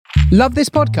Love this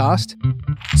podcast?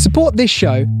 Support this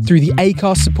show through the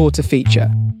Acast supporter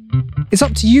feature. It's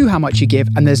up to you how much you give,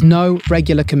 and there's no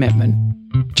regular commitment.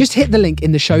 Just hit the link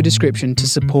in the show description to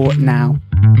support now.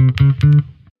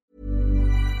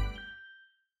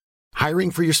 Hiring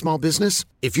for your small business?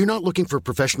 If you're not looking for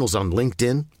professionals on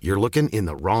LinkedIn, you're looking in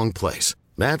the wrong place.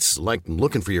 That's like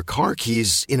looking for your car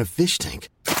keys in a fish tank.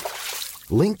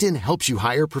 LinkedIn helps you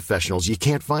hire professionals you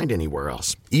can't find anywhere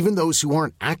else, even those who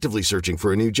aren't actively searching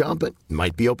for a new job but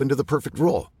might be open to the perfect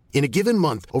role. In a given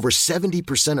month, over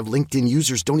 70% of LinkedIn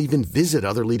users don't even visit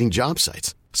other leading job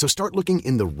sites. So start looking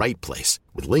in the right place.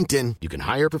 With LinkedIn, you can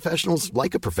hire professionals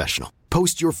like a professional.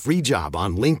 Post your free job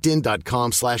on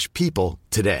linkedin.com/people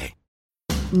today.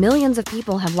 Millions of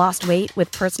people have lost weight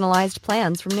with personalized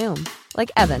plans from Noom. Like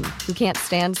Evan, who can't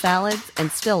stand salads and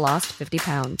still lost 50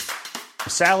 pounds.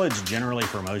 Salads generally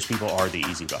for most people are the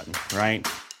easy button, right?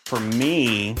 For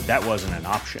me, that wasn't an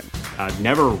option. I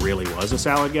never really was a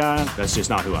salad guy. That's just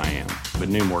not who I am. But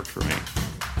Noom worked for me.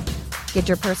 Get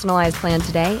your personalized plan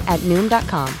today at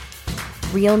Noom.com.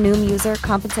 Real Noom user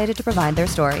compensated to provide their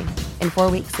story. In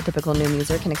 4 weeks, the typical Noom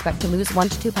user can expect to lose 1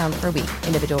 to 2 pounds per week.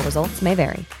 Individual results may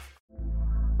vary.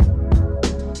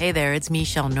 Hey there, it's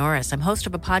Michelle Norris. I'm host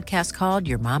of a podcast called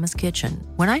Your Mama's Kitchen.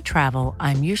 When I travel,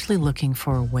 I'm usually looking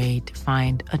for a way to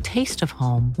find a taste of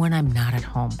home when I'm not at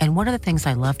home. And one of the things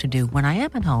I love to do when I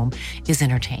am at home is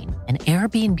entertain. And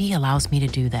Airbnb allows me to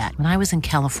do that. When I was in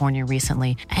California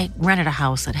recently, I rented a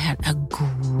house that had a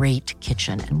great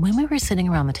kitchen. And when we were sitting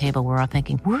around the table, we're all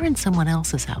thinking, we're in someone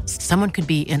else's house. Someone could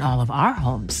be in all of our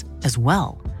homes as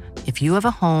well. If you have a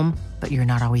home, but you're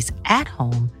not always at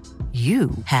home,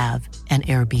 you have an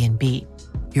Airbnb.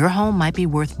 Your home might be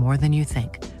worth more than you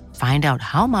think. Find out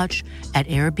how much at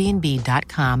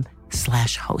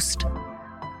airbnb.com/host.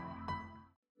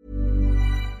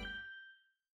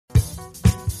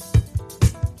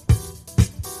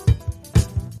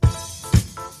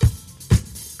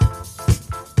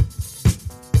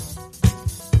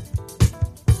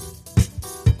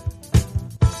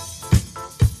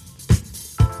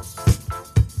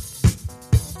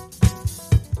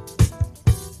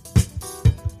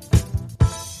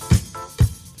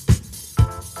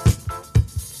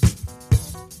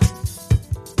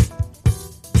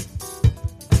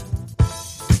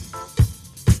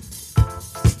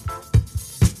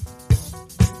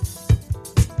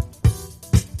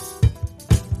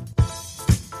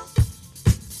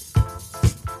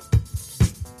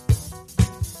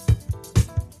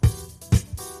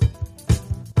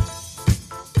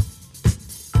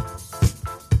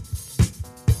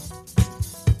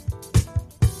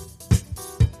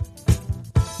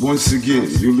 Once again,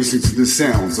 you listen to the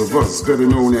sounds of us, better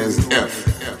known as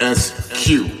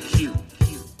FSQ.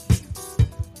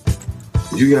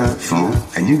 You got funk,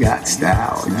 and you got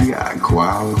style, and you got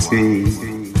quality,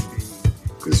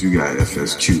 because you got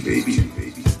FSQ, baby.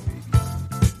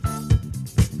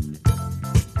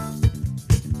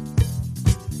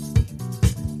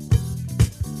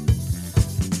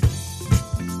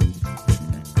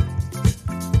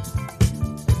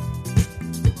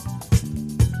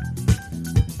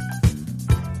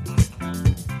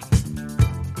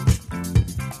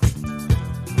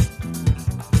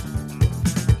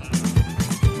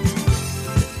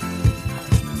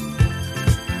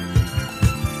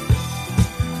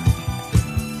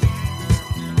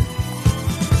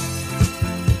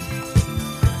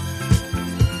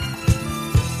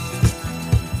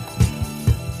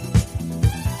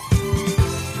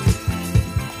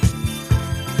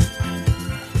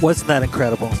 Wasn't that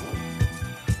incredible?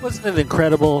 Wasn't it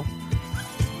incredible?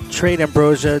 Trade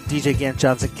Ambrosia, DJ Gant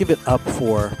Johnson, give it up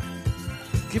for.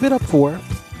 Give it up for.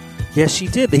 Yes, she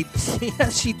did.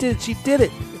 Yes, she did. She did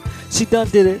it. She done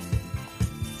did it.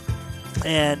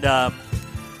 And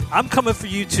I'm coming for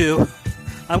you too.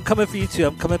 I'm coming for you too.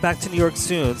 I'm coming back to New York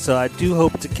soon, so I do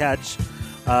hope to catch.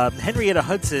 Henrietta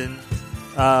Hudson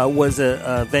was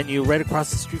a venue right across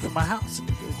the street from my house in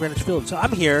Greenwich Village. So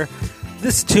I'm here.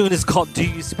 This tune is called Do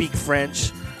You Speak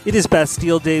French? It is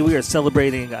Bastille Day. We are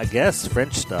celebrating, I guess,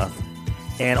 French stuff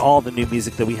and all the new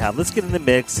music that we have. Let's get in the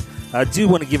mix. I do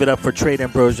want to give it up for Trade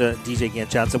Ambrosia and DJ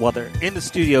Gant Johnson. While they're in the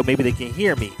studio, maybe they can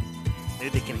hear me.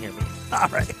 Maybe they can hear me. All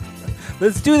right.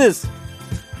 Let's do this.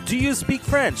 Do You Speak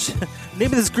French? The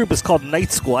name of this group is called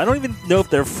Night School. I don't even know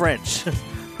if they're French.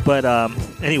 But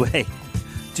anyway,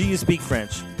 Do You Speak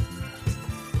French?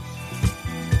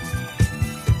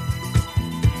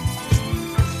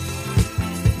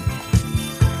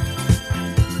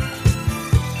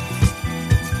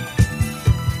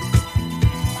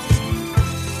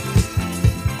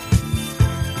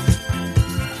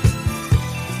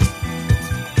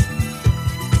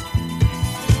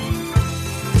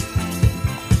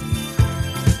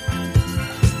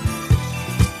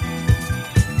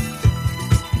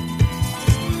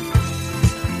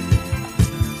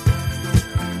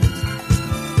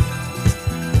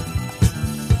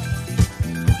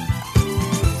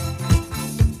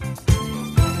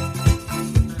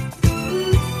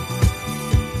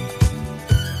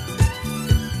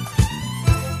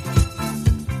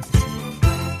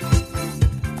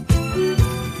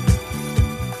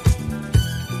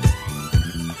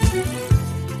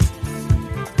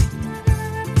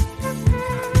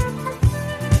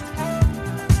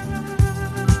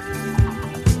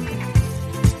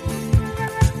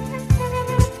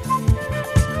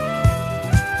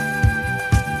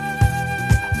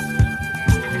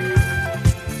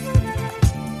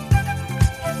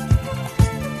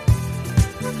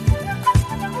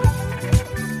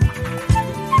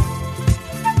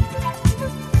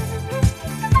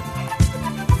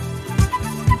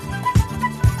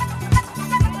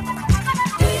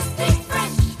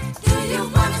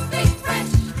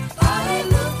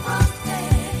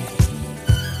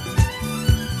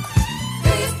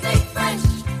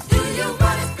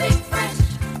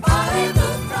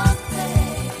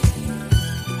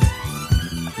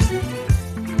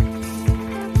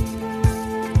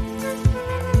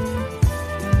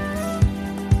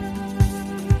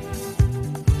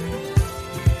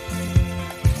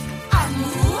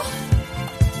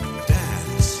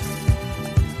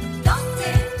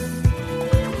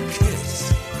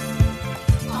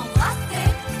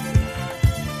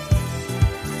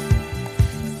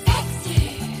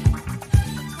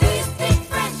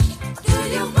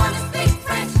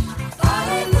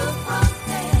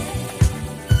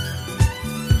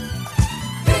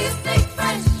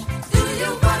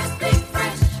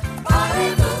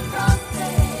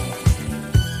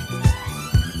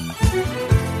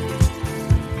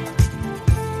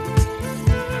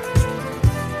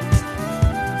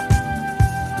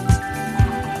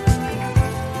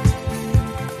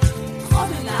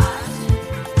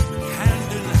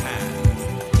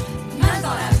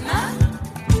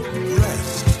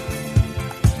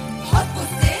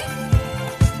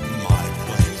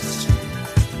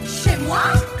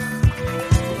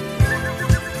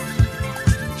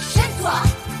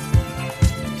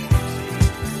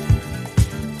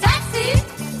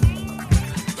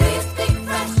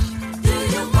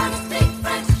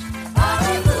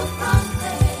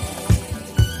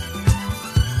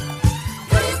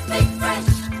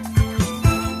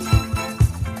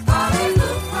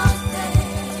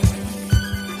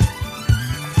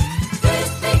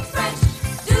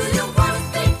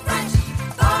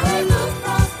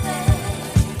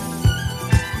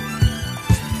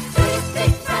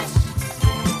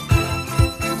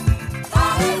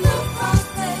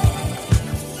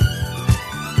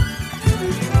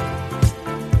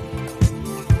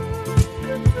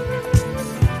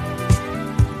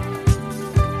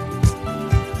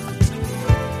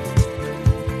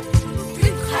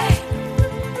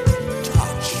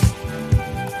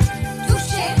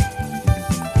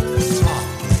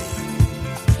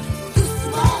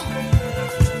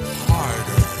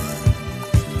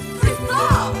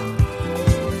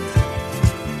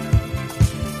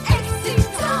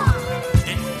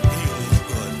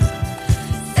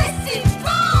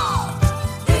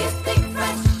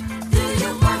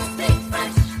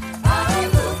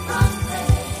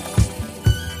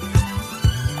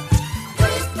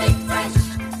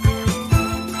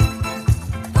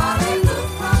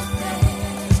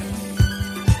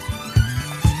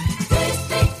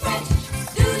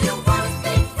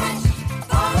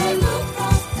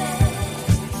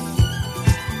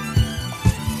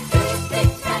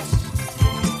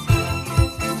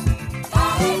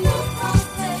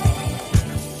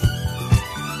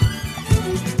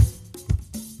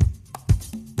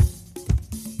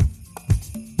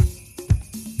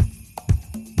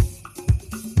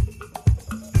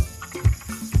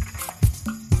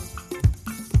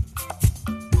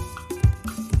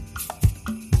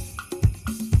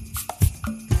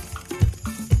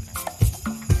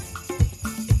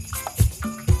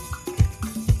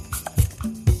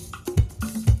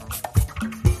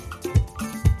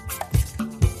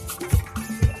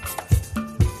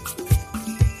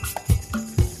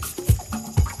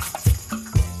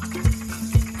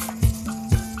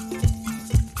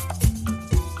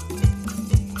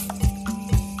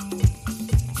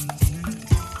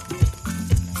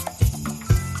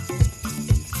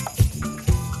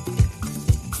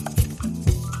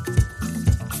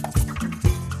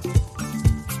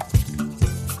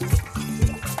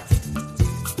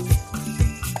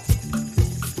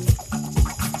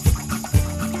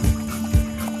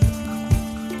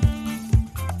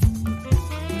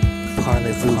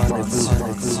 Parlez-vous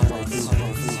français?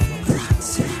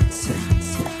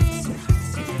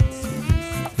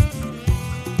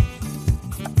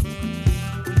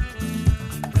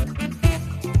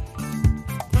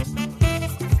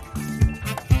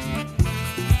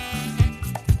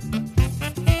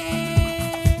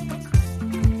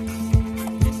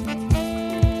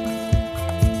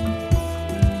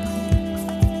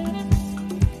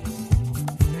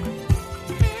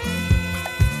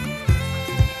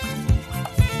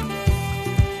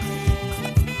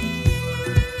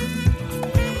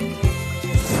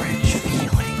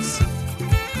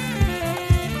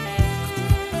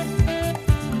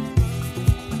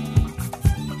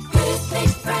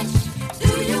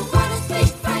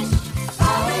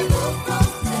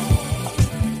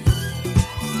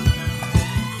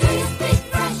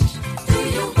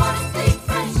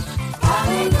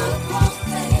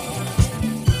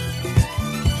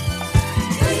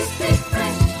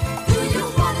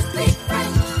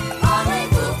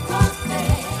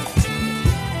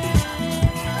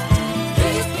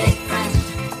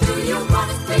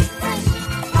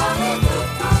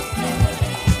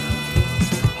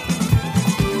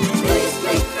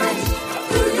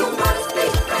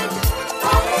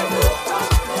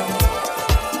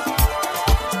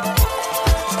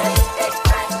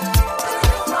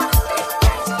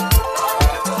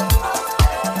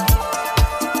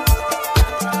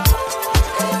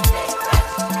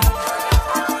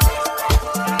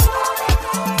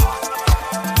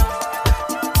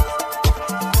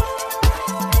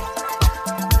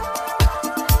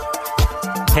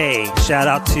 Hey, shout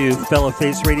out to fellow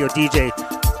Face Radio DJ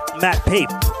Matt Pape.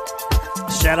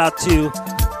 Shout out to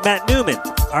Matt Newman,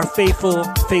 our faithful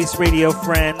Face Radio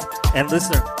friend and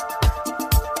listener.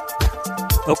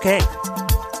 Okay.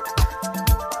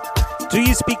 Do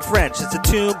You Speak French? It's a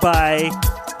tune by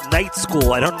Night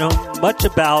School. I don't know much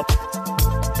about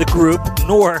the group,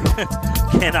 nor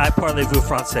can I parlez-vous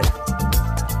français.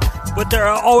 But there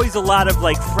are always a lot of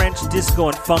like French disco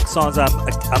and funk songs I'm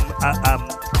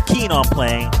keen on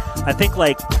playing. I think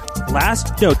like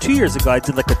 2 years ago I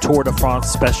did like a Tour de France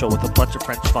special with a bunch of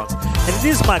French funk. And it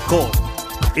is my goal.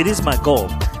 It is my goal.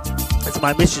 It's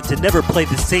my mission to never play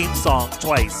the same song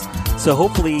twice. So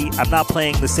hopefully I'm not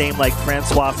playing the same like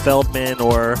Francois Feldman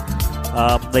or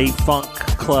Les Funk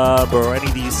Club or any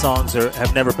of these songs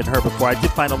have never been heard before. I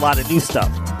did find a lot of new stuff.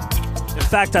 In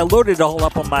fact, I loaded it all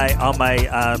up on my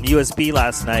USB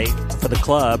last night for the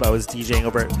club. I was DJing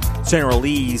over at General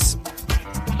Lee's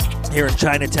here in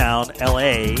Chinatown,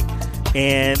 LA,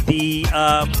 and the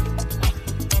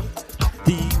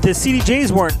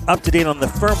CDJs weren't up to date on the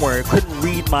firmware. It couldn't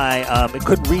read my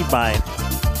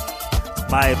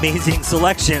amazing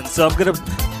selection, so I'm gonna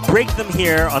break them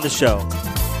here on the show.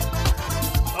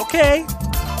 Okay.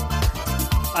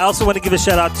 I also want to give a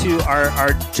shout out to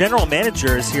our general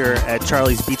managers here at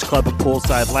Charlie's Beach Club and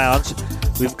Poolside Lounge.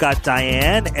 We've got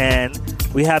Diane, and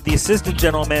we have the assistant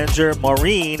general manager,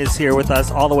 Maureen, is here with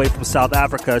us all the way from South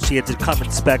Africa. She had to come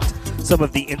inspect some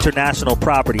of the international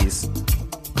properties.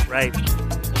 Right.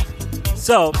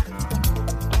 So,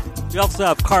 we also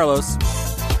have Carlos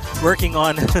working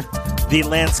on the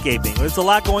landscaping. There's a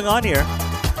lot going on here.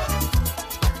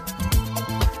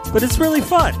 But it's really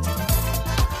fun.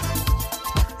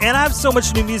 And I have so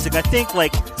much new music. I think,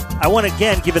 like, I want to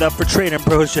again give it up for Trade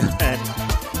Ambrosia and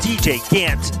DJ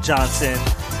Gant Johnson.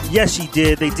 Yes, she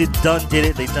did. They done did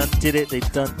it.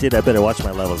 I better watch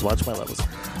my levels.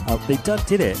 They done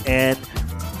did it. And,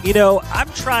 you know, I'm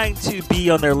trying to be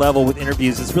on their level with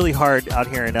interviews. It's really hard out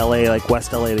here in LA, like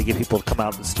West LA, to get people to come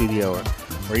out in the studio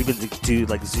or even to do,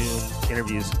 like, Zoom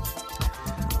interviews.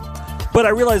 But I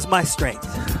realized my strength.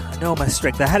 My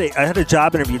strength. I had a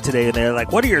job interview today, and they're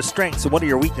like, "What are your strengths and what are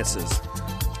your weaknesses?"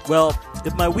 Well,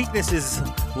 if my weakness is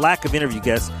lack of interview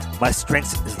guests, my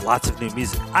strength is lots of new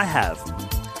music. I have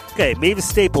Mavis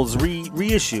Staples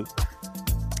reissue.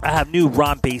 I have new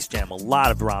Ron Bass Jam, a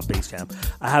lot of Ron Bass Jam.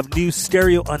 I have new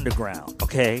Stereo Underground.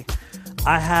 Okay,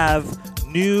 I have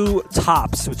new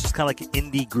Tops, which is kind of like an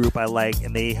indie group I like,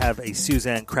 and they have a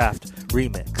Suzanne Kraft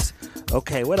remix.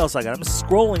 Okay, what else I got? I'm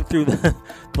scrolling through the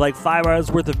like 5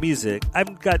 hours worth of music.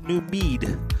 I've got new Mead,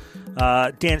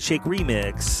 Dan Shake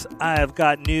remix. I've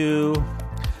got new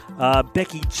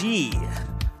Becky G.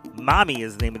 Mommy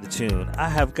is the name of the tune. I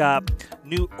have got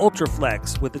new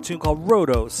Ultraflex with a tune called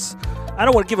Rhodos. I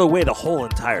don't want to give away the whole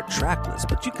entire track list,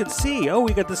 but you can see,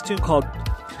 we got this tune called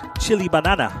Chili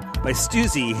Banana by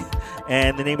Stuzy,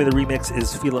 and the name of the remix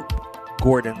is Philip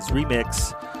Gordon's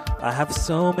remix. I have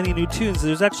so many new tunes.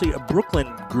 There's actually a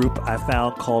Brooklyn group I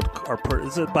found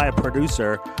by a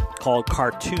producer called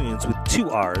Cartoons with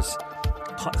 2 R's,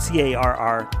 Carrtoo.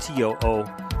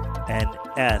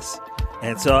 S.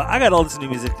 And so I got all this new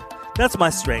music. That's my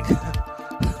strength.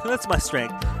 That's my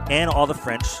strength. And all the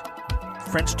French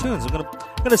tunes. I'm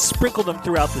gonna sprinkle them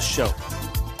throughout the show.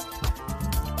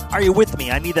 Are you with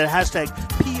me? I need that hashtag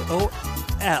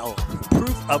POL,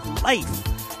 proof of life.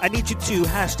 I need you to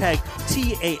hashtag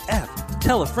TAF,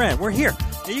 tell a friend. We're here.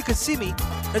 And you can see me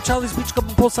at Charlie's Beach Club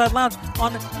and Poolside Lounge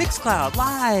on Mixcloud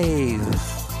Live.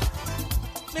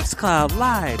 Mixcloud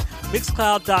Live.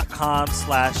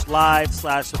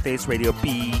 Mixcloud.com/live/The Radio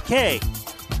BK.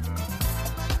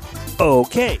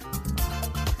 Okay.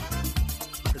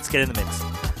 Let's get in the mix.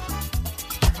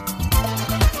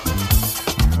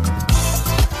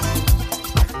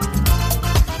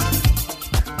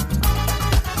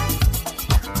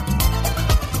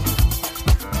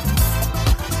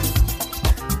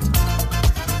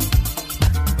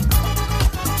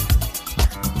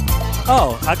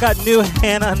 Oh, I got new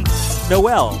Hannah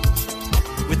Noel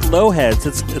with Lowheads.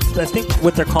 It's I think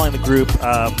what they're calling the group.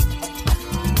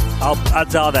 I'll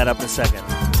dial that up in a second.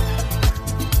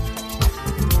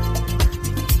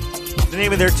 The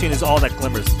name of their tune is All That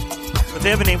Glimmers, but they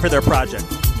have a name for their project.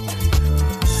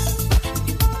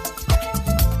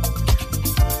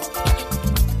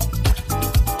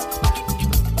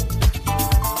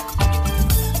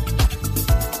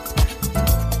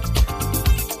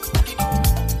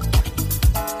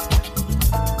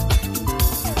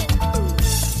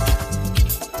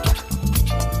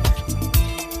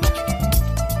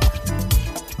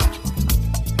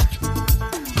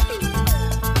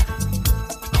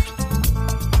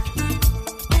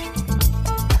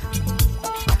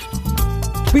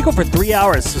 We go for 3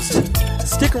 hours, so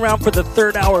stick around for the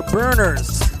third hour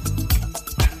burners.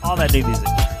 All that new music.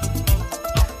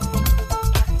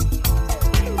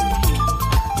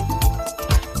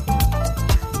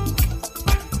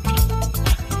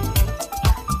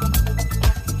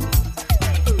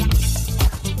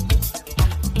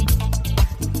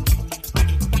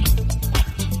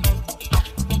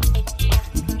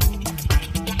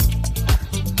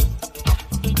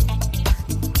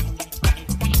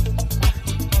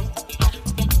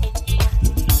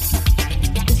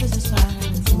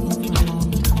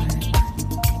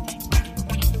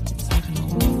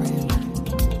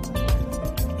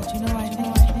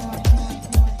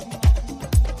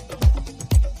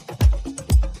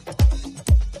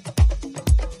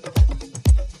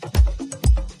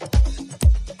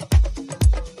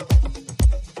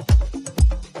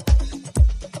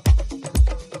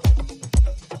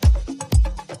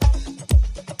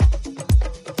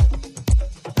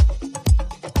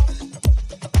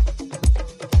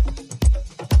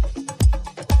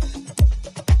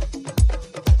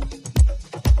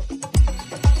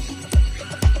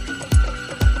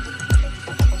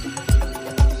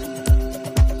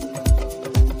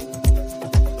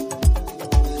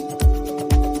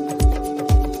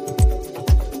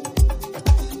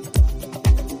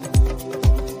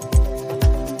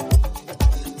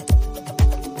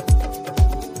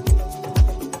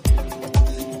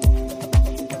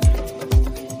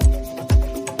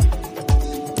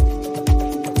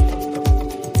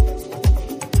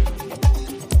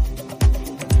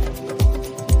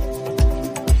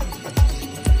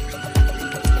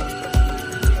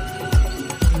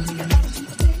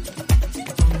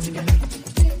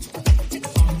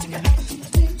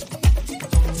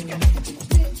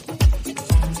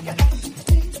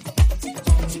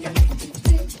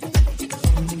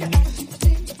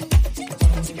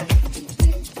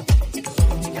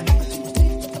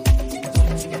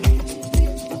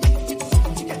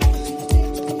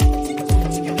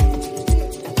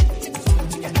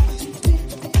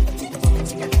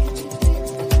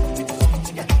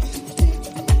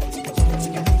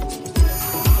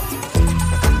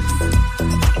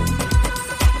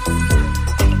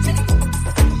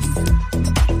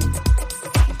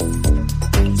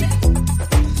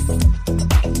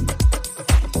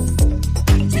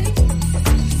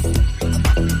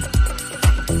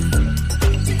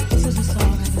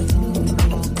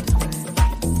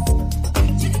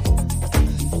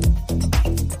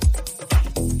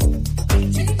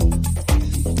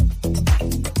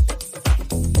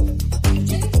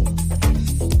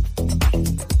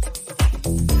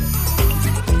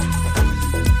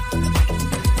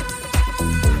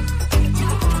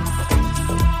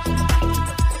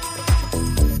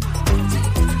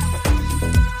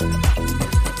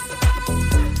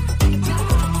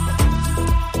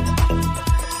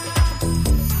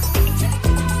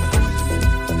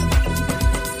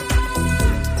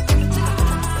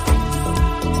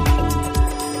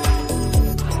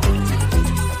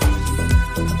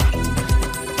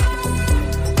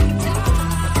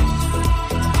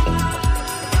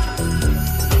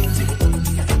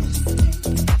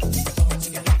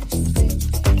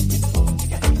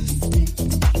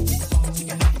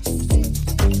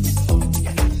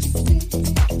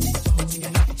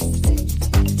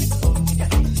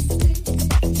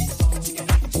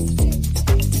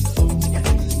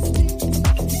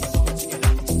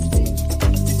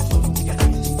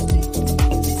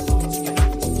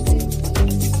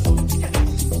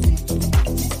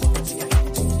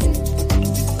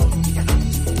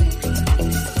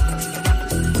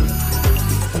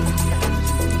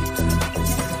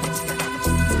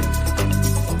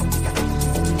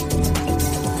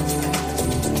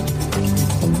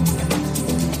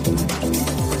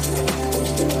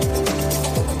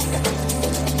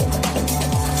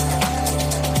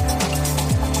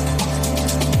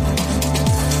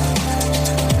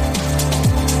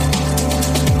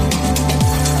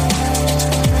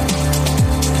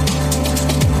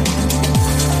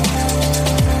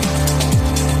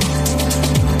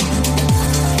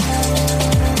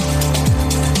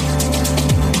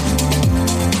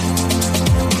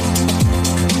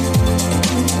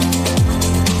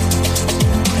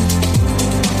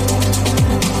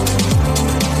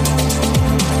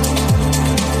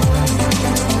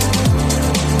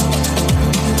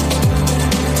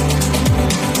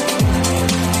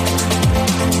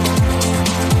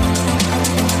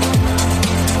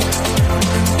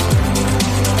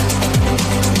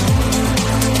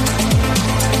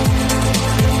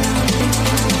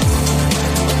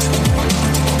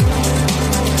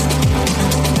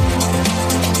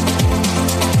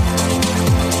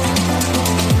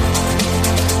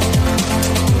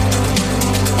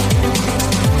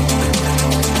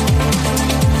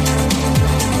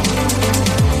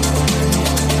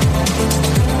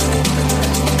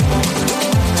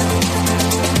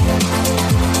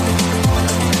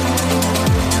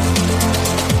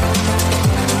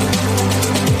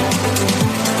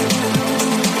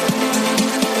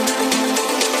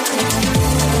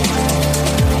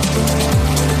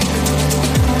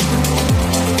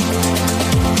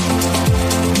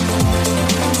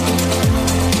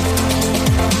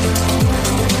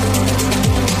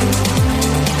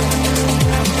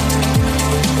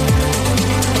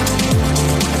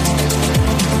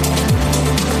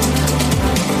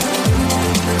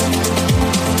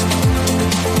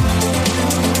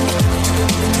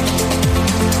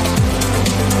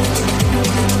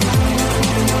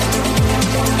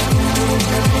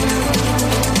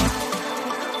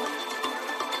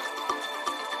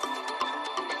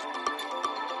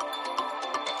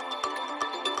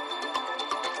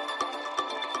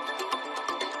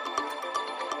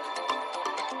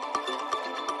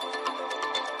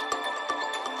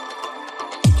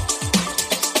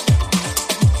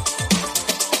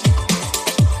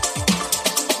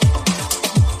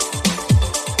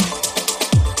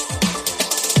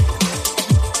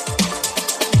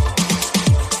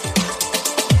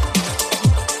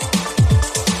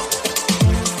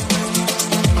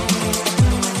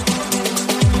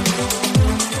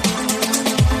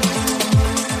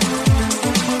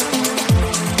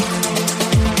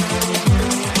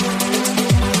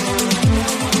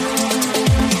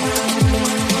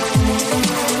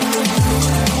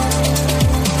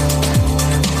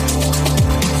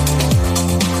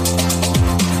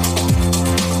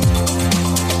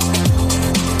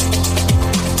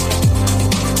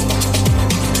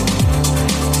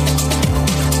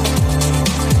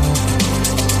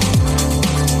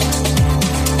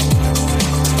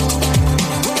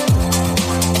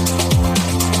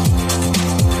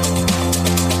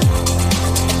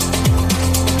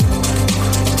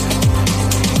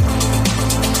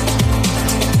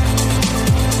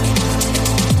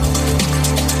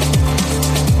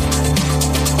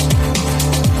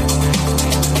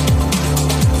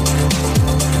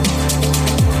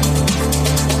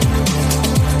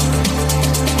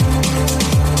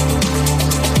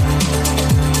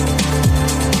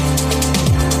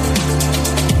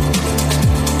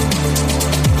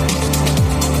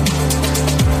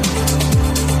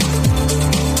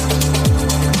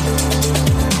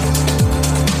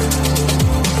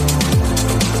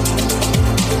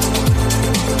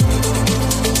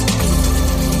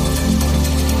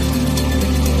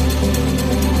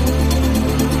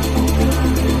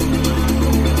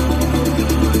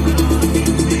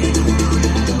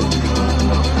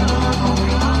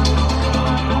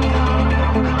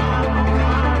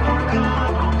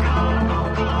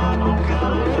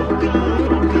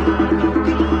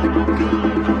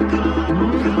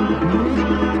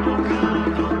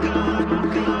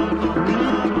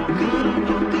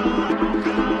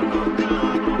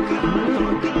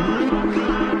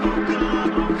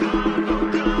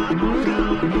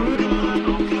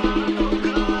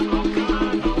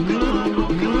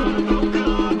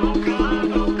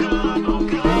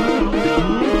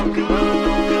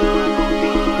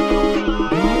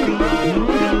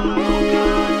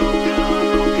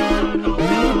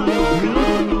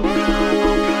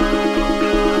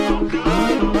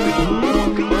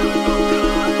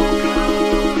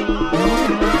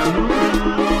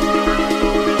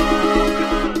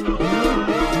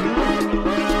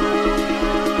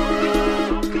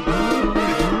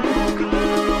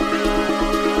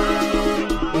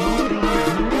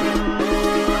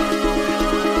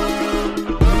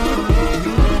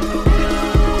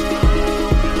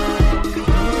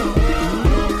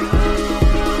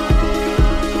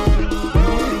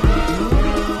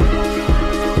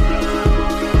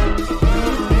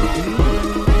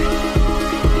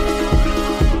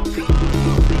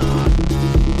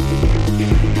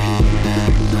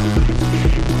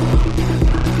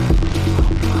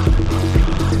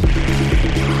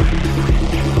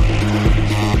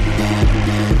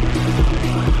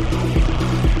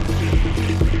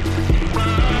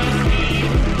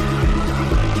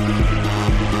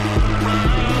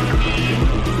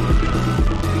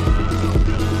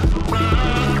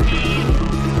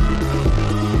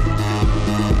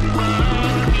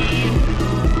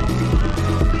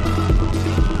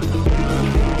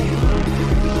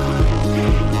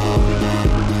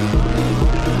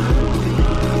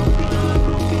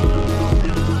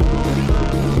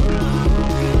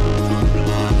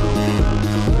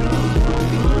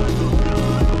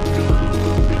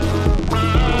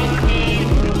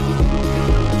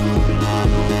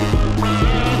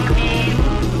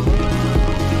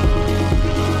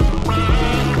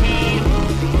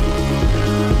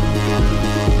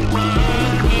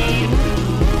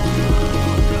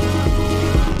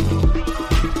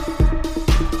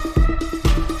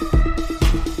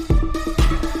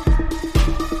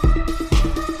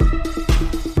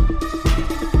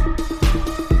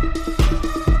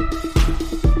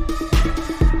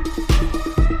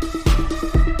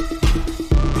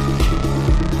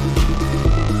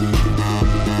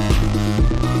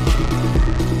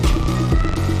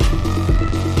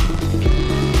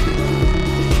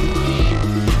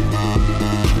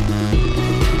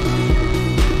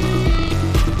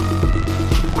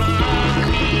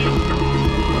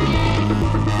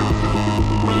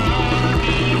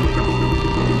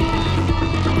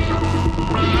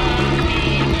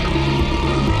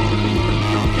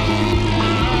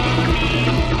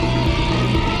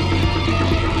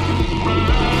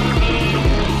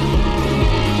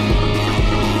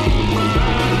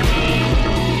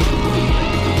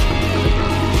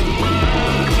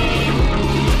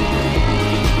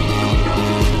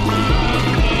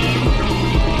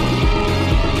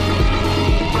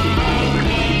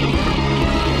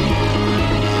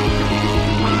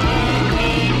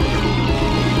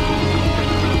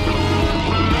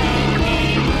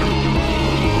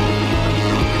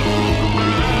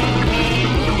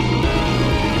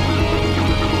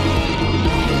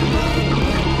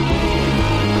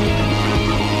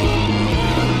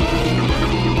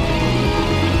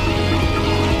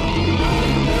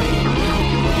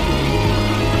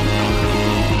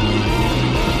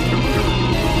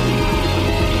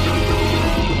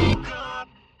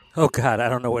 Oh, God, I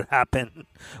don't know what happened.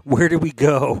 Where did we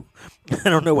go? I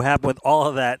don't know what happened with all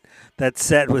of that. That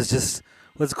set was just,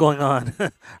 what's going on?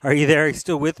 Are you there? Are you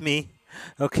still with me?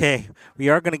 Okay, we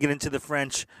are going to get into the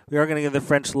French. We are going to get the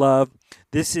French love.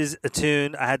 This is a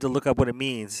tune. I had to look up what it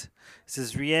means. This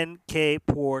is Rien que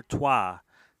pour toi,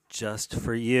 just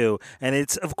for you. And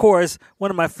it's, of course, one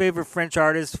of my favorite French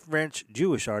artists, French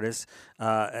Jewish artists.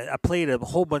 I played a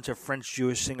whole bunch of French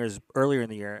Jewish singers earlier in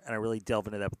the year, and I really delve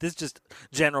into that. But this is just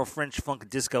general French funk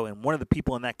disco, and one of the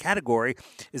people in that category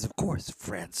is, of course,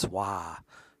 Francois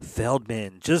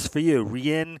Feldman, just for you.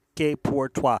 Rien que pour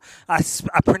toi. I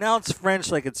pronounce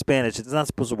French like it's Spanish. It's not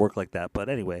supposed to work like that. But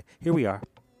anyway, here we are.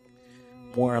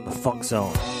 More on the Funk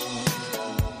Zone.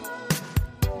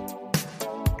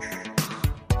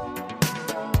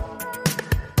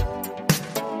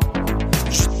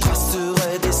 Je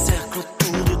tracerai des cercles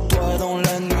autour de toi dans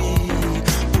la nuit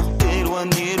pour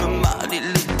t'éloigner le mal et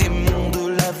les démons de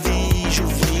la vie.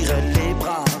 J'ouvrirai les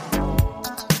bras.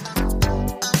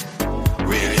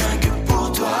 Oui, rien que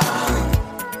pour toi.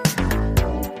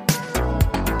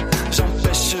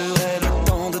 J'empêcherai le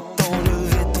temps de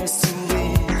t'enlever ton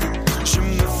sourire. Je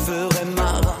me ferai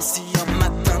marin si un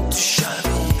matin tu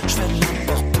chavis. Je fais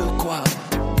n'importe quoi.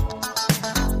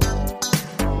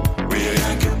 Oui,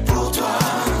 rien que pour toi.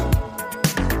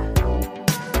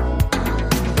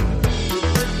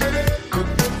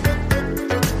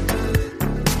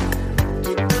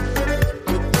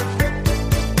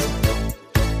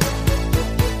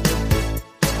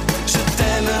 Je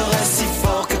t'aimerai si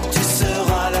fort que tu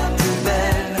seras la plus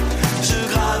belle. Je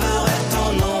graverai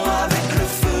ton nom avec le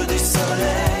feu du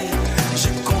soleil. Je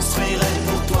construirai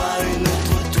pour toi une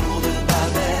autre tour de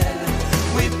Babel.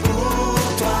 Oui,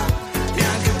 pour toi,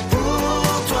 rien que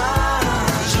pour toi.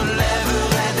 Je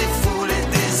lèverai des foules et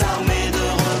des armées de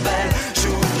rebelles.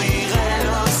 J'ouvrirai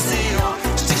l'océan,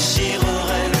 je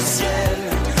déchirerai le ciel.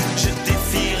 Je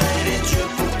défierai les dieux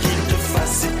pour qu'ils te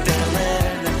fassent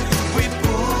éternel. Oui,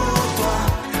 pour toi,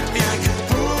 rien que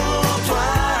pour toi.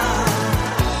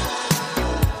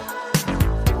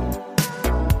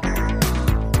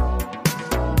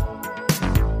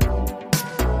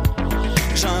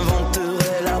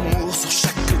 J'inventerai l'amour sur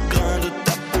chaque grain de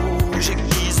ta peau.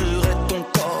 J'aiguiserai ton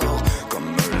corps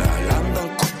comme la lame d'un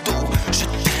couteau. Je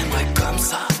t'aimerai comme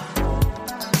ça,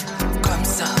 comme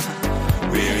ça.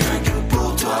 Oui, rien que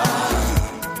pour toi.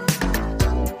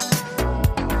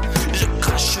 Je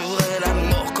cracherai la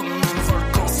mort comme un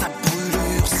volcan, sa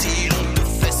brûlure. Si l'on te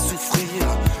fait souffrir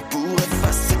pour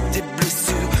effacer tes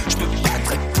blessures, je me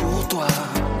battrai pour toi.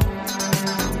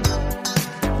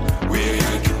 Oui,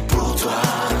 rien que pour toi.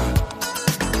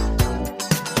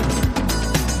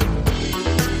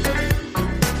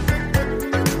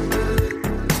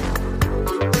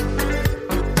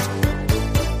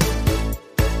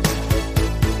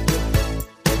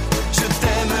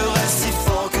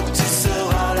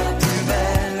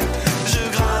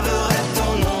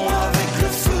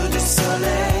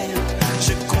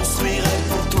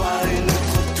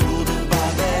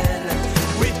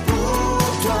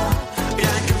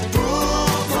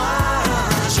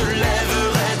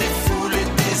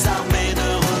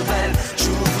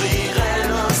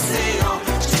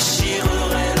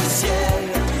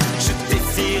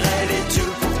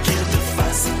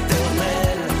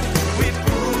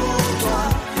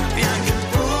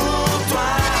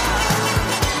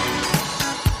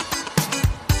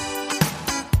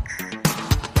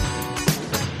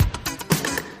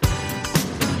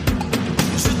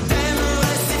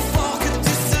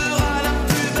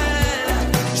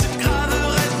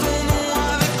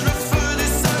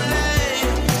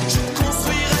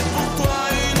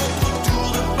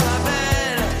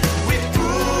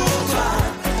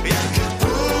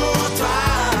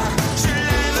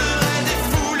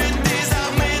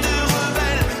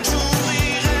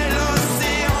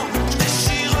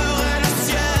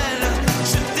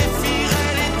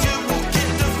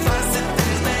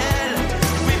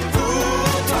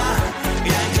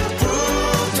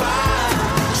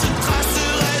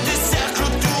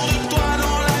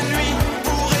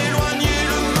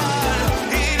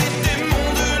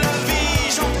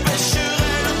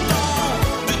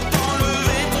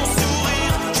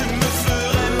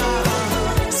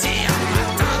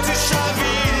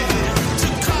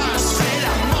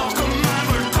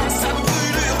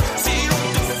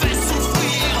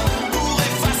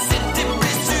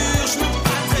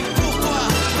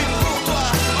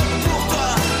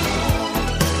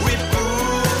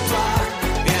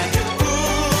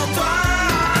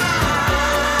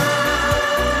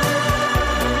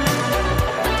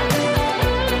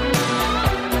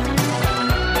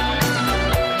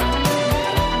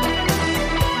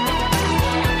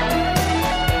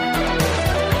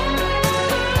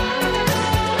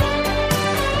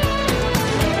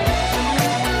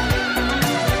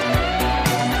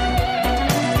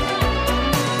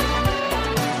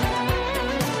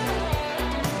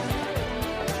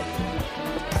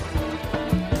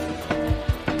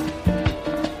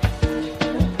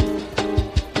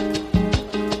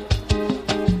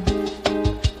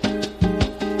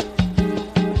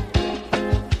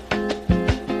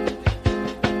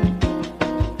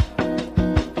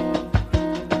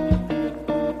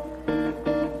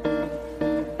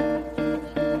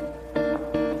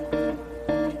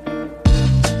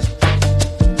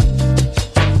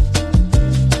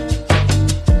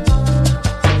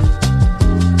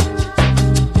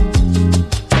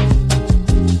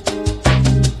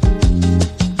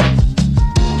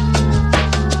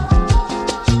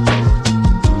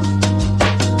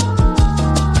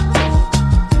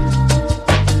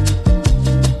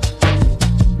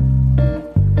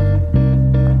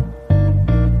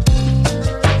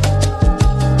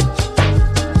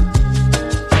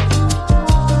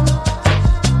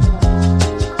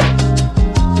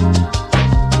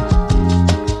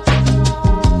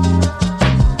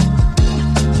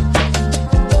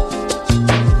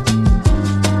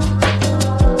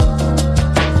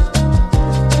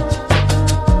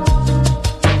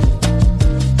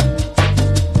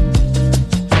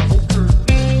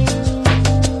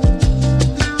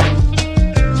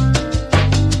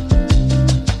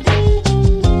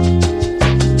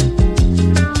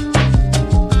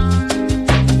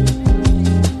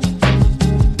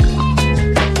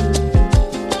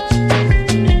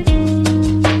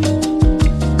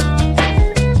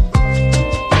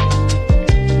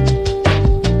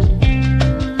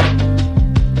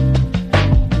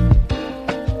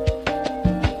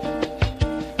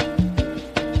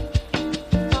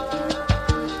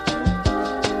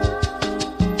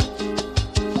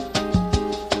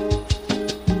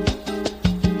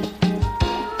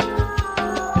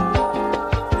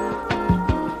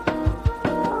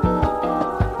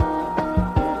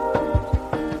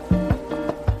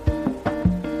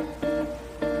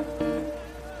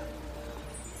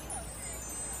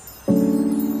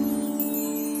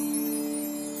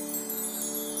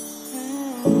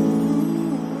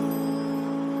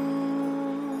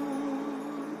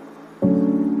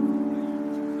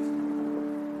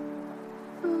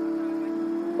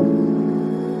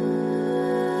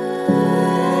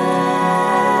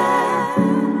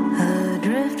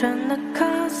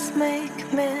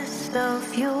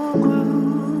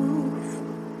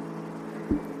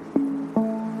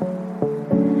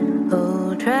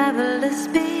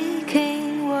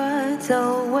 speaking words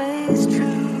always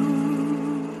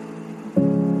true.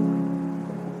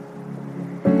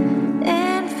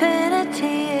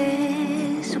 Infinity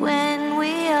is when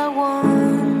we are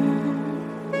one.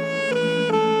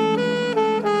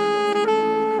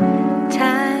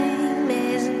 Time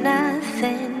is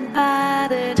nothing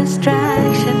but a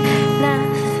distraction,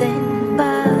 nothing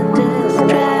but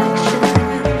distraction.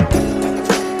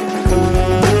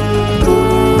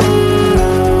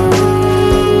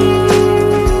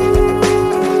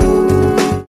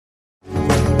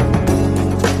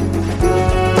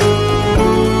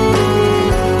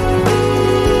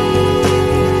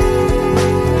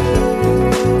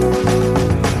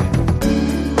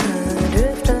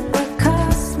 Adrift on the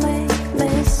cosmic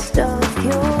mist of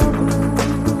your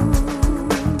groove.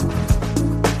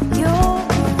 Your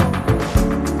groove.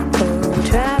 Oh,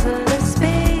 traveler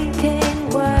speaking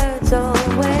words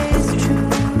always true.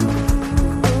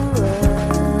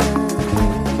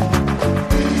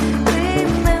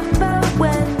 Remember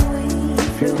when we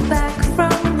flew back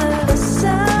from the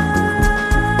sun?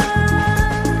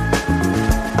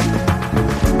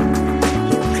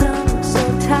 You clung so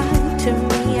tight to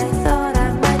me, I thought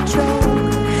I might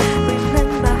choke.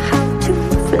 Remember how to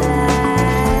fly.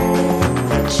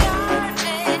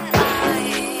 Charging my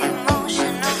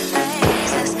emotional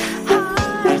phases,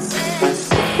 hearts in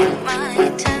sync, my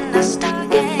tender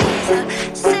stargazer.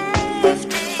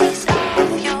 Safeties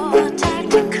of your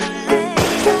tactical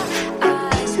laser,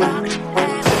 eyes locked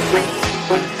and we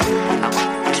I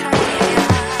won't trade.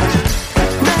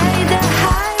 Ride the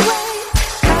highway,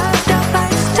 carved up by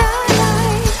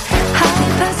starlight,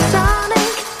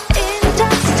 hypersonic,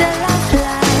 interstellar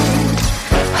flight.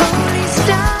 Holy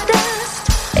stardust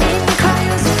in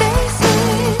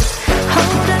cryostasis.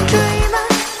 Hold on, dreamer,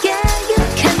 yeah, you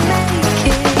can make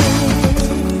it.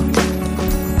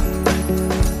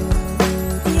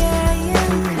 Yeah, you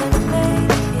can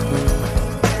make it.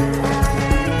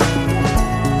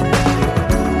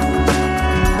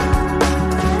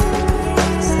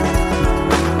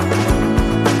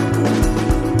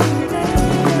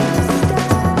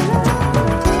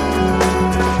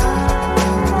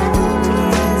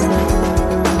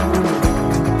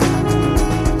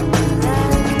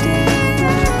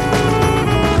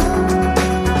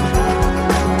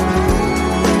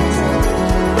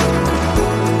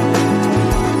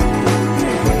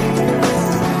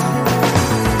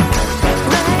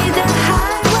 Ride the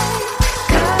highway,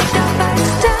 carved up by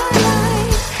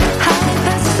starlight,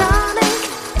 hypersonic,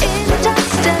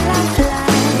 interstellar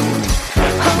flight.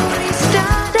 Holy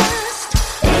stardust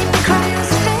in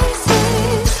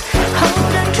cryostasis.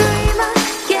 Hold on, dreamer,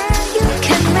 yeah, you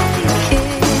can make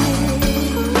it.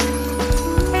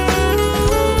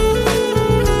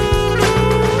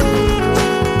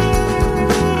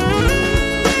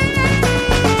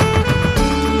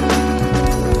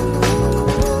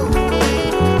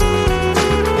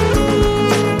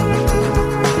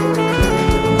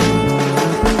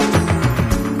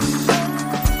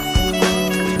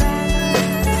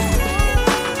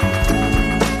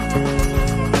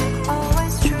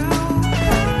 Always true,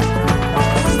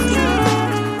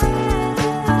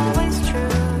 always true.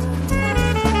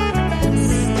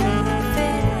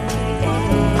 Infinity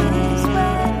is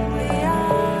when we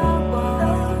are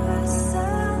one.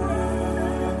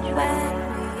 When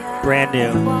we are Brand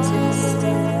new. one.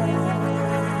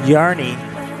 Yarny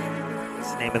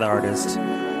is the name of the artist.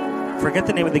 Forget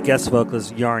the name of the guest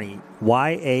vocalist, Yarny.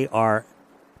 Y-A-R-N-I.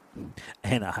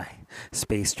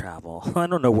 Space travel. I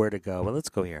don't know where to go, but let's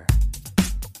go here.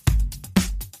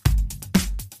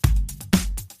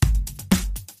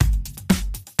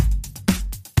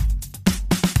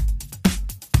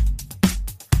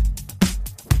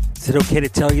 Is it okay to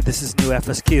tell you this is new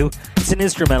FSQ? It's an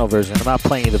instrumental version. I'm not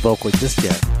playing you the vocal just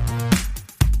yet.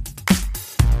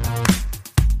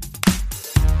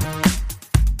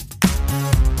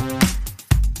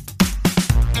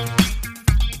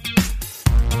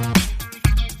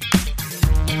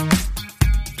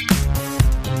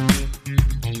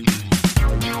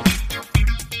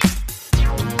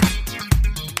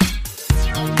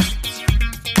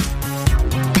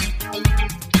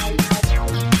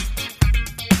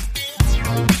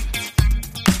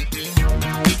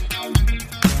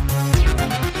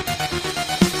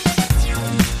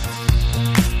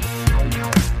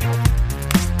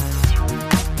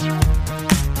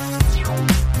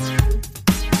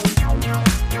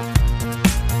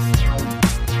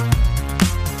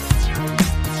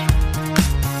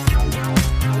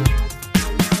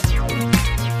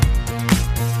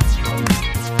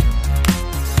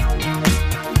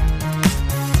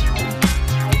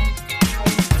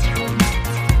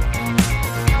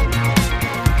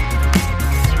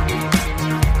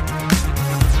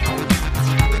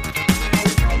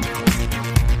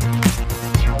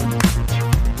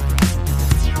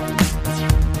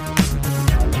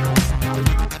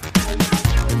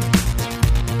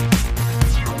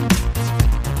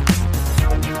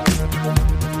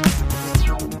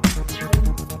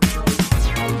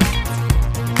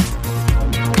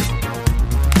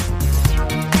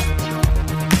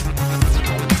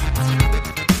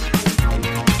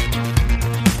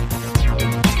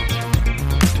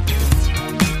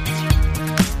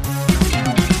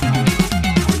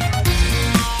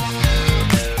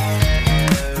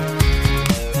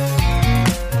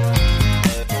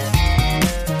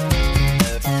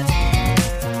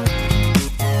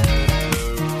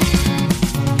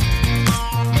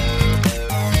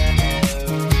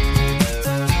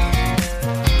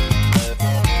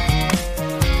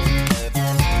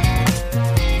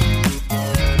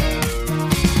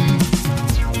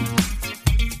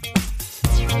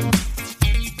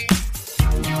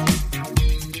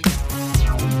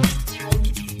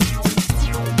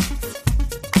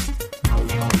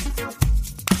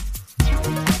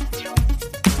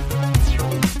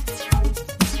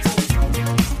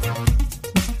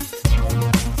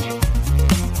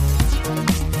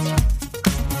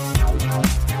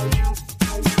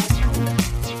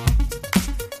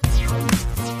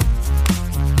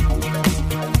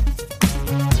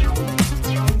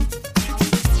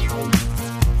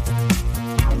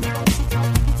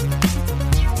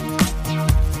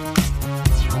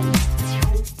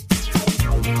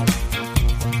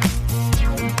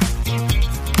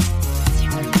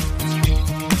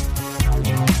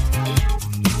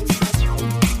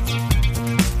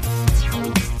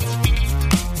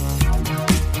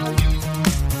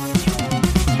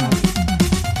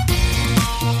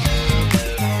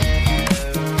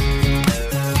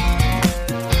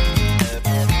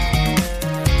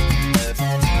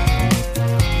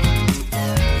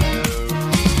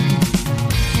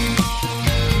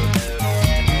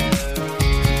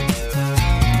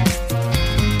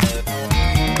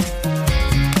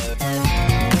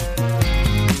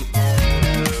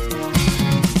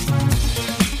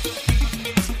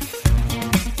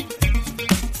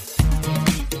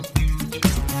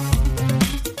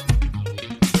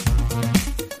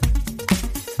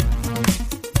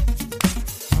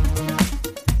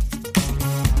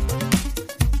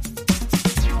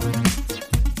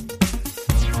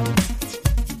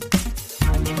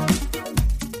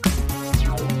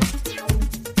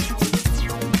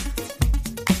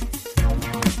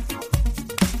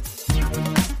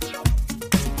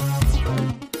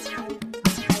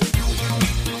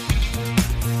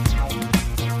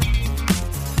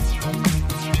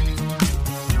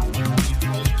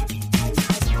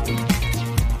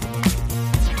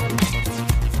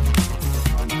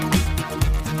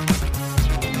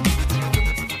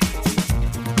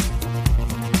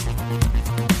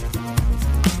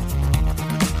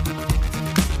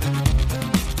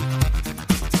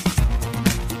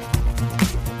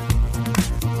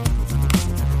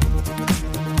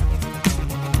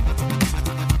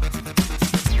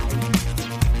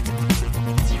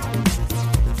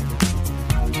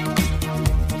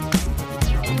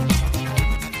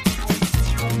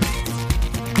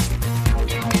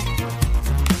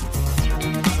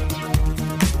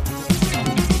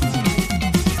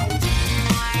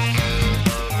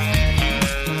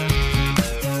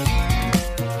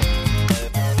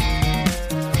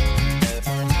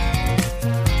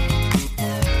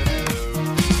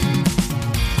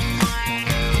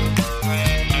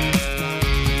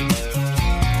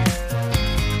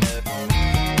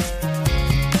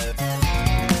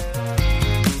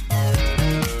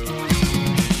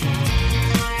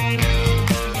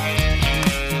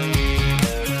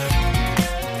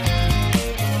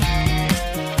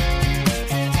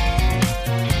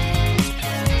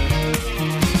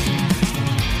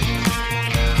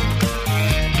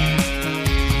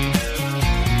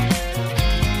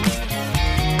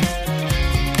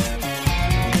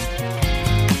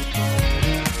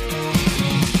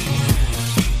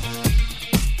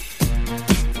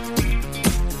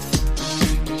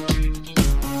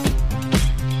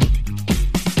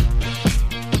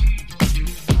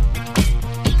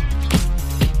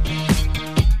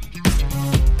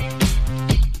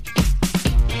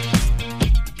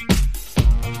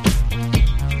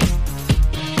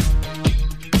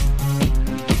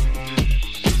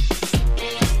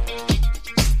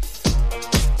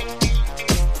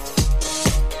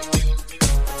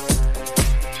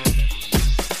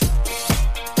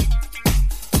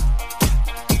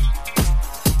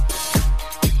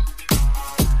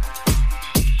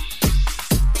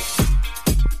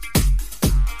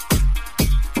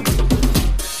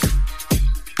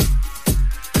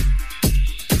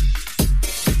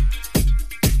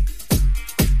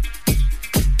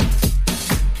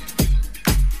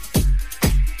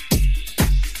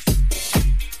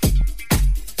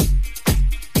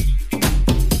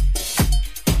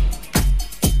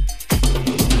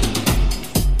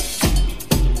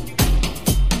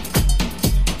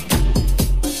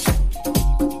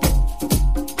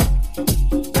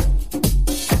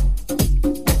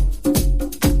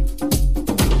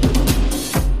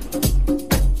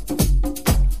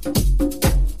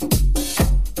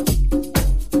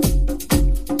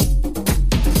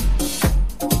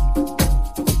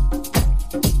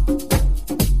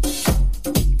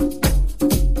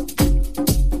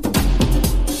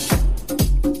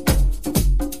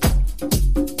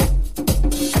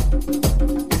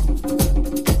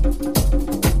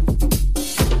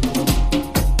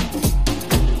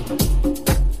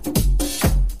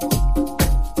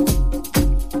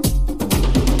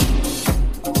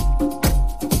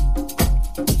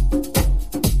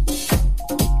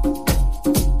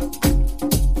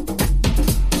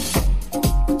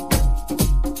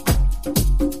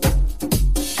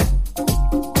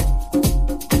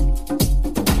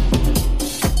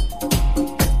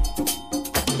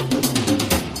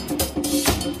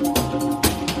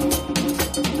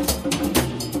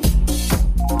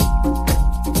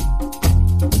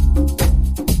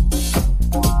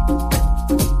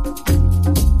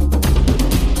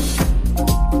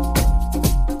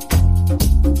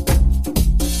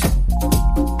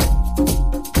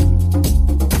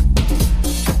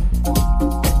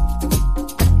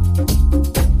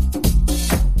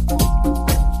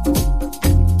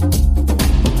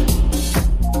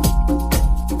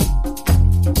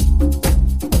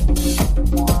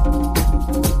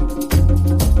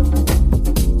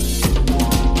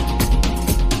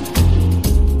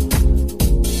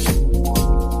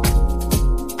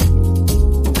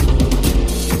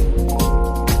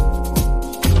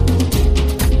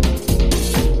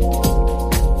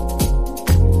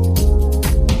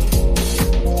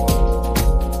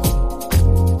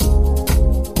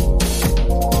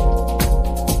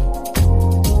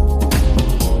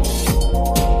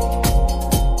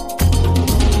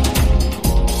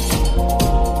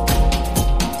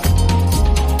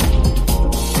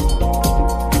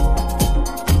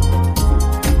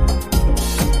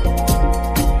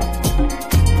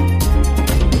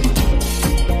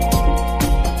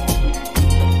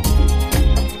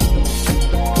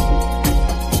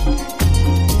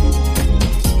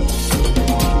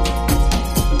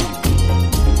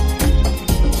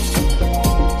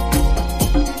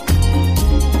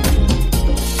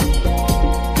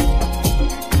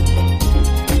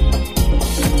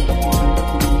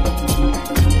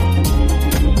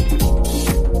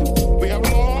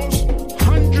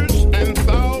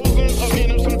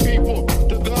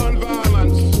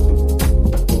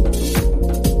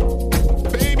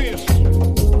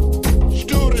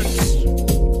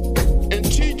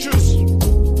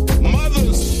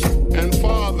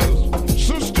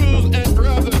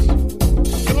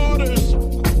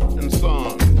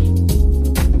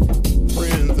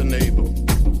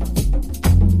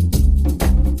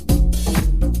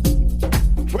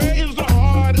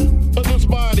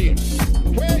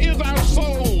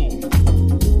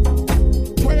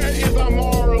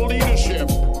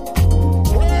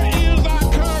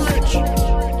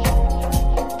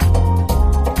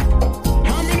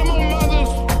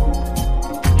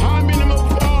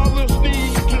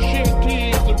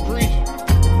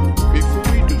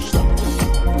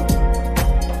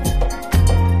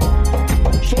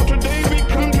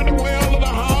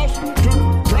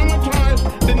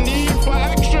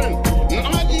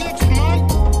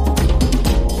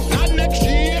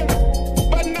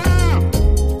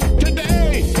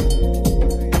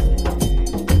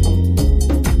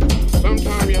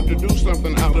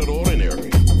 something out of the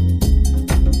ordinary.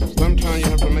 Sometimes you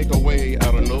have to make a way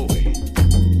out of no way.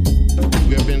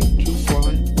 We have been too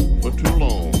quiet for too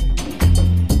long.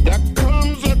 There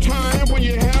comes a time when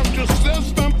you have to say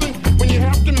something, when you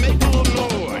have to make a little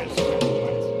noise.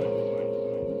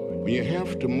 When you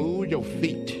have to move your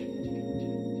feet.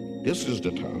 This is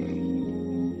the time.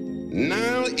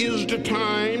 Now is the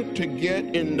time to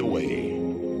get in the way.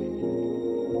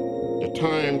 The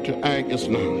time to act is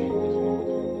now.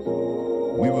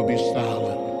 We will be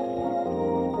silent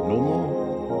no more.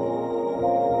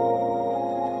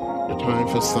 The time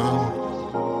for silence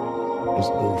is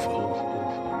over.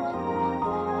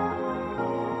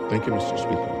 Thank you, Mr.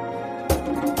 Speaker.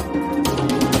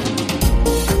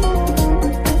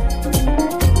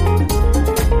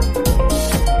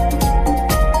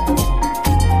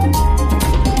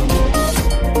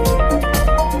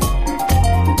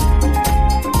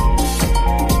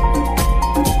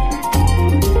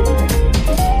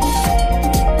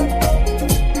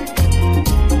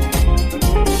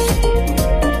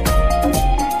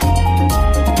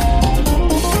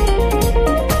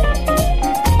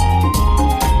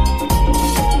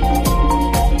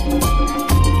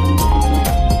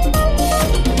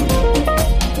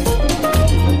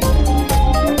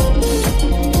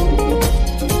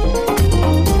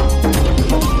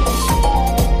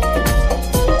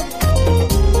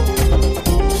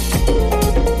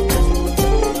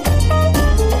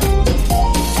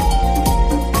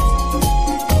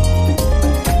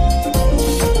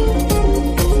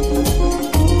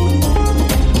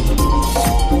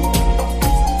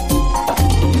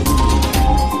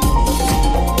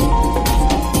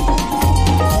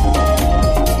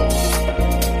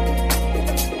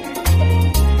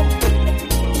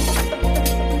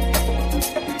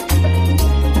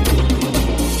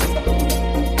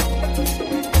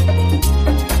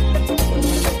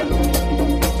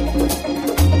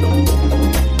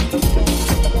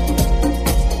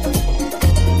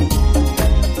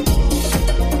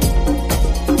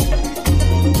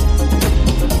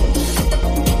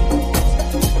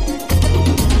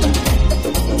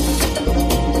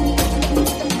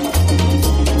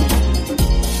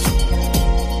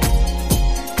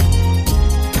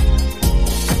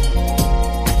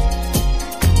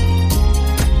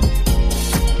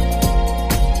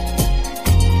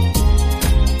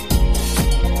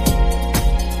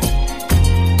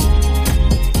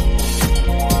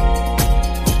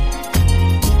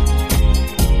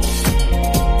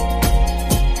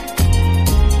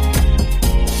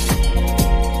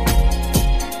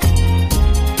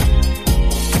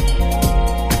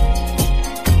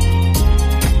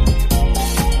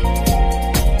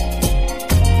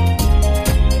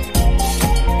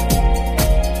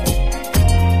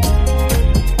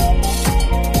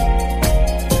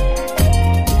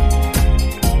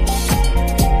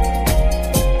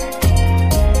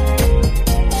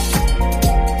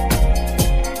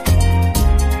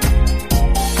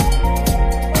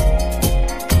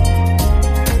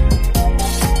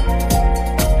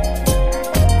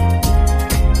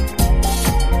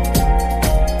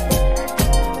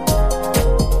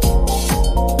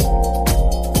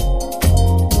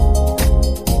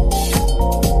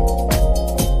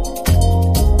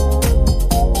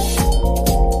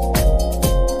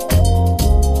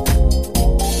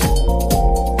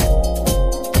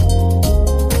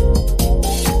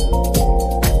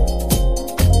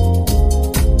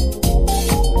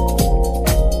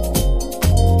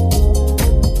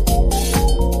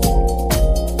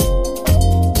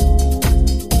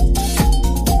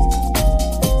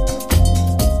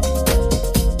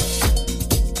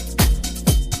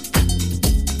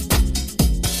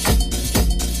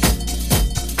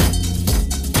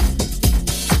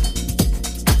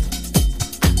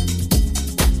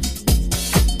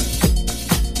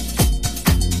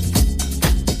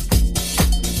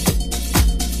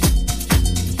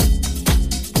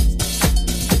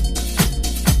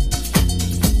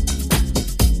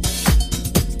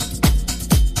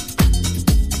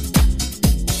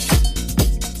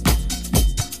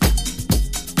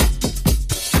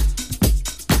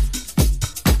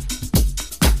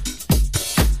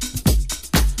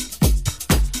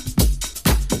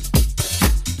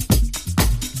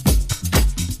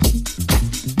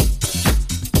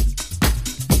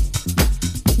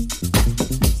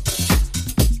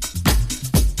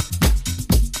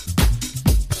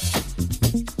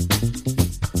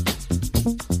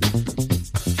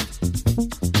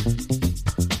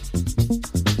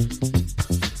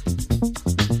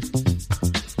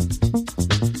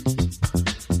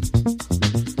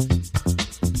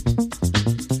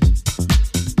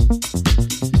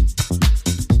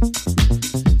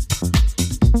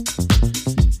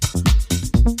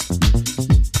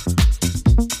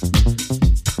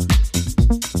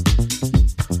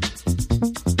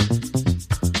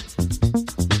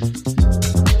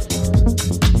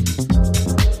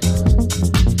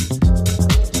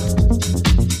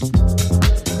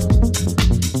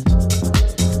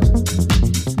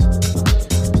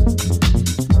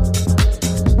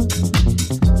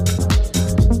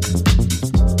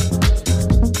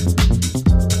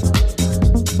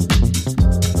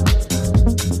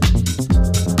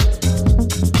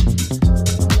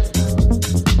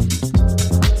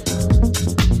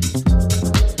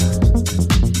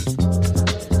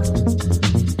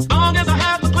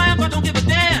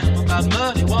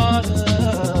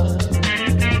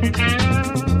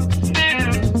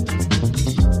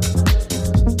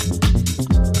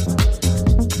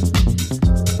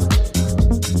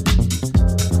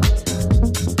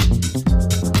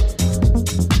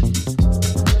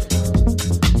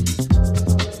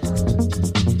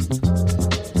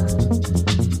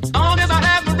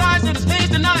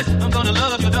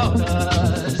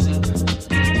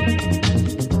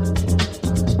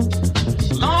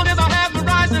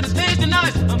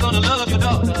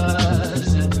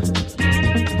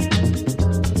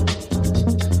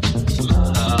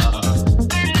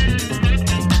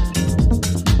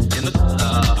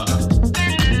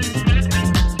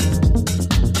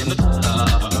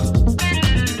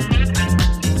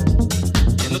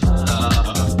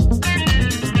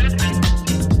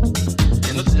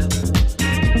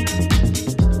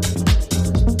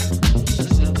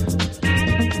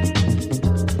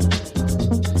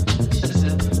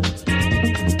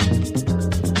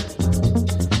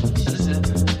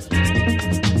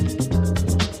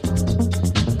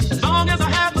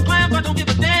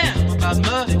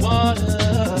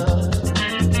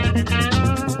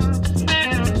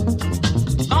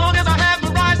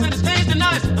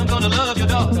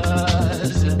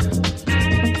 daughters.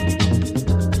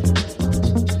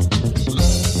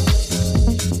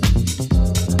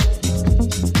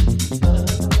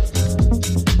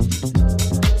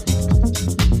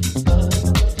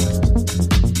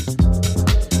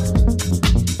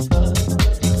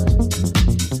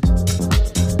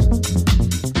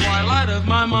 Twilight of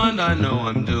my mind, I know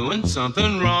I'm doing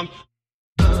something wrong.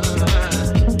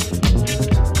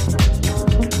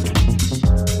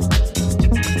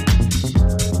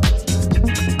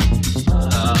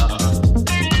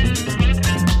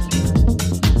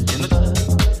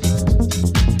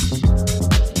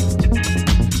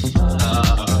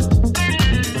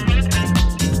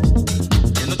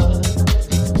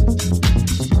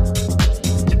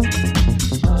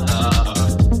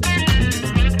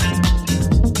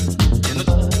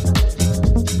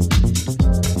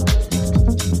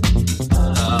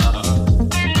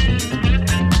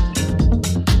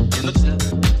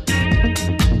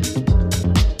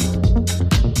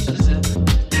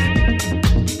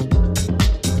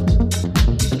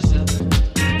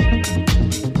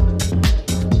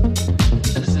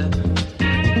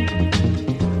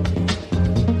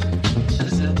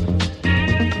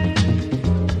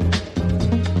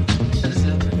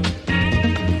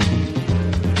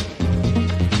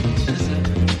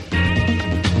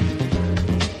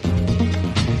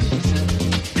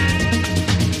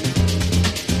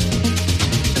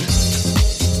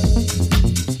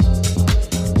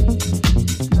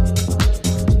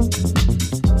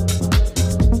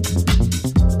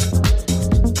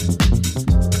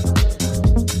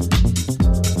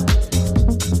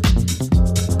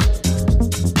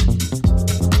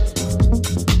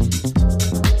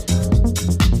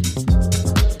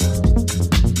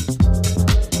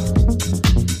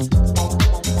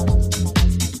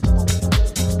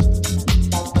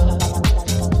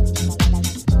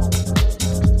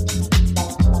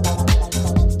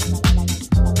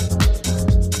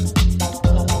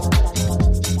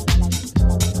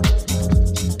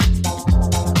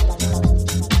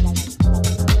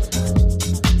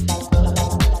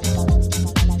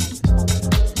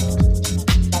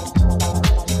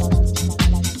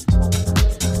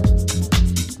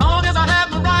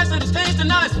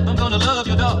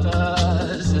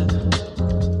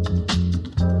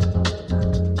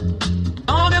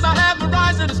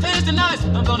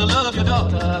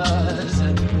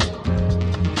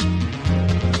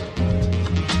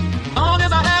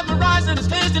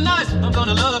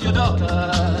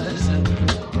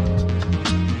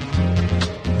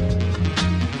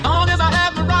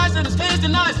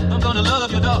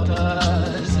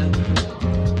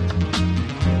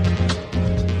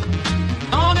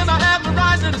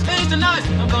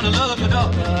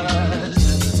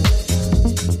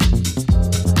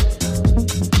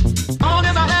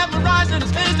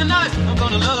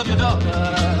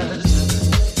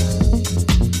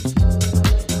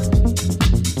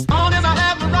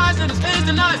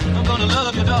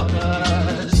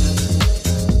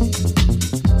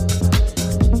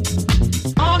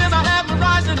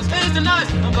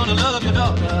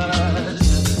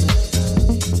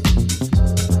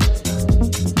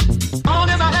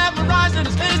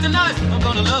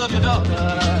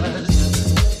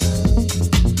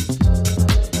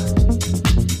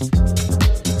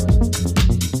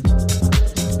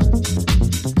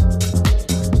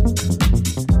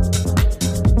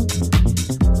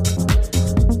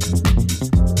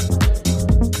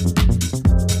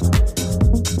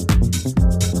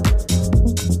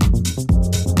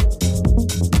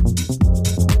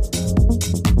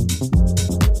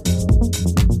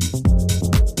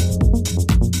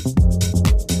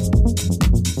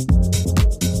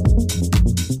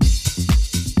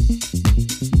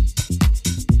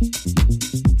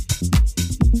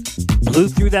 Blew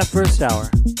through that first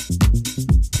hour.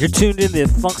 You're tuned in to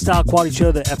the Funk Style Quality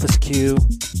Show, the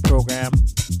FSQ program.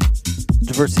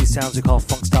 Diversity sounds we call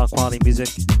Funk Style Quality Music.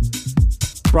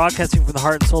 Broadcasting from the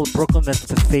heart and soul of Brooklyn, that's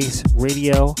The Face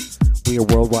Radio. We are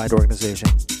a worldwide organization.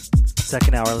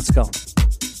 Second hour, let's go.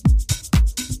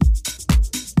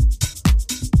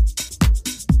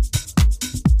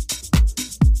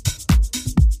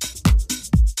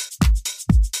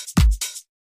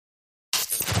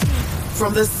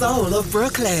 From the soul of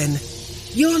Brooklyn,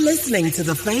 you're listening to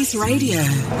The Face Radio.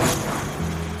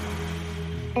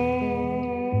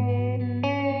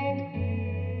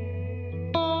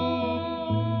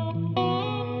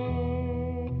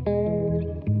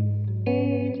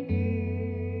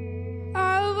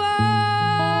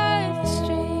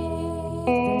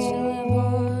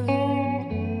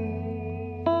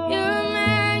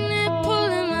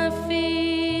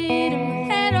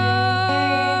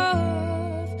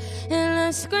 And I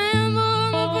I scramble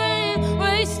my brain,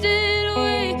 wasted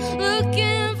away,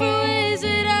 looking for ways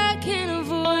that I can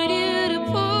avoid you to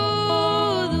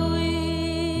pull the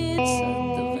weeds, suck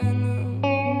the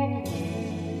venom.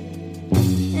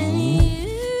 And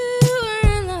you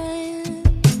weren't lying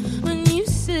when you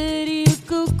said you'd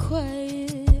go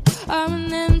quiet. I'm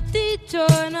an empty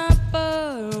door, not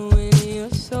borrowing your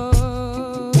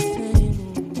soul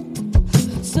anymore.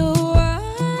 So why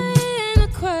am I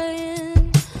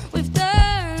crying? We've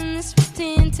done this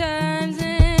 15 times,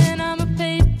 and I'm a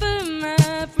paper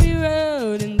map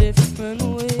rewrote in different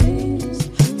ways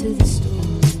to the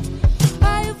store.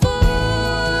 I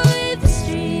avoid the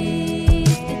street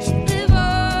that you live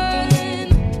on.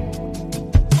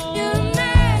 You're a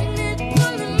magnet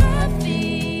pulling my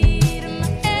feet and my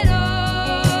head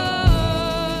off,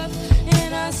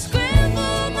 and I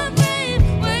scramble my brain,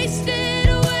 wasted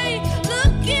away,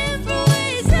 looking for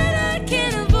ways that I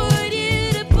can avoid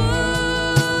you to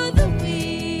pull the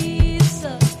weeds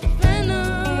up the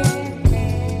venom.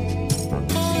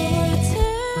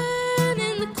 Turn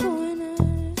in the corner,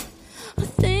 I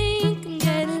think I'm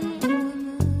getting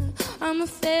warmer. I'm a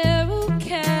feral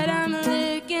cat, I'm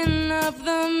licking up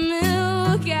the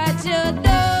milk at your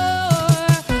door.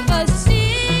 A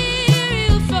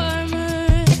serial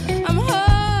farmer, I'm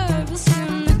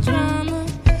harvesting the drama.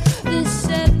 This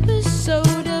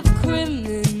episode of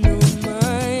Criminal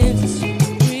Minds is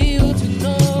real to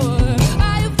ignore. I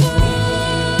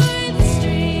avoid the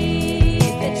street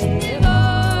that you live on.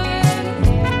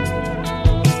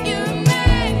 You're a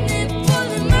magnet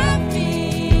pulling my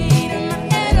feet and my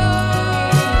head off,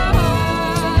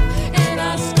 and I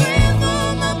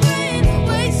scramble my brain,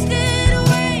 wasted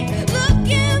away,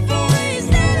 looking for ways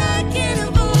that I can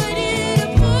avoid you to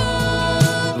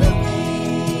pull the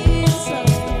weeds of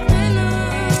the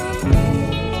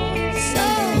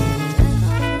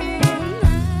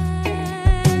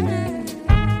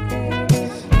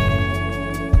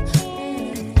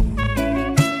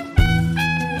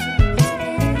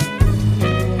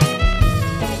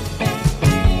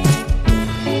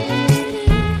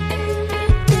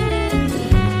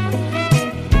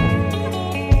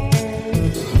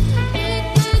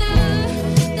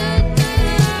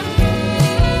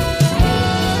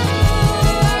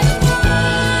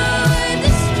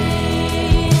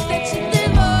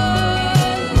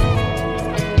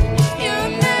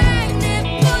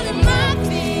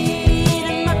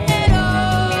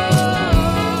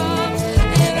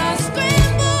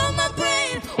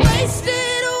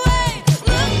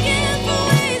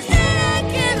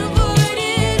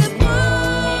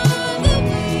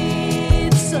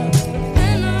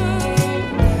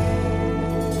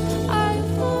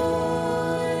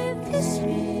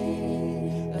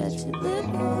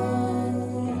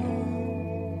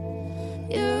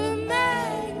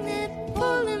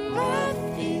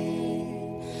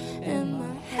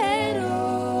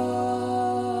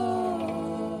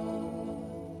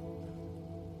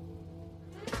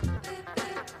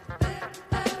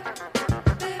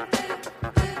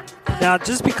Now,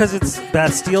 just because it's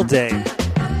Bastille Day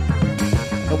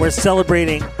and we're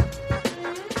celebrating,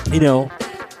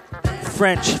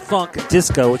 French funk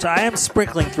disco, which I am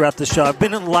sprinkling throughout the show. I've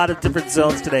been in a lot of different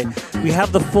zones today. We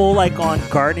have the full on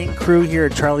gardening crew here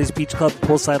at Charlie's Beach Club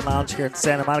Poolside Lounge here in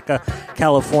Santa Monica,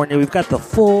 California. We've got the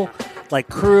full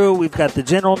crew. We've got the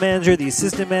general manager, the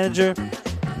assistant manager.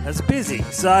 That's busy.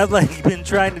 So I've been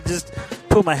trying to just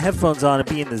put my headphones on and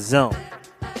be in the zone,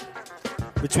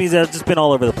 which means I've just been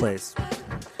all over the place.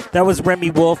 That was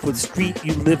Remy Wolf with Street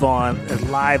You Live On, a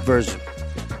live version.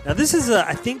 Now this is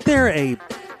I think they're a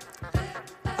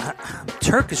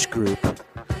Turkish group,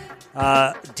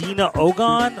 Dina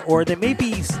Ogan, or they may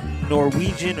be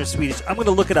Norwegian or Swedish. I'm going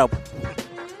to look it up.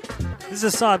 This is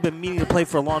a song I've been meaning to play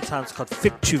for a long time. It's called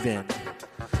Fikchuvin.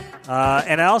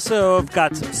 And I also have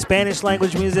got some Spanish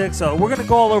language music, so we're going to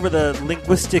go all over the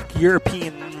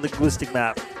European linguistic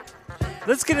map.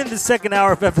 Let's get into the second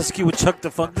hour of FSQ with Chuck the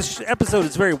Funk. This episode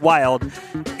is very wild.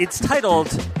 It's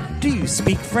titled, Do You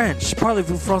Speak French?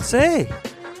 Parlez-vous français?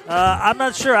 I'm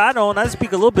not sure. I don't. I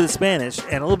speak a little bit of Spanish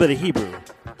and a little bit of Hebrew.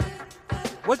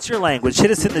 What's your language? Hit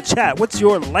us in the chat. What's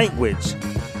your language?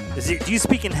 Do you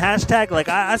speak in hashtag?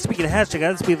 I speak in hashtag.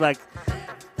 I speak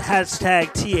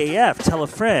hashtag TAF, tell a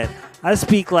friend. I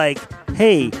speak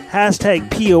hey,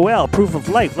 hashtag POL, proof of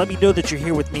life. Let me know that you're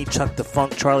here with me, Chuck the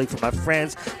Funk, Charlie for my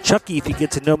friends. Chucky, if you get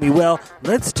to know me well.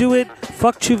 Let's do it.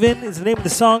 Fuck Chuvin is the name of the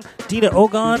song. Dina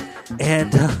Ogan.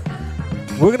 And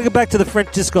we're going to get back to the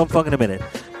French disco and funk in a minute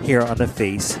here on The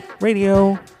Face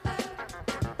Radio.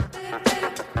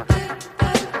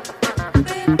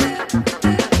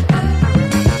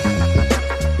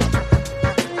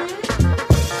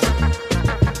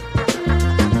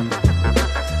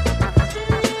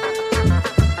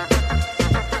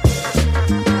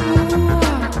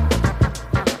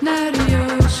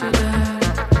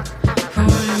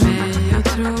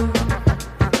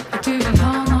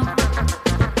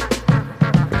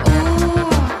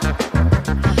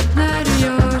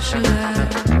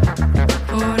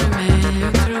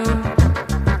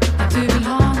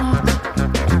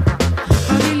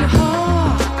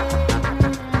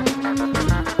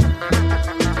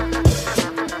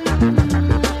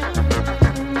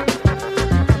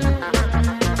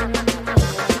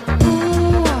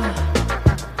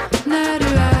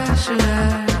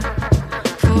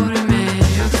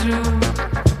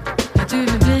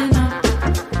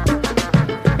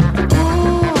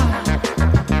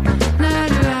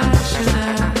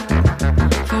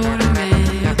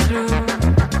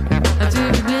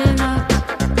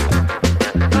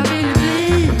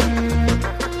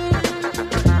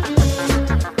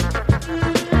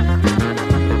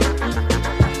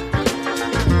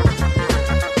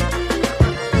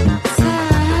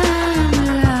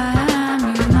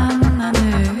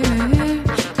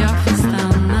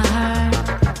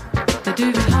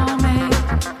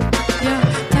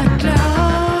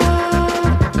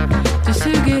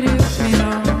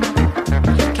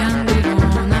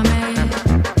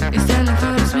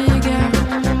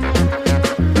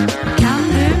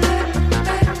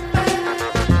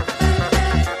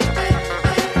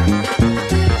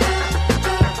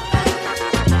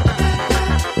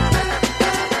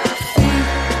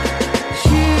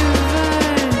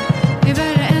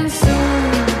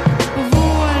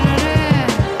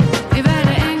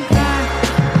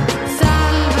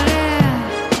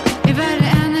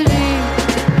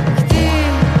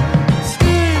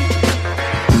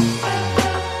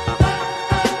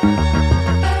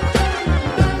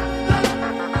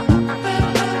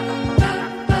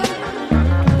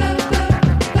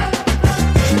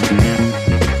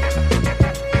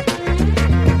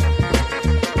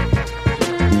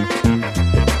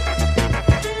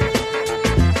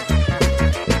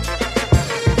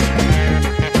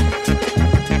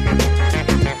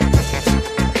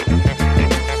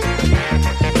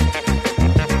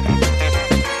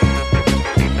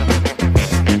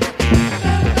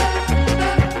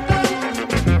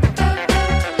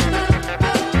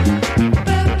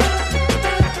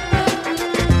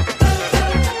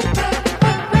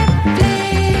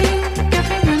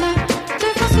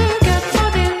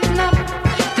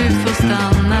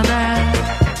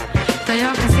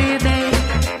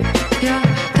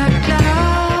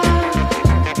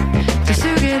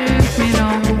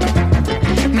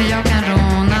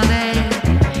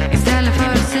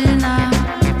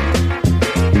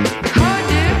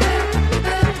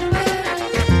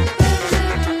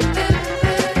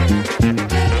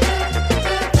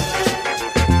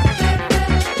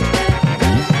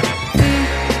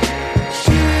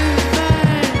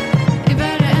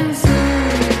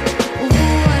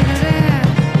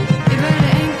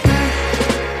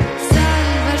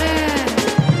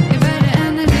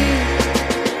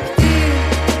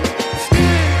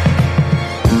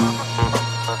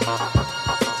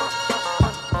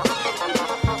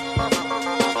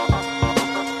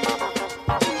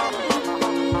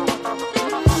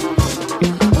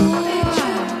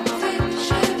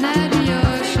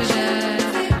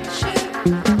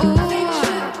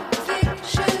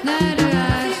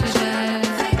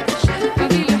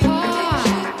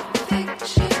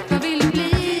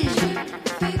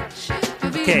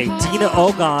 Lena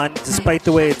Ogon, despite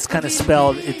the way it's kind of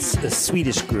spelled, it's a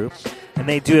Swedish group, and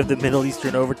they do have the Middle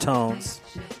Eastern overtones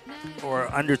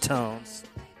or undertones.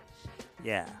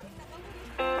 Yeah.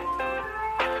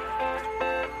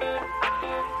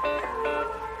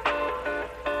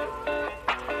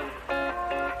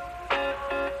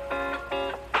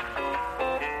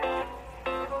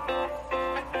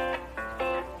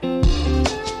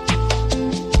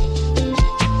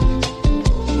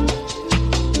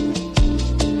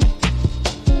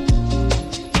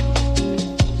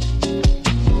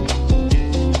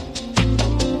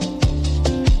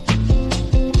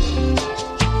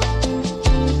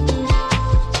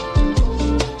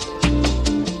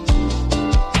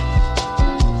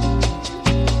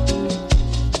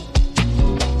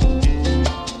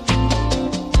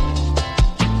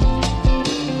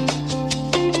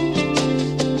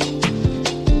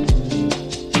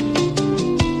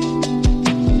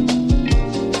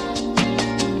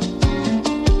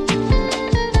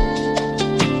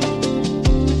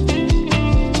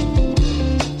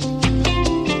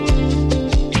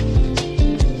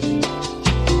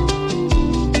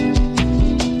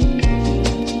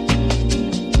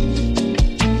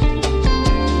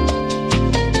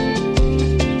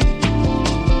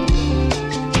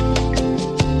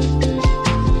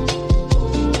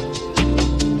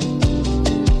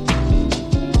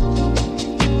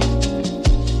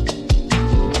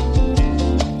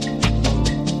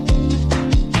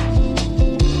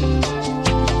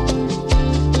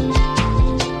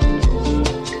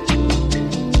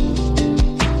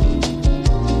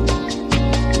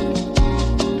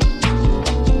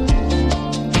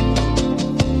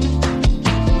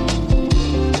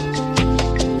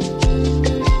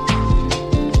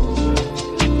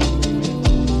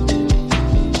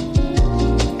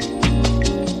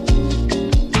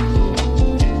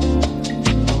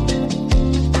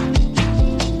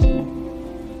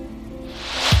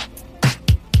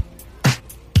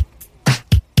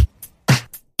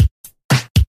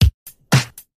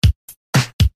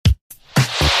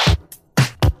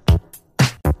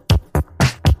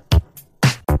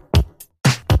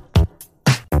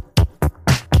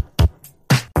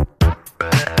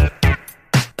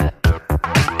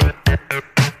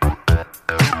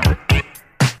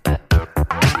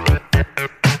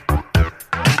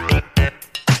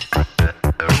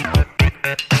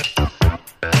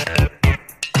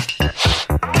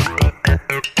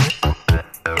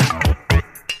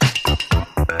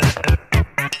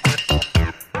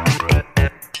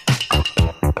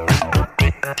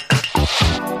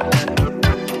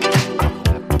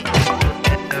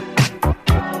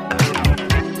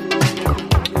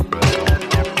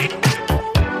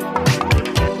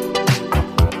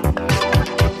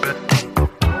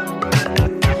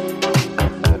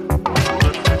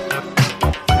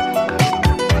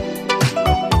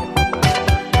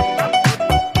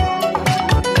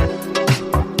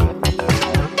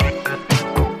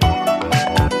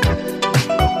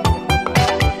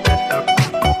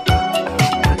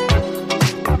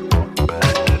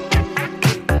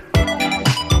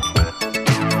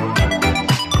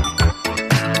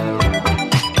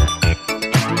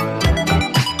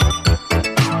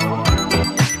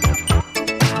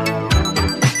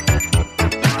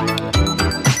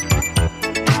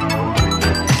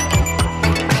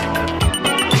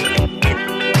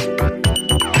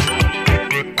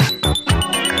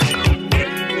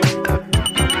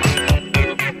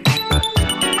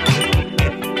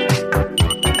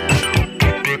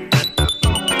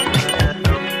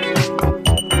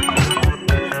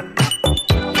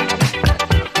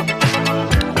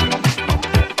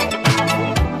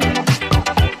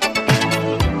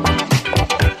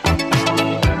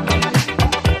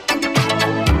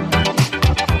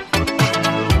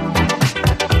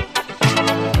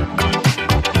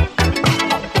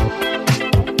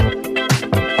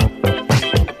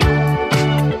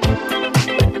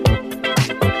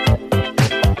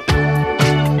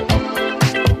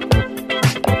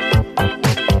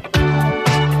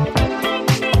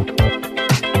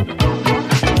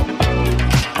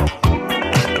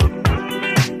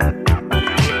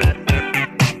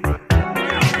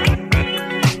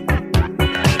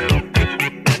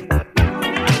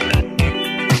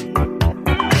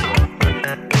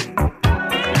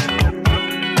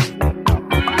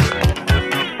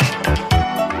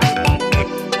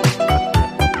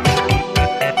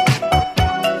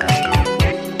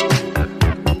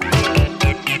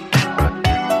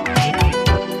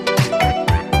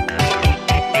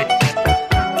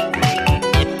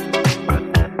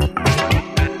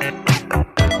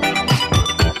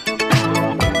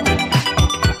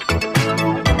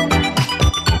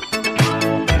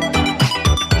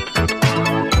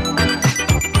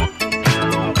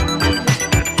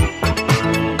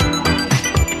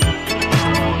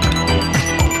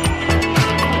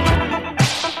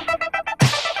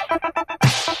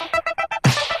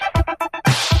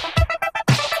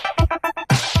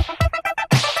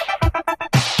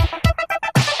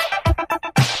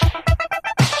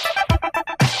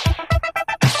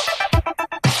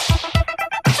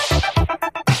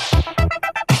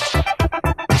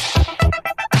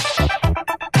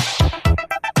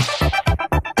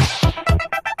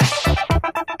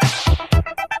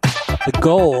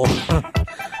 goal.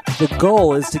 The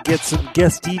goal is to get some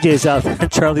guest DJs out there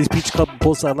at Charlie's Beach Club and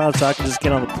Poolside Lounge so I can just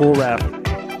get on the pool raft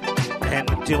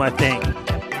and do my thing.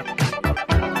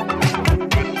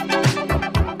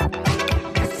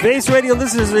 Face Radio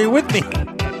listeners, are you with me?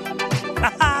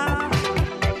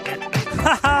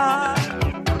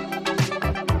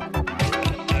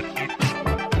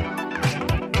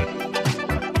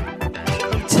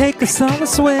 Take a summer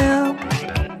swim.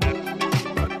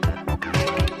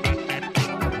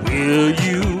 Will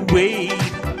you wait?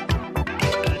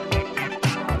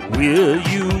 Will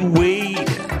you wait?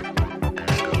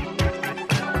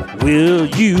 Will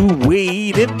you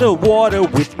wade in the water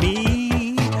with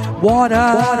me? Water,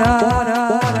 water,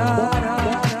 water, water,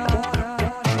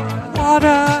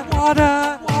 water,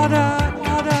 water, water,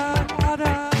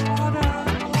 water,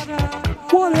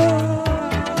 water.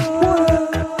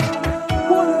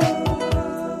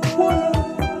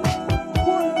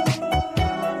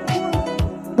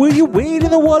 Will you wade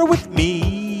in the water with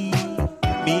me?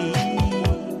 Me,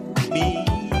 me,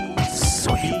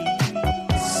 sweet,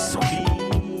 sweet,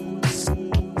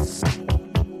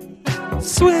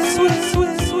 swim, swim,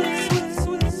 swim, swim, swim,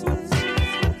 swim,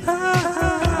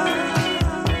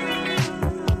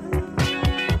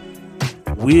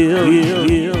 Will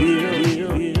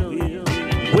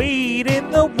wade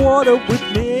in the water with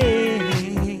me?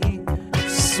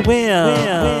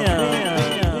 Swim.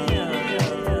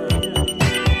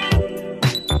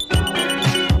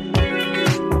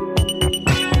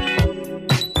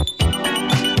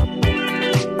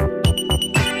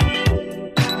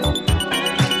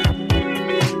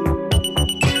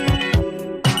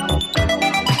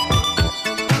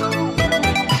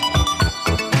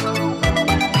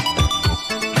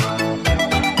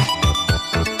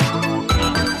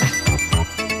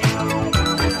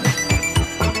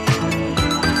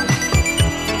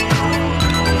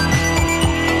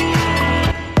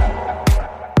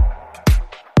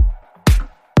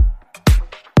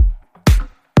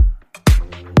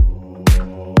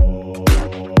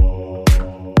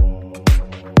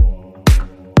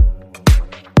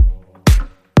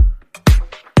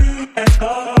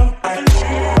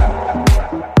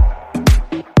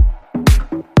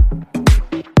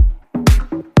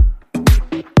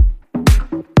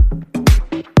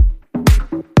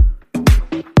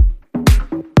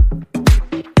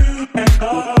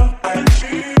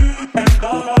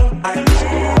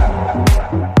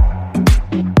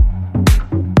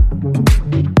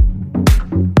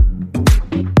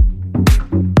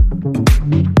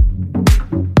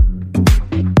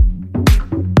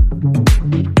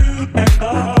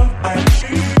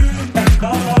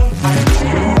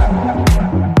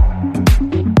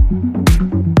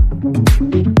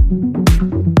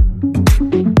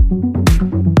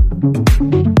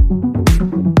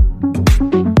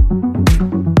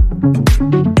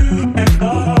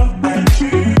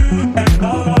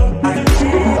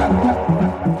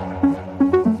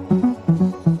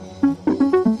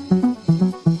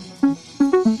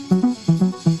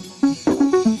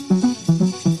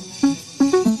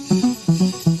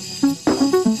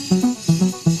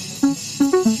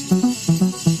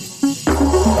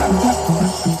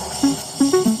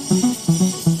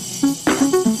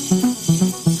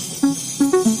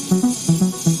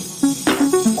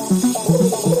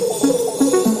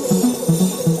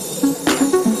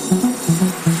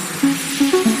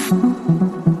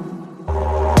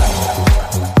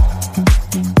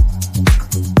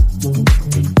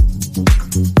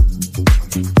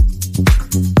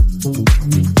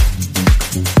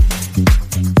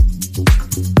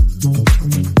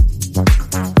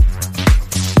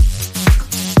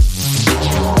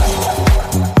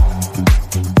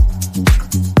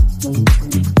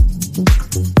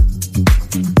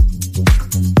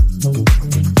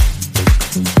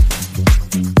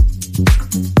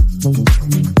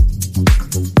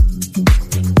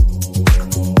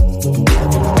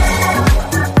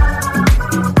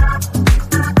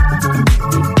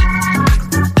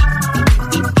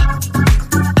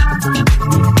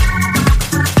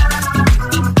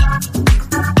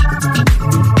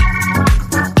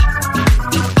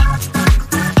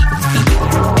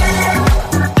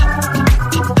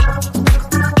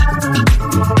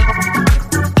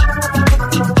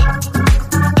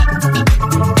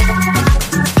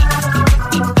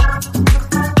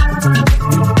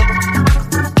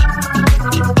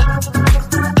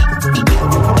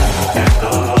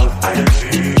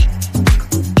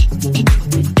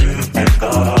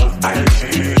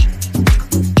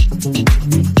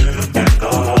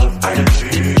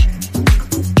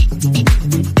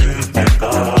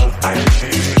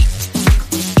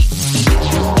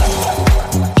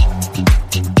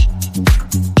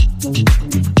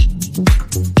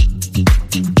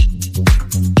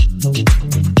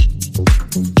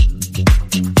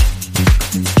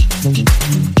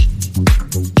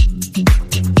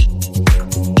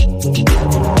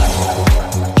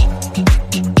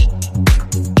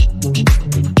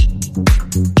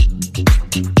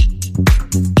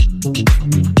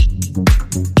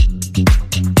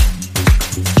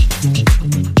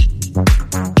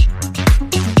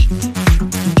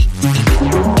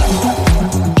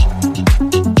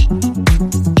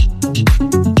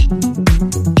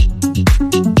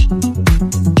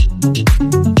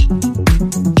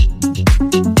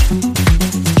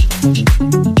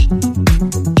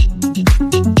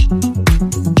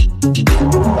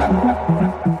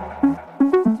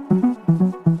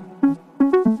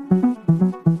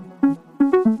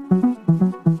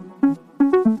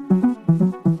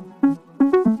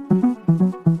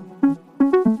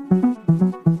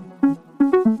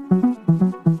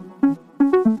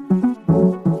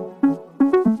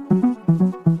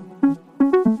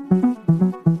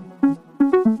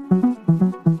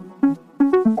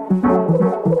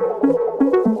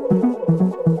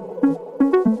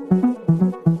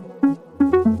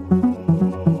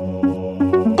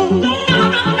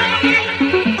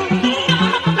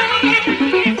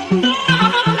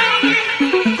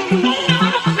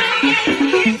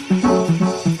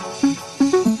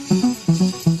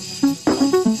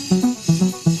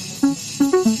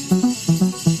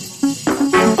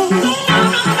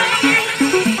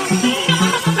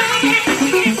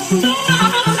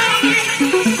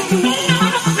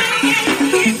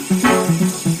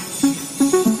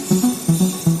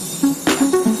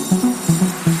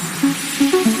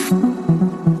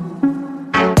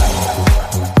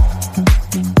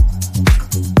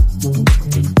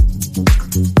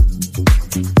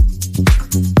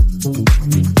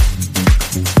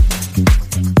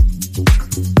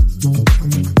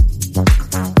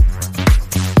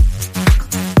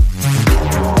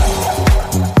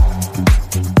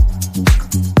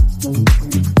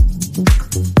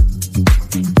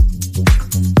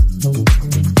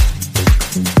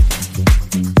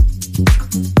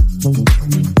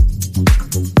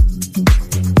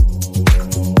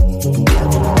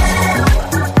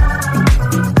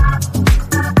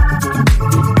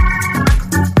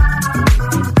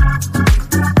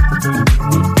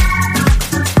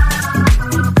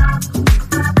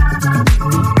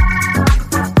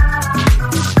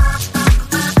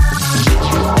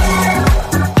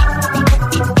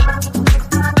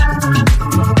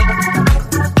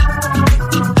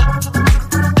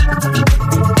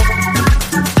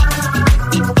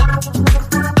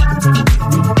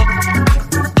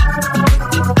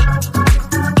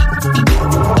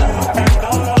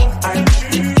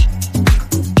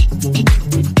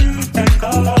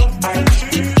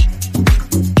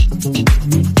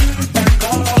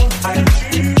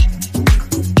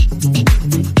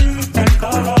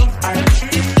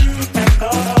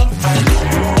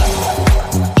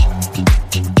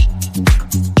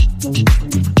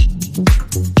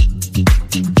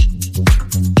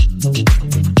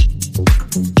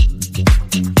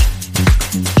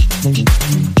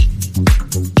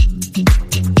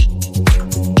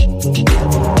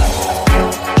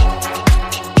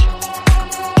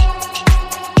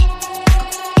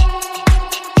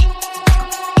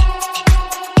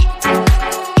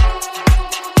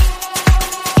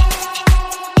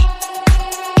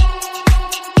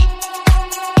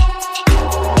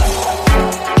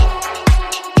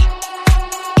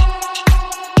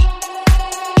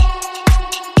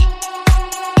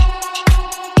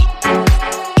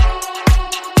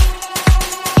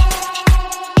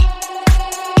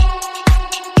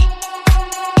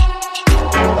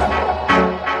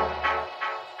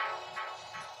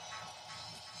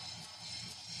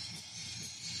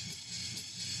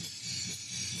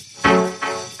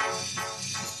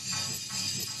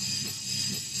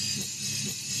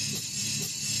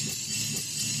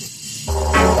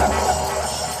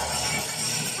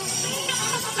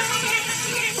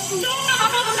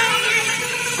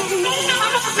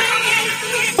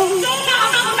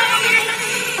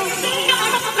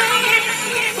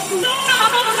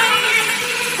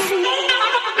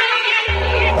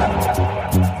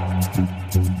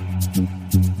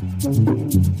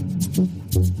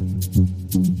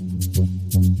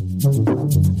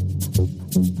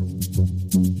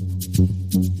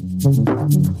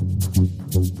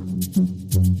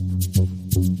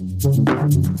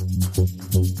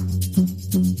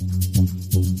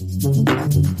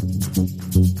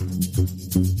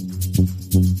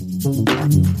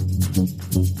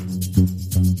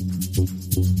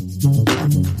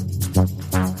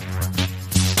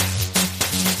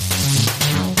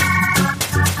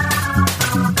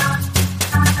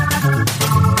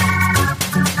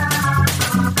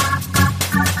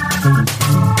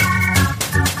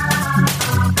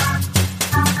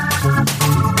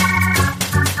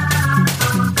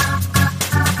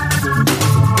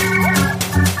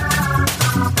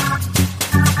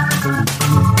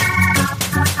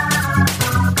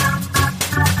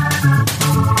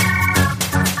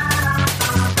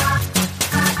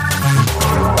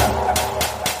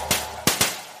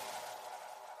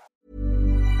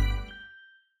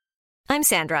 I'm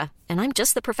Sandra, and I'm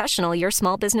just the professional your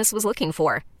small business was looking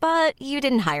for. But you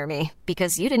didn't hire me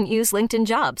because you didn't use LinkedIn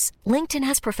Jobs. LinkedIn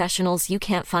has professionals you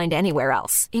can't find anywhere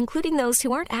else, including those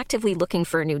who aren't actively looking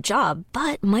for a new job,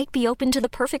 but might be open to the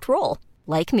perfect role,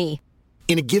 like me.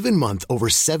 In a given month, over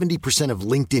 70% of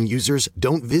LinkedIn users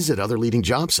don't visit other leading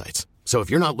job sites. So if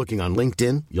you're not looking on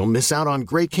LinkedIn, you'll miss out on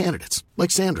great candidates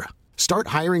like Sandra. Start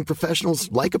hiring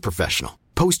professionals like a professional.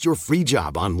 Post your free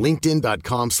job on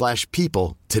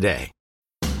linkedin.com/people today.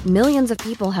 Millions of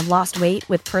people have lost weight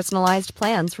with personalized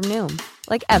plans from Noom.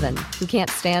 Like Evan, who can't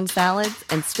stand salads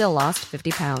and still lost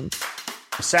 50 pounds.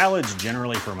 Salads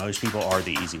generally for most people are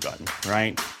the easy button,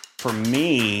 right? For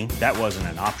me, that wasn't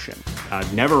an option. I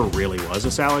never really was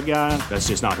a salad guy. That's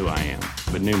just not who I am.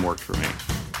 But Noom worked for me.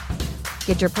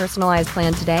 Get your personalized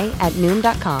plan today at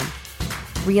Noom.com.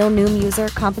 Real Noom user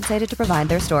compensated to provide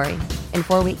their story. In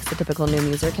 4 weeks, the typical Noom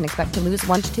user can expect to lose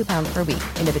 1 to 2 pounds per week.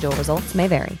 Individual results may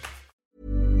vary.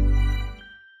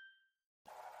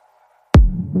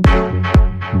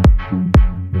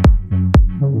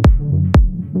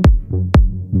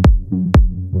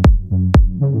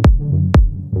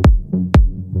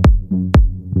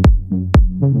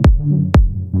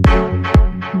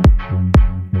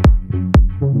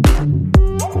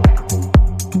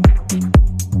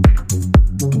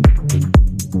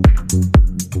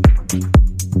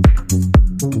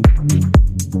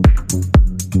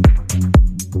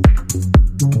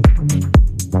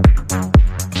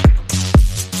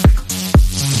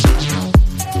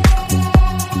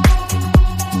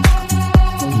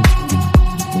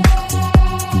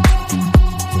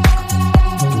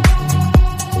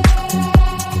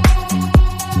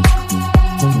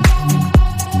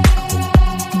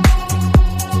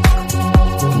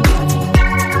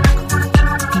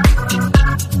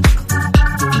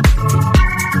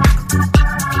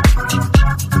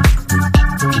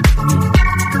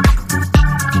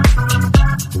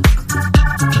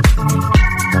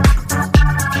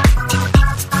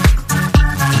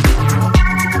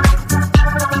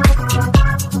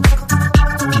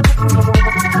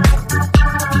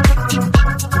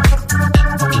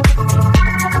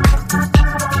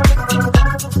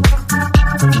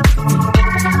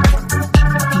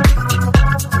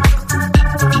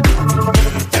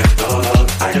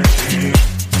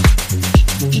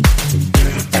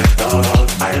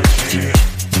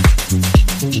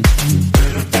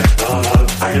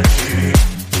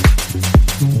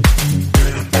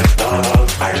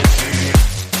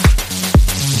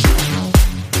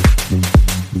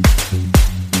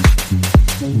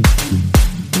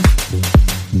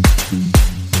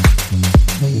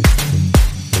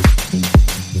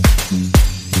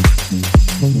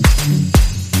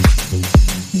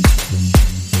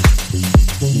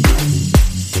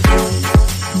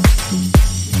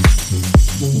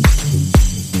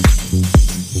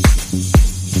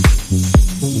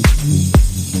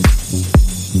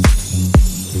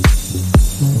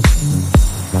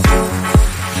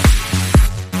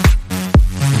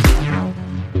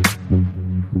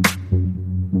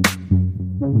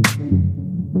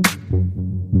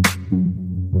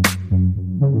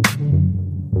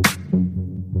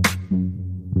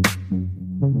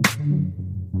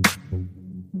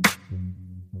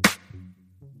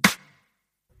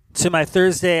 To my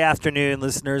Thursday afternoon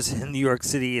listeners in New York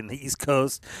City and the East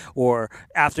Coast, or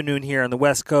afternoon here on the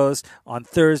West Coast on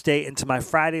Thursday, and to my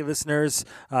Friday listeners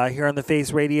here on the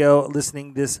Face Radio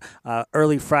listening this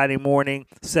early Friday morning,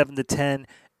 7 to 10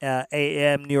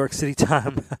 a.m. New York City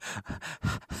time.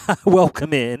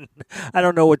 Welcome in. I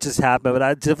don't know what just happened, but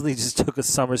I definitely just took a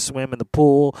summer swim in the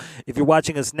pool. If you're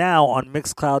watching us now on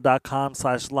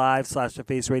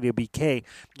mixcloud.com/live/thefaceradio.bk,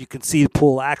 you can see the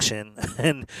pool action.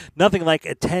 And nothing like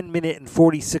a 10-minute and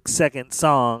 46-second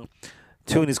song.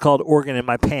 Tune is called Organ in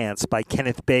My Pants by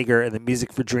Kenneth Baker and the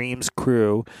Music for Dreams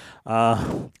crew.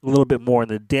 A little bit more in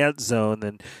the dance zone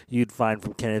than you'd find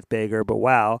from Kenneth Baker, but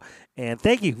wow. And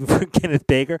thank you for Kenneth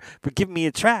Baker for giving me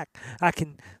a track I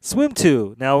can swim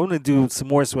to. Now, I'm going to do some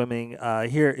more swimming.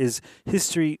 Here is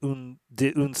History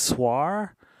de un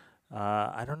soir.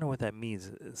 I don't know what that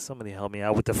means. Somebody help me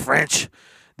out with the French.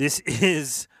 This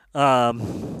is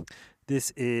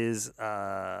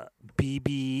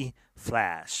BB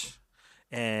Flash.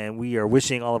 And we are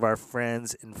wishing all of our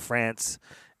friends in France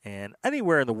and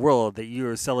anywhere in the world that you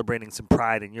are celebrating some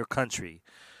pride in your country.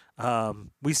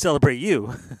 We celebrate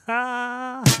you.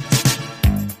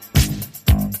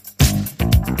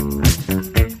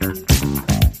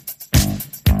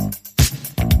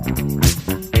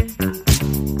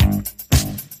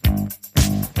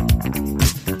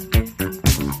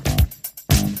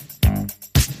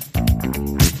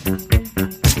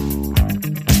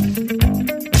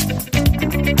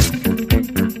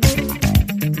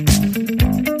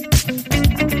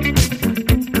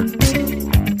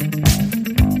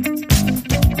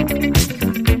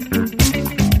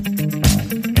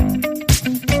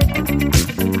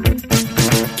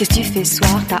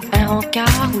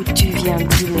 encart ou tu viens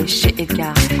dîner chez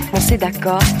Edgar? Bon, c'est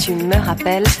d'accord, tu me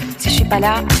rappelles. Si je suis pas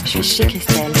là, je suis chez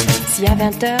Christelle. Si à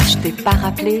 20h je t'ai pas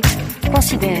rappelé,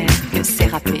 considère que c'est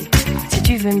râpé. Si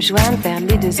tu veux me joindre vers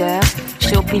les 2h, je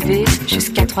serai au privé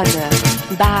jusqu'à 3h.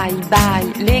 Bye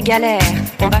bye les galères,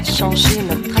 on va changer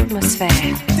notre atmosphère.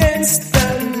 Dance the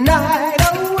night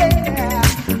away.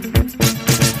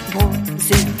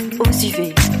 Bronzé aux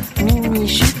UV,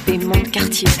 mini-jupe et mon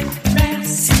quartier.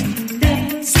 Merci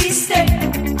d'exister.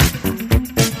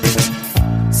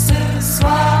 Ce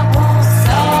soir on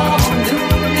sort, on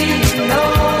oublie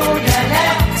nos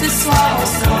galères. Ce soir on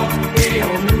sort et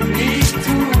on oublie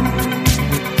tout.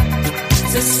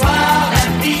 Ce soir la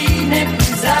vie n'est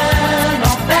plus un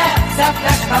enfer, ça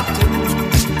flash partout.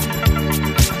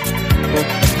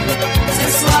 Ce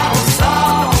soir on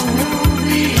sort, on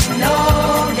oublie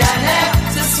nos galères.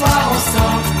 Ce soir on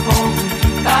sort, on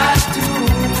oublie pas tout.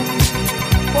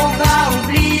 On va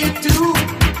oublier tout,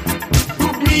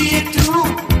 oublier tout,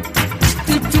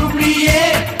 tout oublier,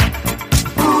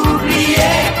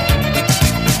 oublier.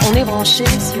 On est branché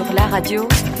sur la radio,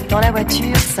 dans la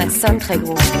voiture ça sonne très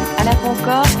gros. À la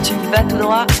Concorde tu vas tout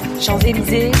droit,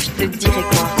 Champs-Élysées je te dirai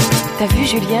quoi. T'as vu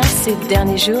Julien ces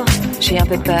derniers jours? J'ai un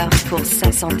peu peur pour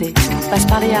sa santé. Passe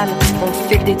par les halles, on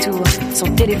fait le détour, son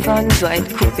téléphone doit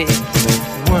être coupé.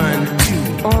 1,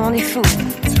 2, on est fou,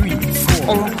 3, 4.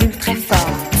 on brûle très fort.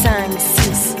 5,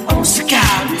 6, On se calme.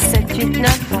 7, 8,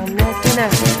 9, on est 9.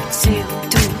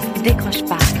 Surtout, décroche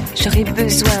pas, j'aurais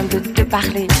besoin de te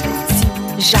parler.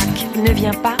 Si Jacques ne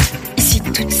vient pas, ici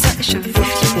toute seule je veux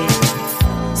flipper.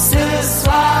 Ce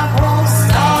soir on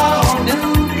sort, on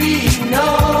oublie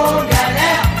nos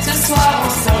galères. Ce soir on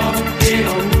sort et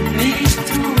on oublie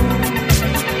tout.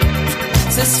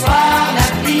 Ce soir la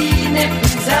vie n'est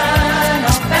plus un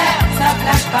enfer, ça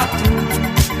flash partout.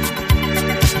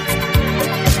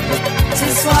 Ce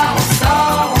soir on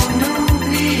sort, on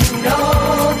oublie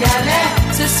nos galères.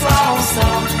 Ce soir on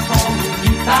sort, on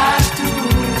n'oublie pas tout.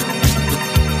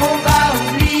 On va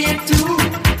oublier tout,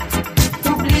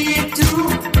 oublier tout,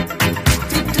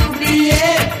 tout oublier,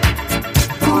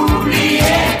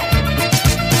 oublier.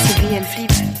 Sylvie elle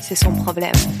flippe, c'est son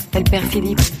problème. Elle perd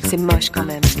Philippe, c'est moche quand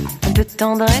même. Un peu de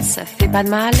tendresse, ça fait pas de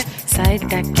mal, ça aide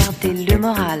à garder le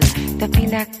moral. T'as pris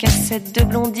la cassette de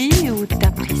Blondie ou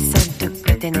t'as pris celle de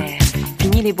Cotener?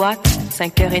 Fini les boîtes,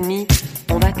 5h30,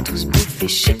 on va tous bouffer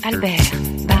chez Albert.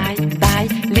 Bye bye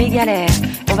les galères,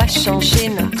 on va changer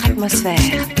notre atmosphère.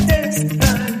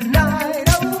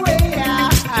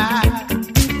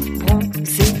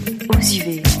 Bronzé aux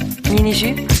UV,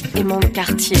 mini-jupe et mon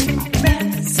quartier.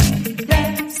 Merci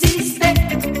d'exister.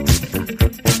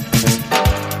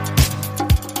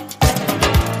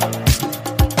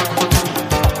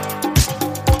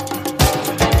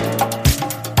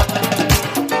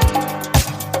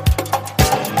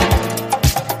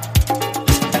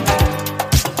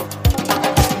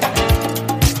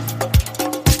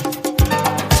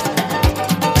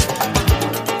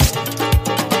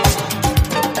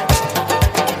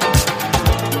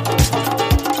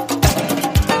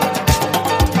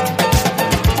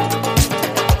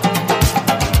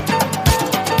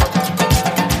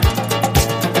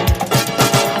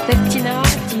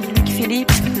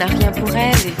 N'a rien pour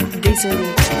elle et désolé.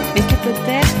 Mais que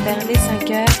peut-être vers les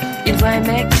 5h, il voit un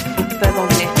mec au pub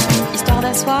anglais. Histoire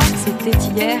d'un soir, c'était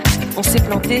hier, on s'est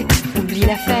planté, oublie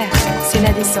l'affaire, c'est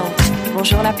la descente,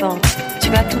 bonjour la pente. Tu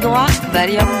vas tout droit,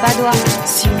 Valium badois.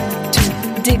 Surtout,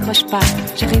 décroche pas,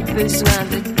 j'aurais besoin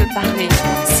de te parler.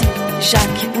 Si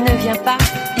Jacques ne vient pas,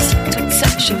 ici toute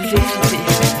seule je vais flipper.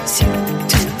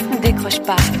 Surtout, décroche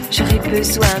pas, j'aurais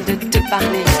besoin de te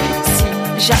parler.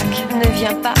 Si Jacques ne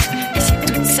vient pas, ici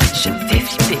toute seule je vais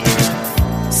flipper.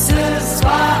 Ce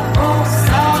soir on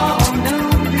sort, on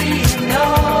oublie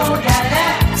nos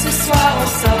galères. Ce soir on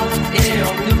sort et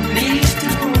on oublie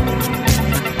tout.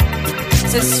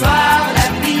 Ce soir la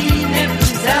vie n'est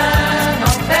plus un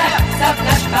enfer, ça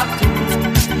flash partout.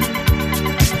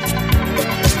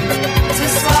 Ce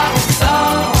soir on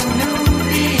sort, on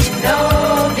oublie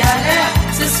nos galères.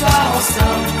 Ce soir on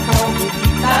sort, on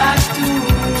oublie pas tout.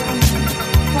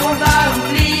 On va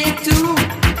oublier tout,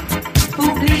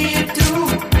 oublier tout,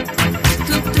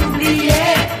 tout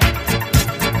oublier.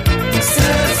 Ce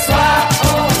soir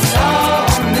on sort,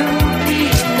 on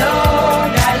oublie nos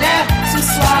galères. Ce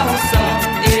soir on sort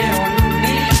et on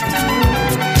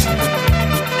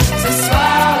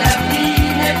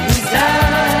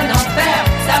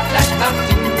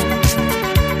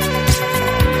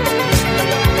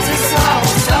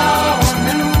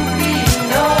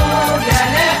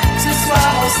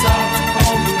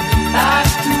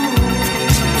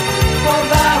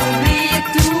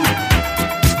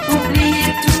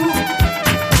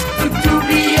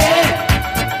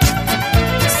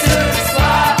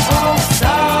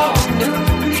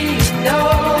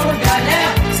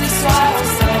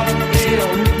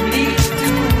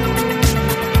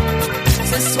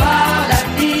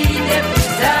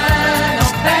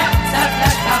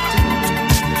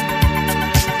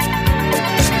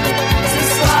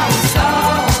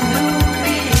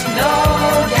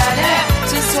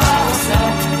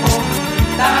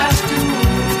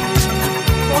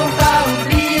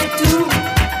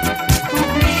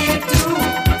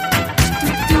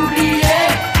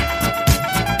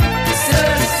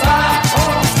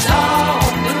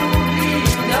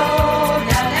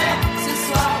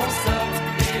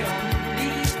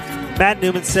Matt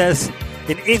Newman says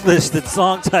in English the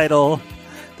song title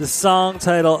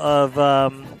of oh,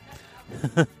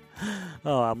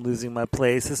 I'm losing my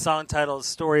place. The song title is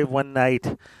Story of One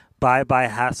Night, Bye Bye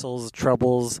Hassles,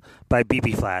 Troubles by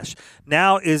BB Flash.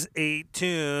 Now is a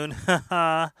tune.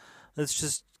 Let's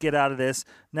just get out of this.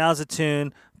 Now is a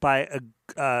tune by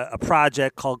a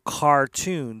project called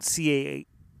Cartoon, C-A-R-R-T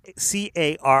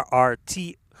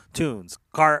Tunes.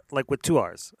 Car, like with 2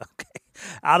 R's. Okay.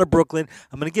 Out of Brooklyn.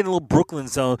 I'm going to get in a little Brooklyn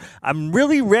zone. I'm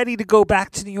really ready to go back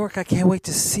to New York. I can't wait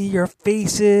to see your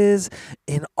faces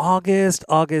in August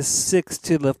 6th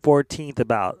to the 14th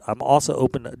about. I'm also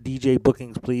open to DJ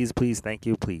bookings. Please, thank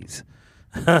you, please.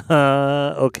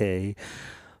 Okay.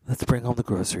 Let's bring home the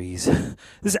groceries.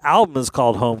 This album is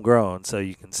called Homegrown, so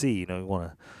you can see, you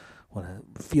want to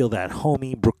feel that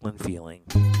homey Brooklyn feeling.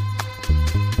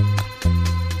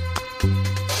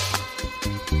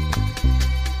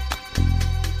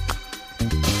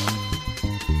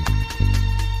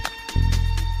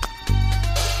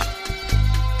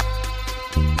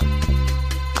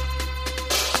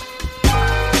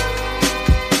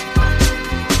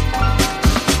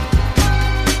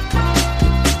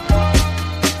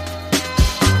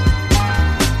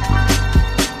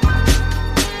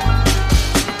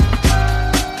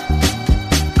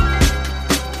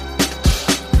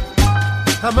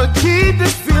 I'ma keep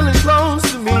this feeling close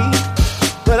to me,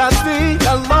 but I think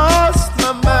I lost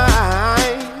my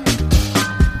mind.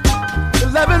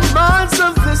 11 months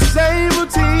of the same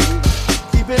routine,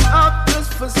 keeping up this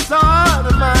facade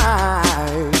of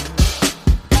mine.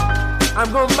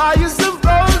 I'm gonna buy you some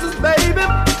roses, baby,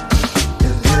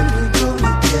 and then we're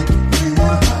gonna get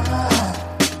real high.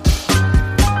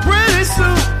 Pretty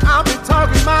soon I'll be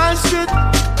talking my shit,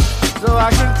 so I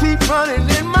can keep running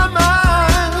in my mind.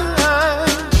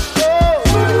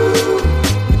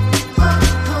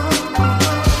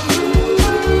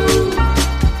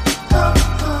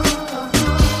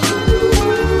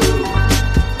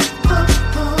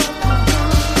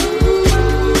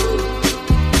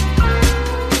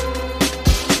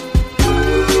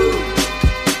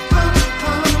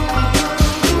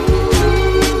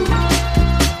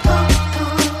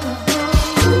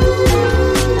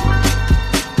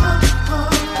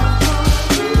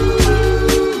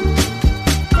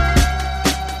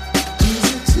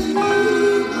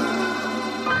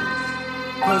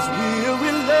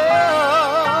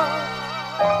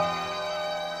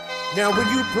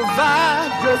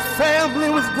 Provide your family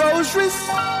with groceries.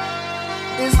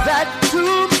 Is that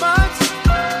too much?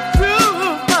 Too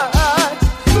much.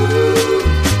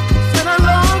 And I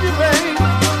love you, baby.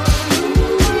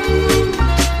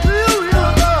 Real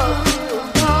love.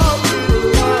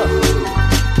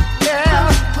 Yeah.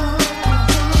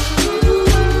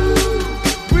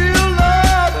 Real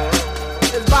love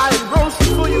is buying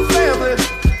groceries for your family.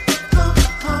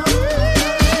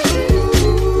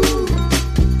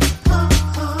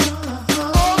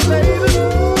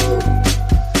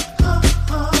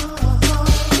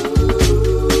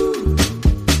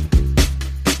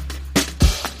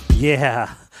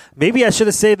 Yeah, maybe I should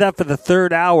have saved that for the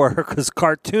third hour, because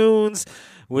cartoons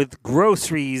with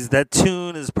groceries, that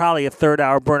tune is probably a third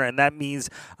hour burner, and that means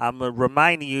I'm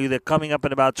reminding you that coming up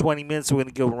in about 20 minutes, we're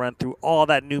going to go run through all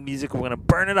that new music. We're going to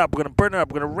burn it up. We're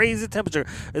going to raise the temperature,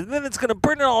 and then it's going to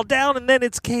burn it all down, and then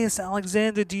it's KS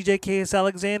Alexander, DJ KS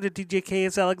Alexander, DJ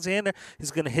KS Alexander.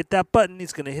 He's going to hit that button.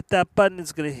 He's going to hit that button.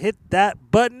 It's going to hit that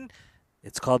button.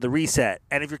 It's called The Reset.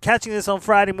 And if you're catching this on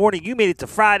Friday morning, you made it to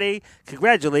Friday.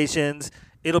 Congratulations.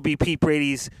 It'll be Pete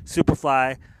Brady's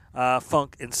Superfly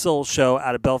Funk and Soul show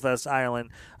out of Belfast, Ireland.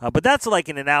 But that's like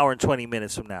in an hour and 20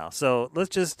 minutes from now. So let's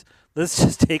just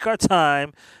take our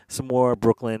time. Some more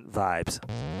Brooklyn vibes.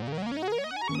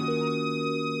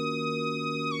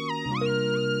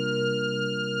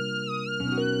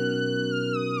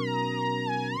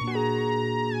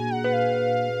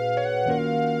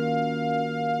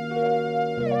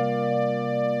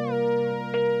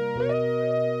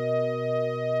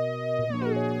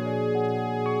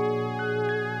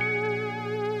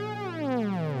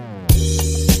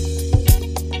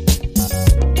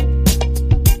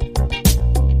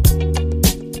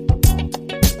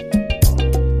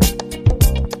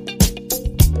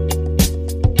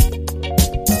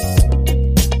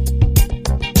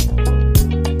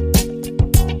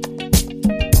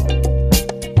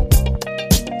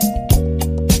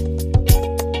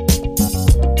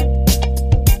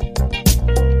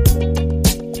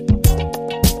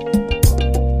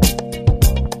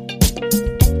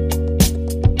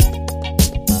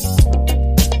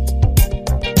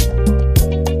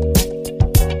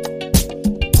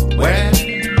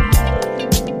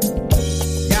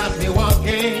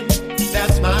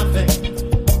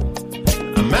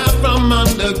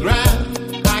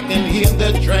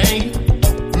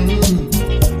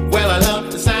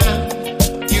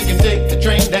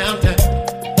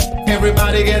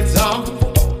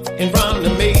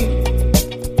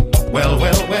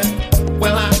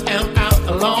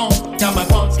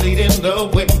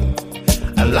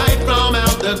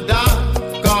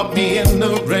 in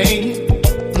the rain,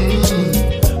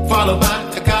 followed by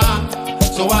a car.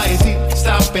 So why is he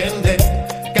stopping there?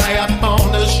 Guy up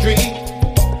on the street,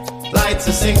 lights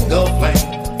a single flame.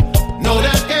 No,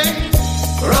 that game,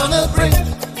 we're on the brink,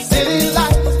 city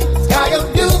lights, sky of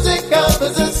music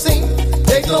covers the scene.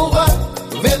 Take over,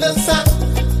 in the sun,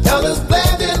 colors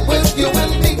blending with you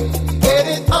and me.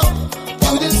 Heading up,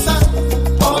 you decide,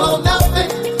 all or nothing.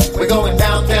 We're going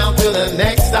downtown to the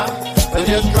next stop, but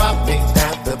just drop me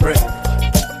at the brick.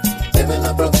 Living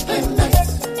the Brooklyn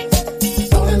nights,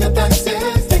 rolling the dice,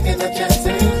 taking the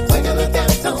chances, we're gonna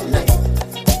dance all night.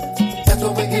 That's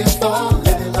what we're here for,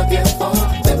 living again for,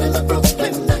 living the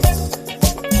Brooklyn nights.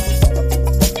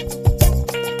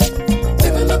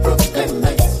 Living the Brooklyn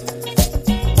nights.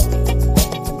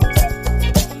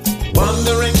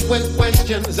 Wondering with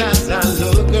questions as I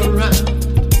look around,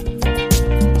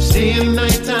 seeing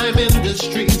nighttime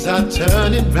industries are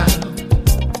turning round.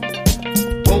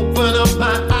 Open up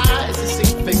my eyes to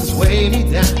see things weigh me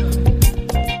down.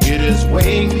 It is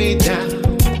weighing me down,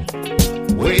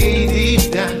 way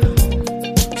deep down.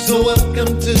 So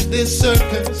welcome to this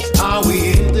circus, are we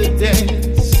here to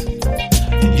dance?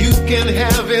 You can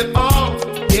have it all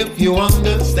if you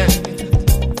understand.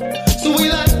 So we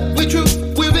lie, we true,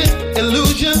 we've been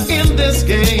illusion in this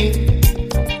game.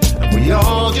 And we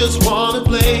all just wanna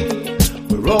play.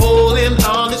 We're rolling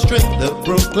on the strength of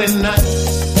Brooklyn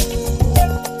nights.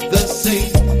 The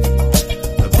scene,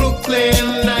 the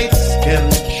Brooklyn nights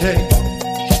can change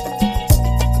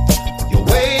your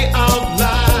way of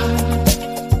life.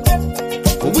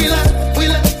 But we lie,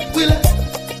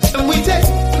 and we take,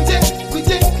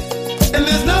 and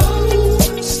there's no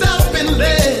stopping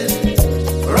there.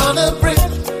 We're on the brink,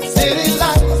 city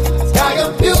lights, sky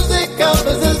of music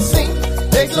covers the scene.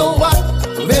 Takes a while,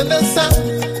 we're in the sun,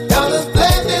 colors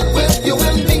blending with you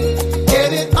and me.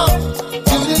 Getting up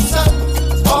to the sun,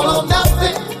 all or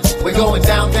nothing. We're going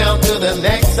downtown to the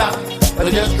next stop,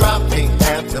 but just drop me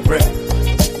at the brick.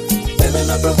 Living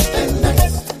the Brooklyn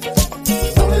nights,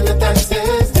 rolling the dice,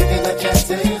 taking the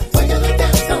chances, we're gonna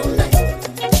dance all night.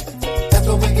 That's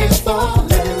what we're here for,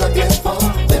 living again for,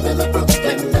 living the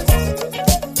Brooklyn nights.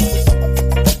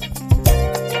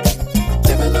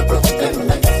 Living the Brooklyn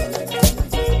nights.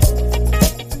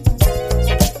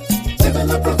 Living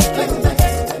the Brooklyn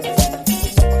nights.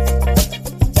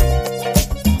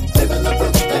 Living the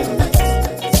Brooklyn nights.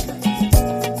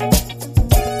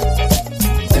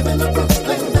 Living the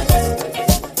Brooklyn nights.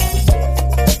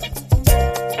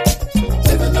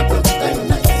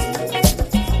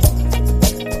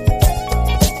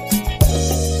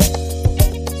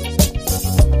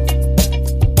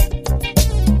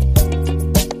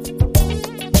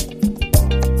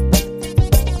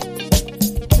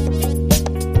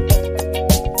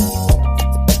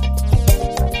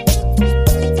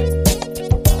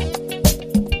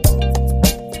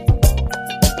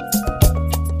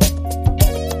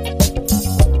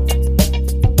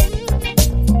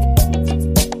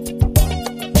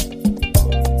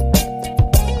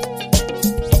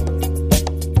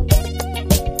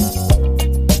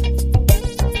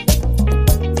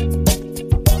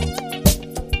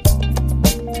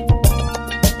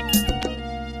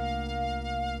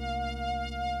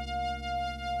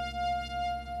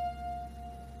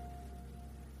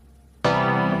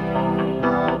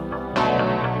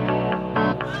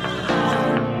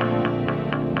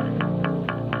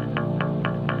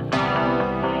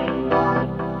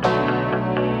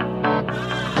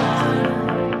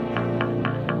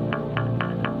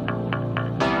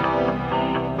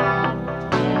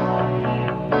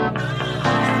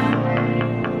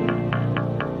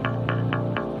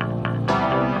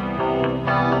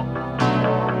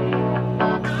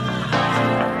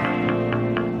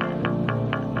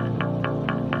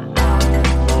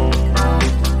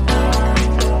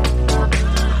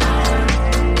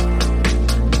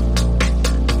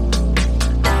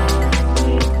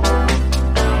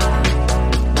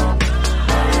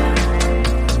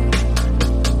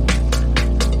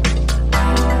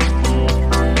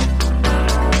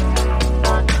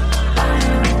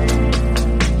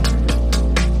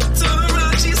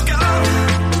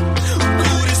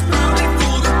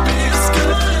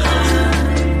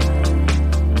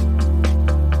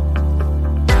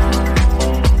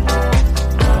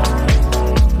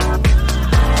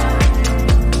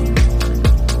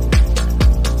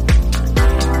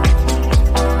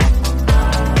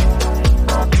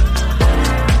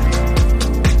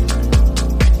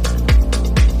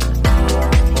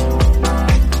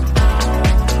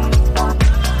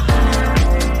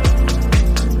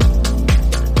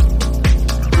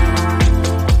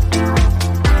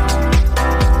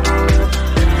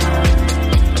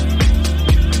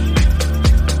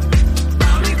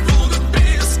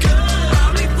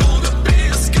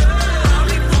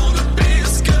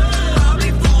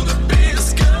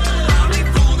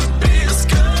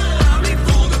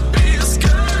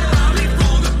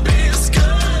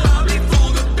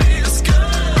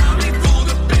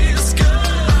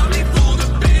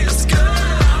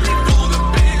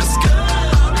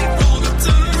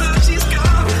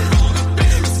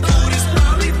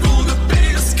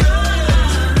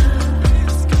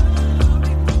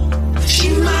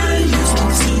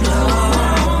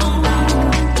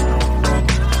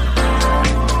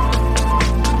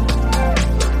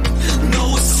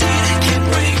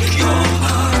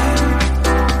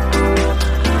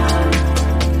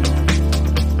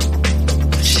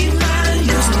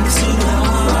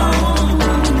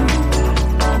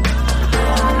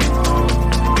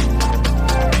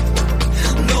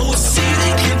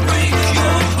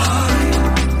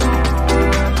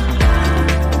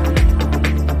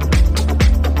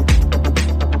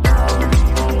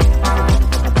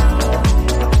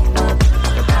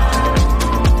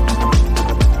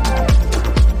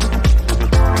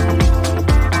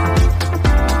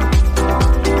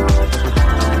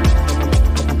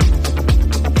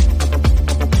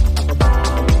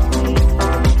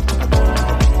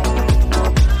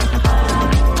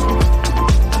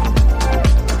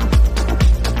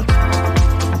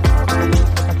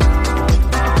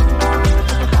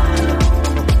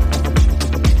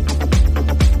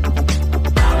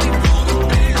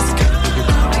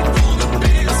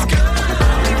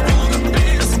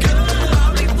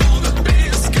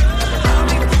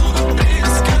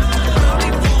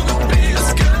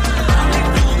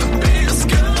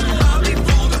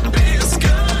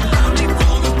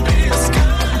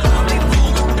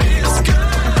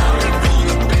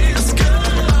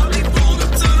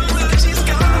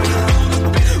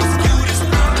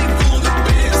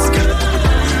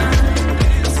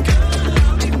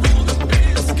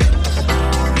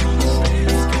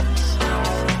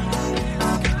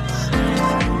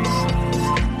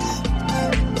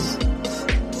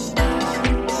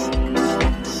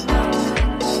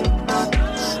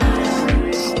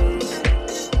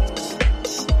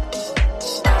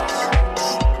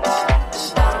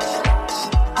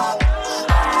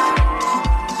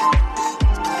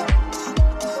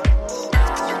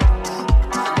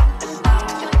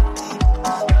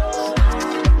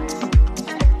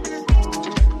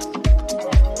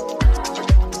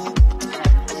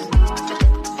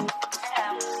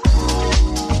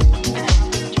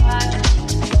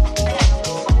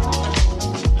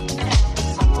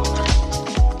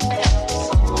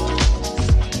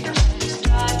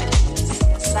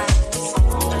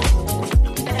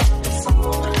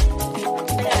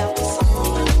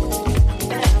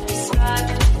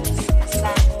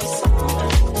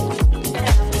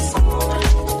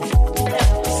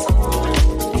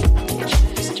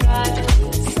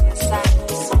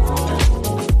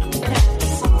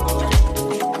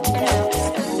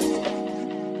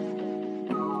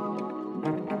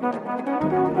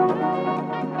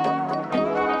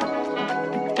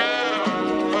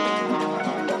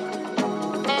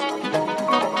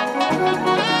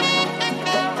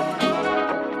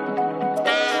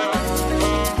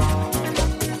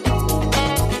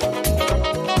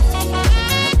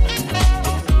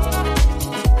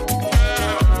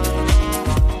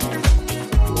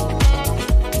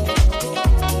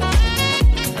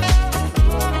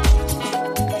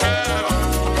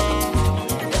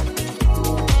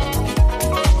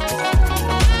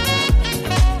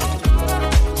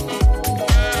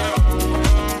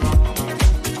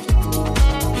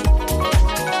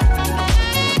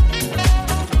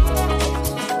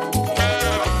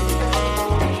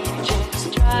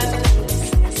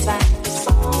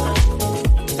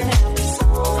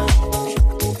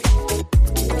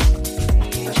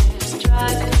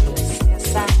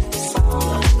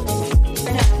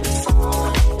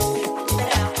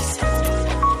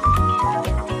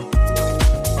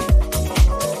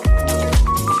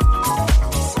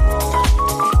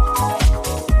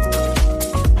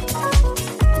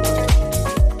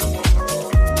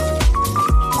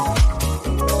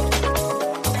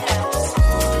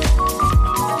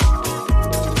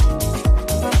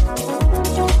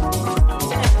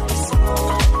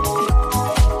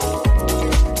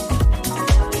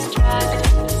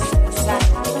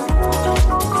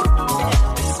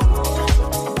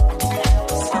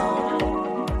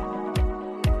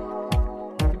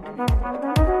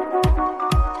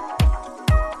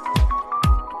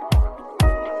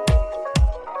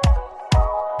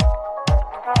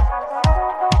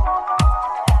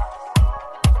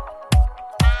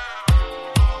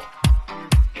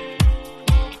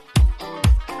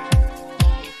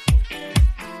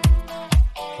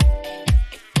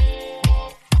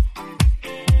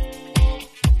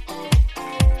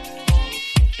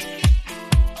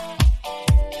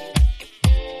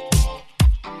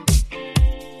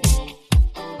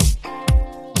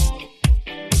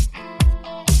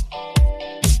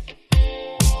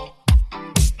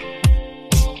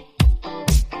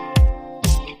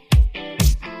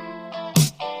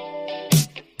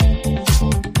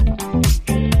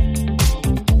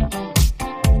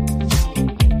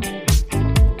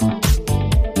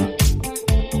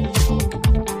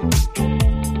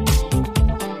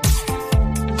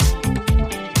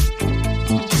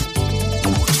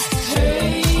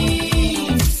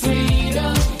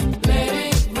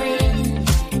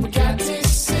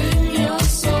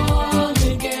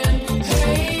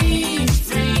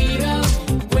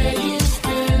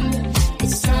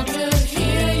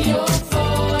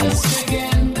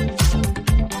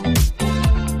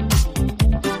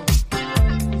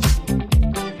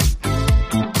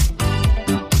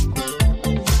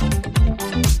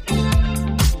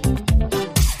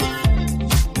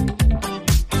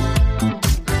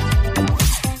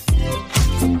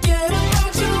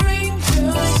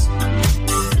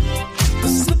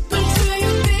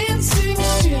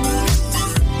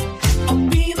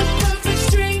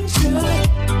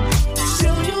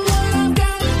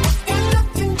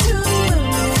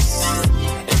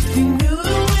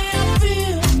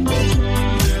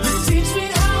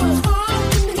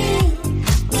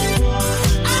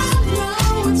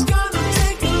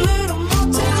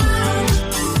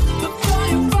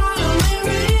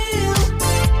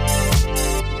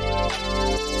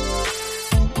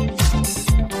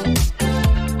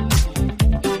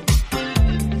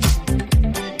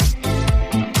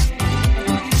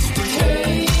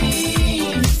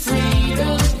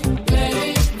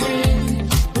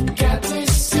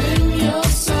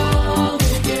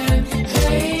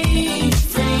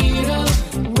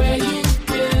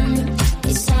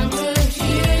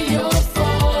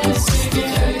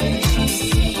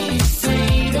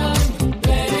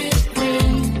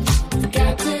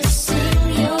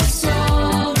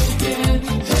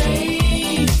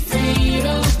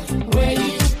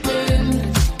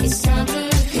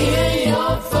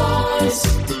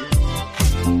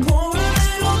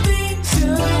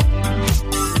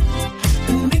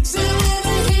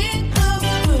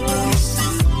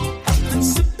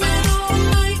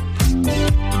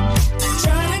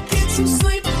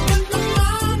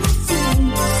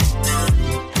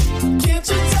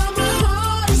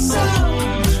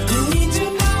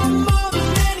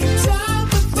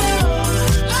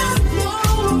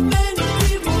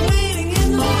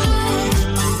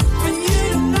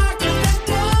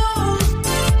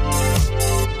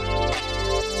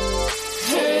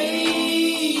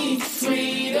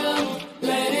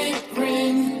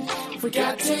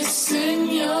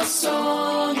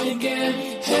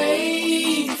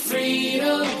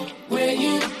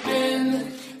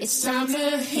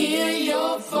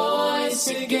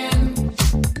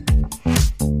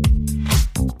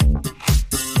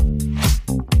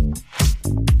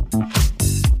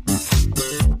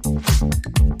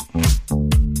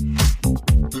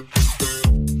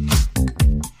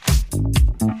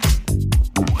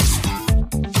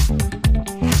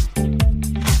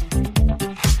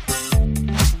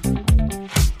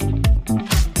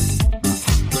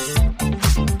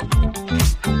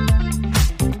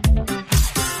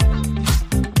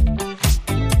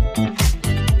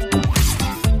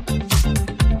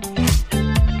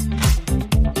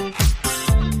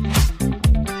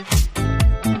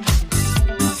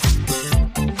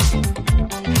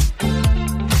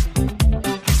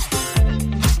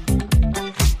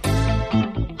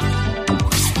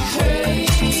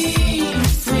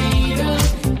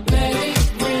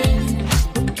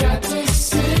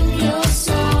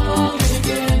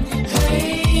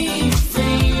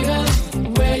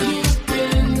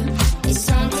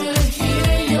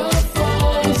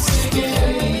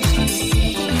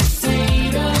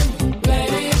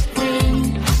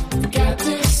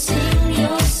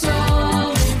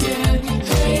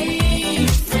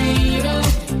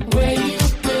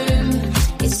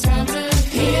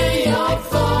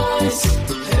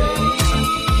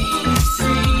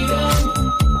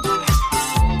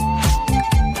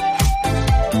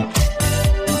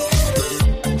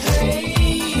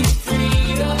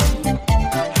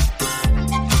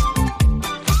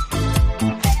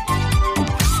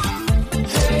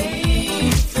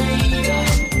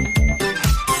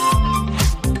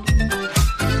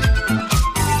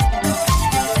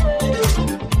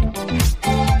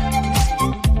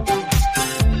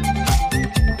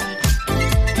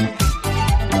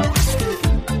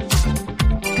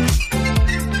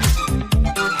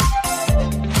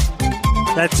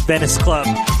 That's Venice Club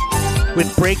with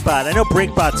Breakbot. I know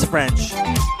Breakbot's French.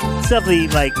 It's definitely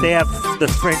like they have the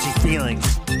Frenchy feelings.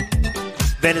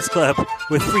 Venice Club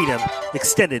with Freedom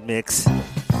Extended Mix.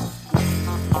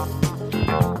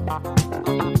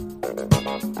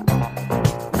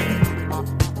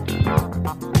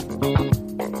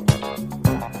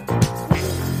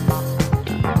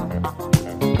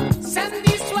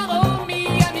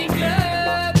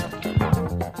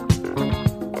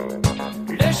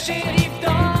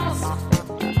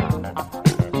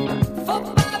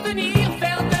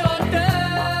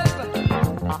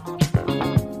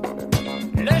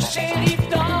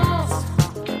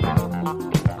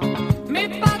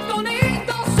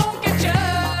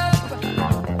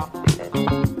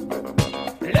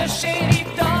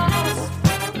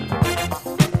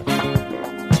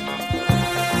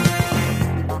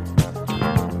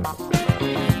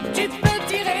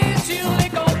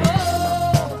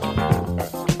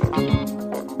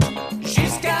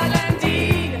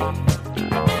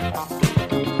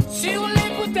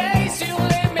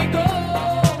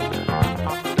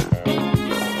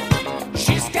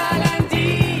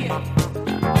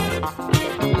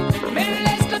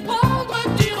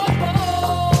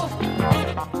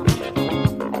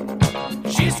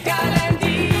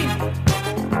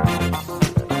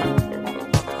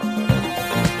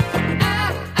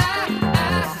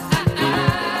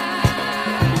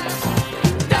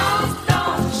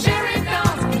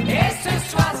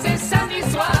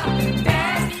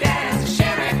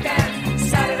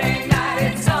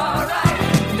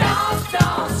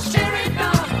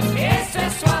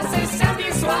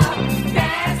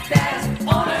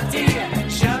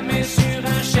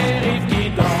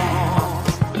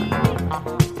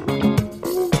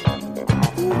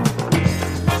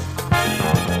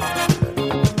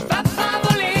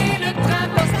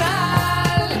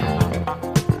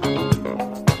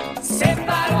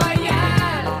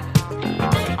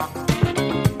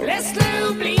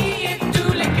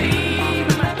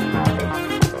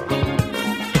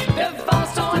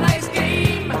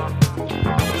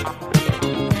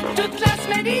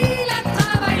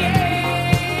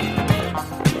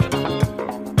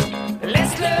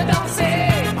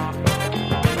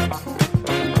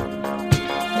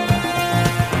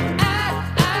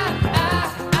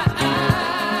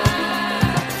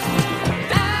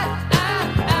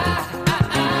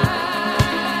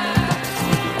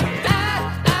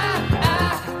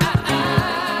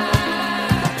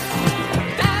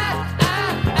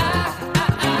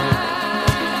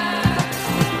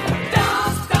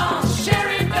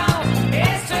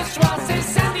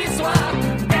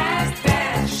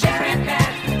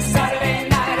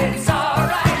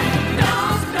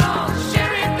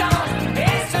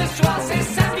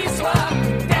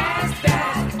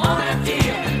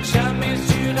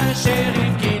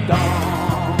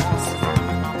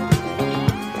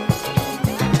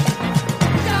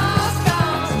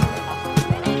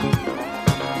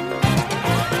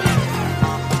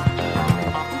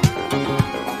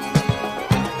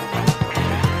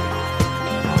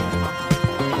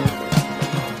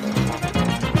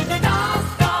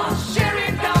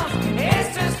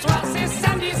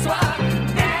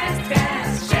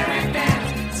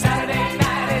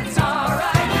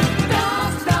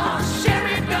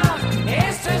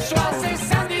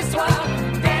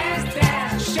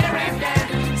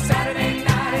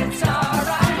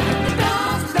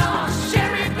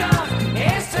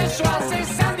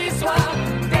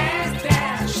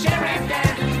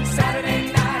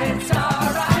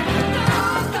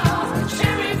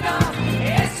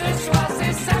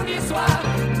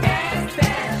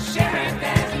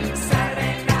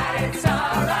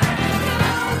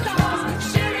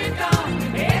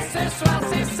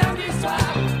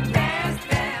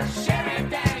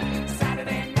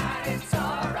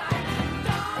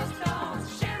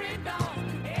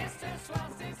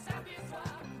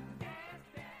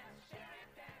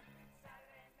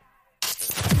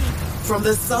 From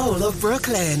the soul of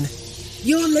Brooklyn,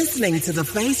 you're listening to The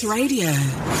Face Radio.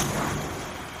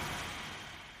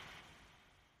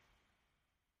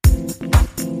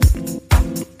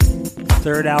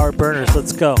 Third hour burners,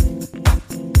 let's go.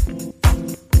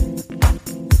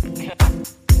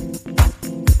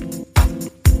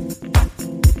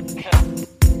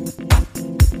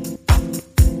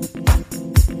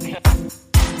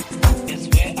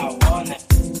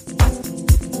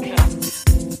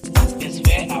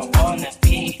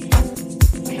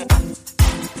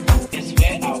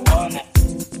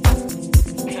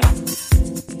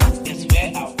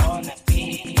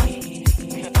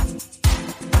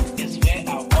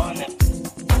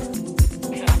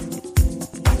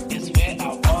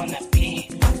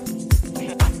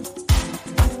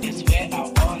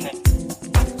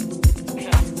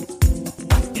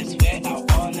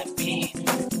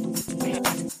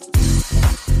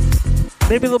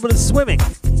 Maybe a little bit of swimming.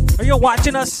 Are you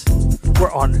watching us?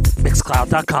 We're on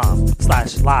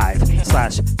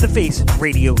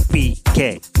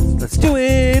mixcloud.com/live/TheFaceRadioBK. Let's do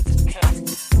it.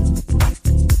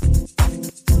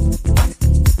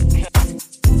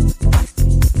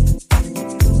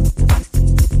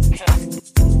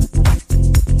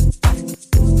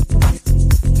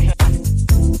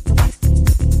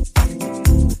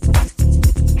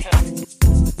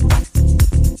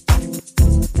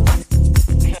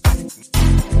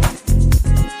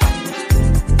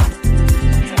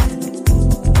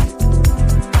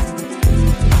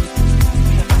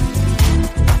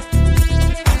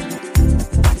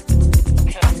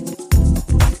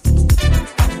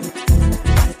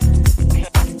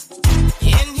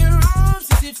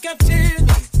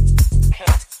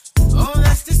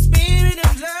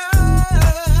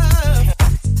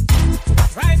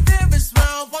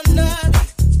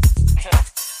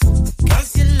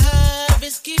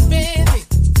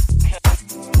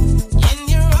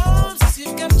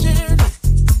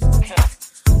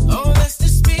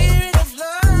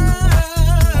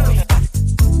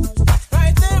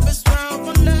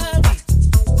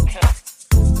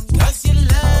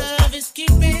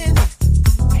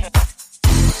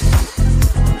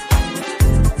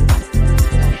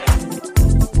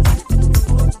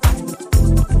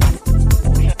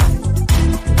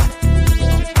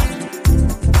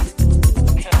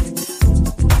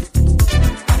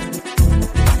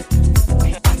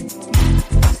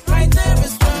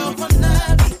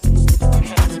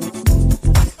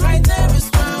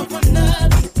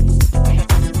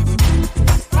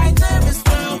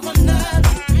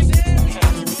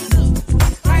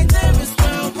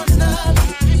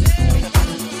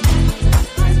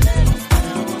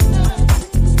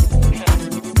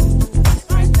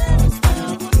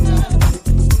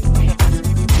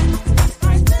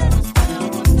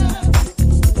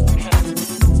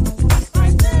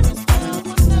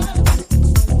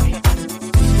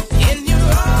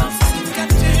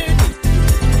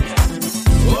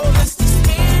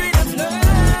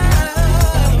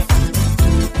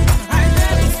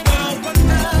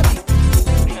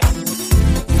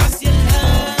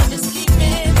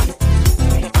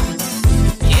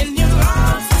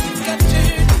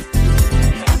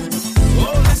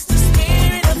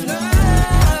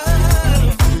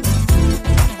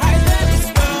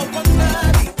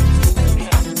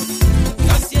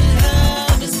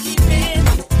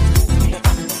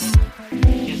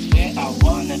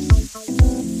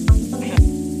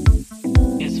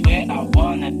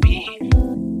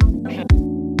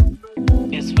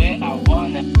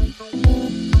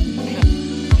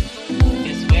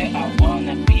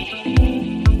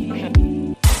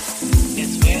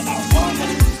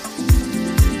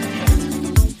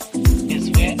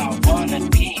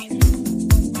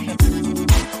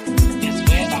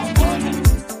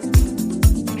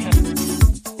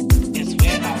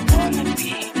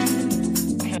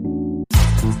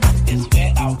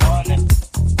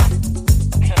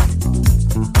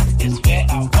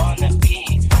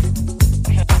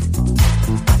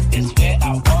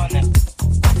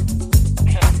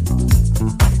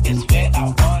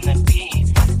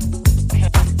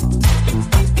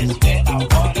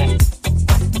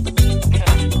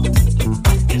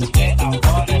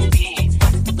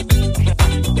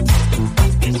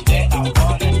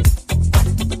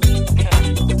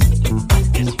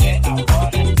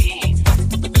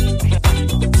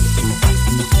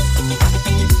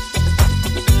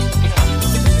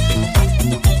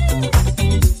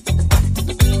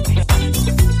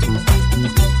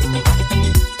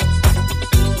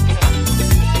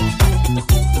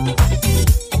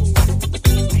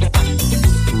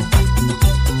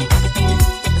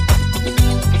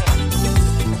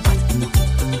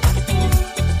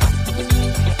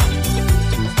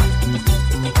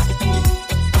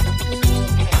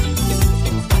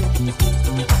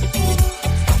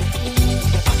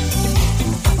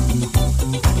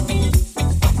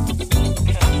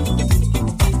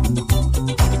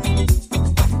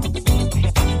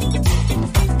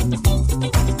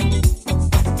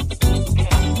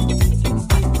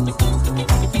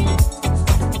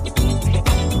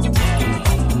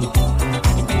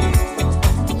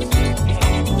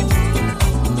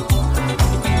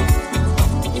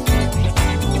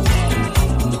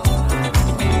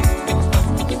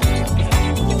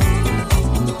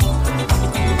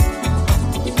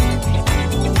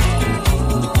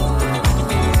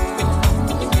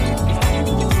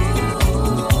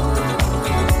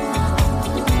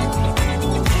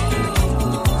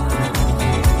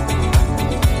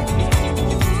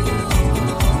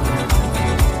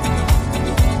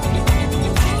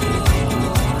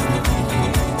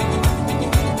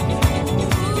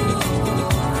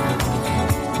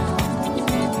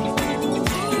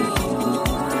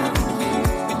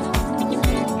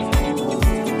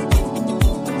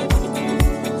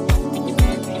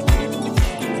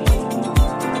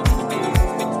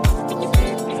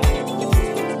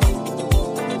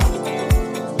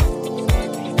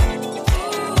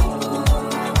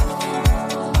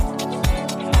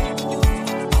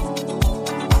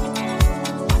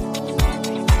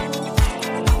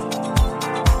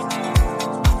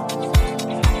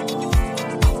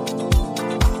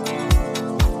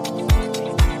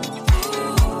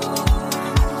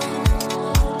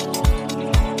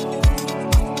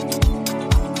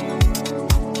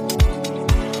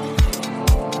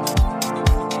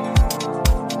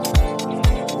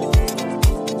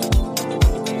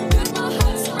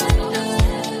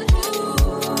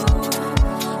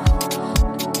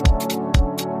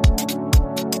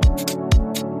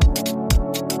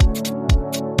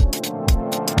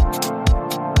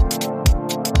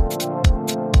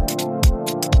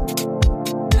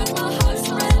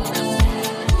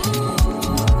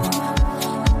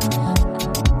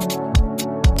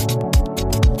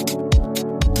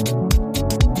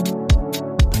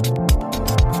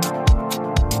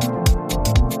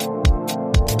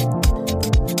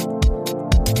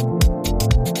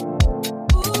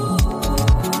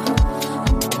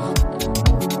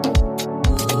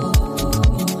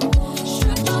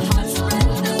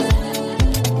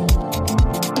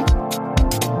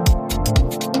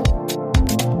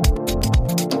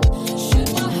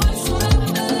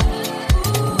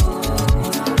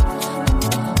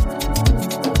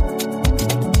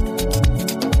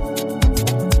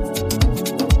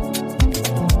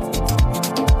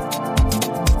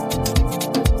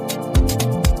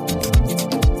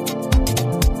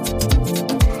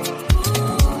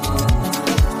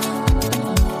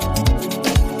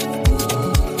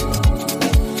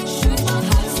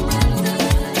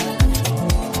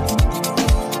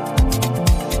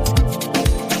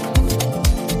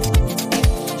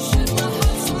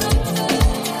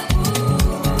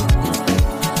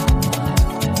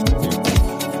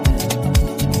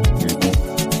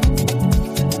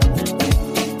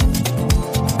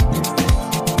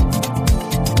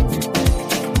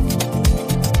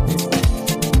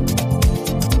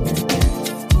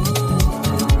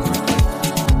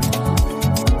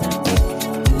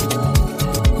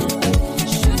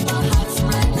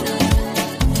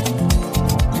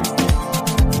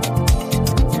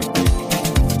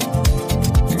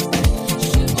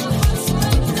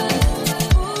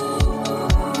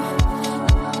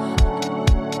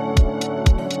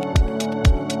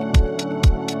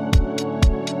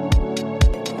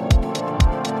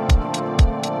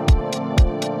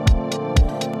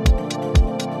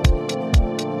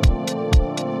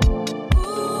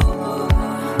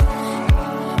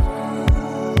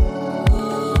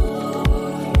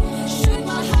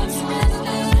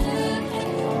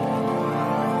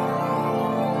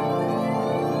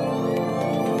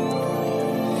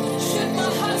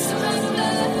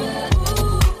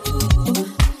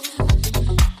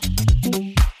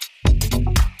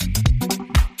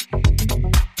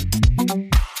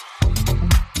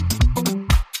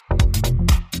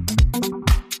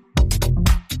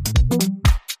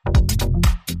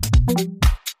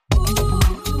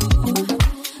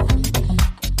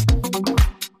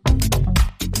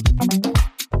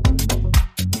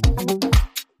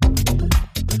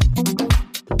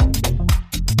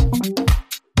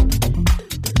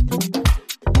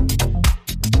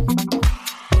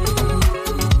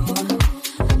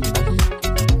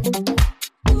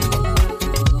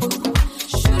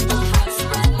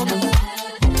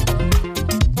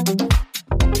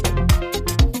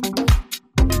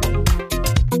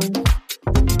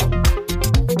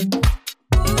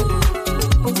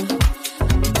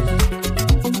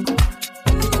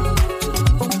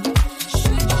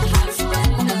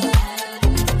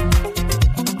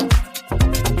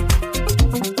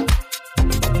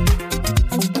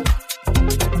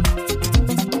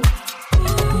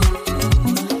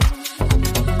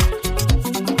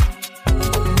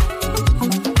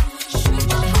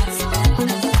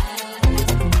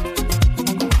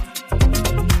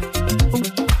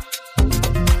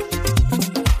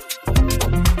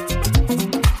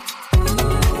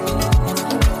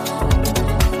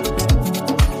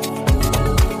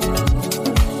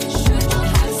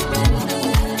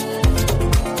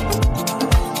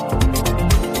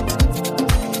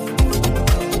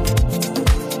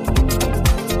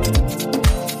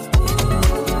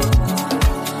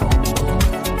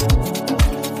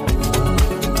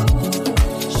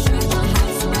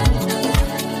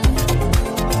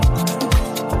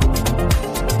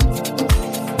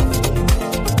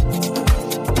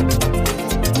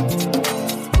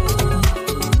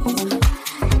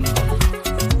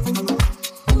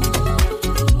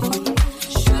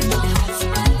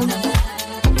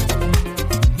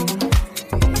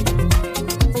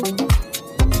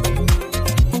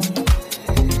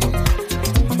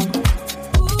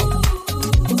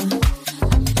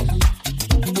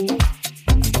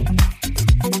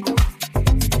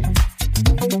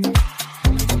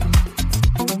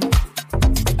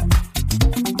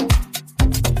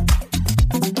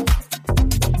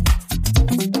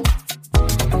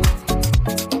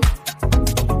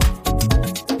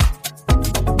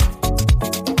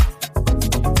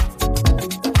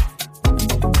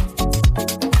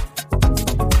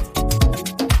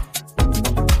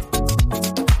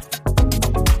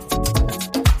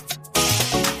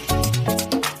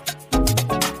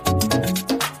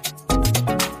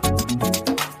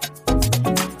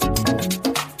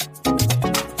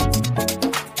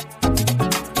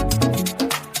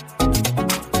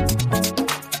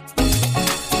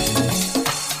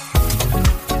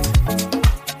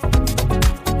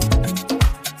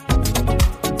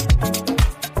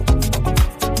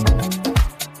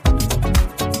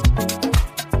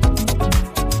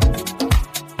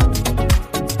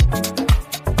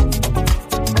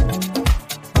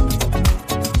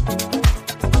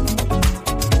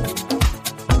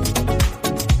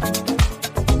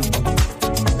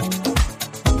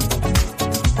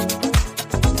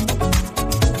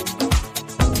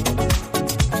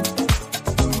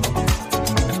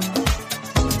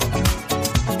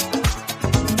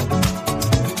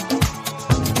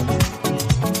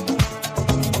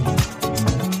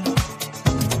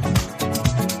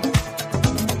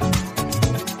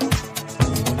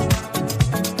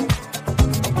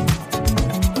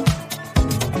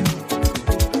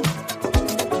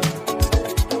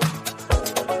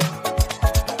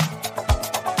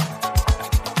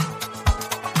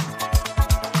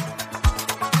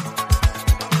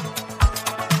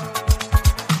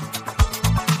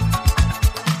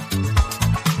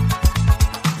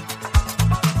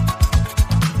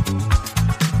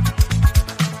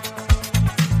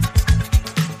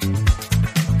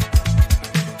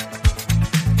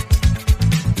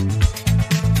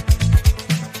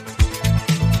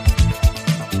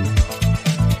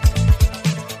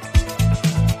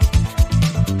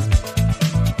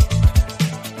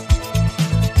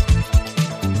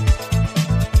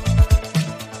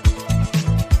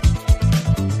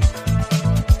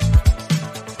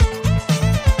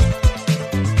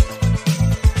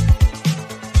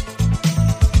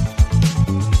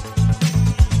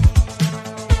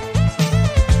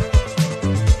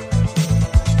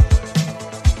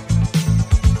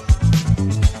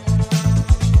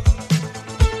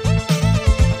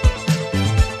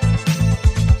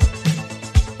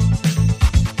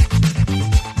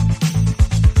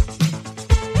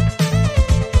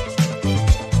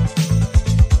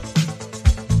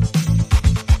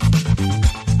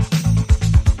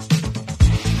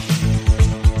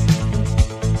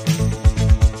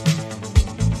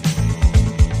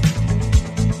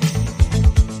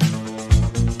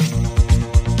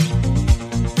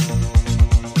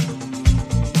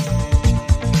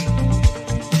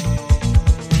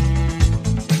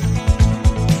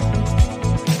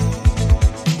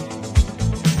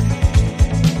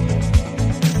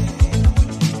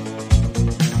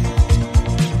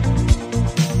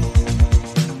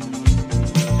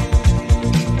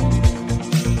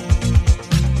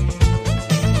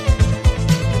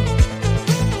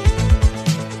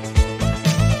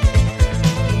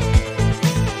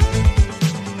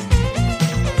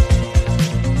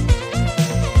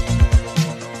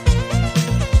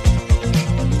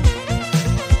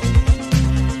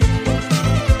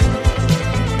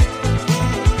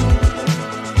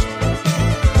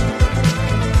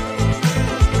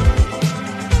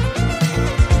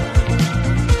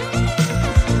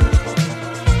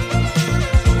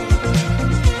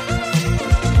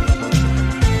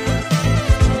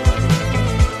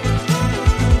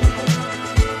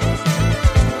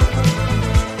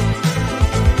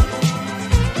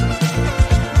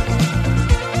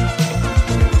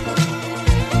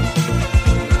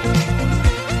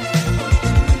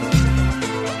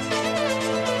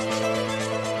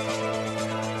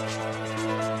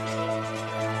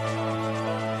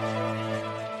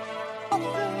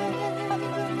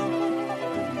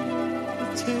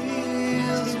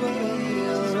 tears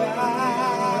will rise.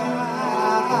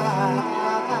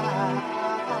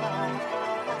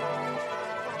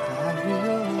 I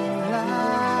will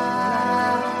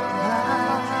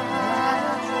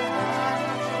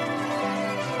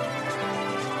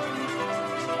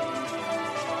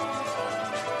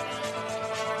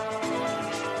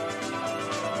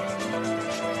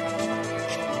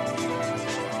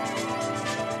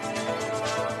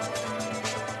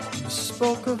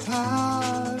spoke of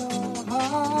how your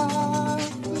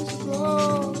heart was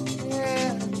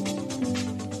broken,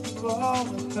 of all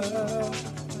the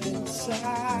hurt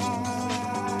inside.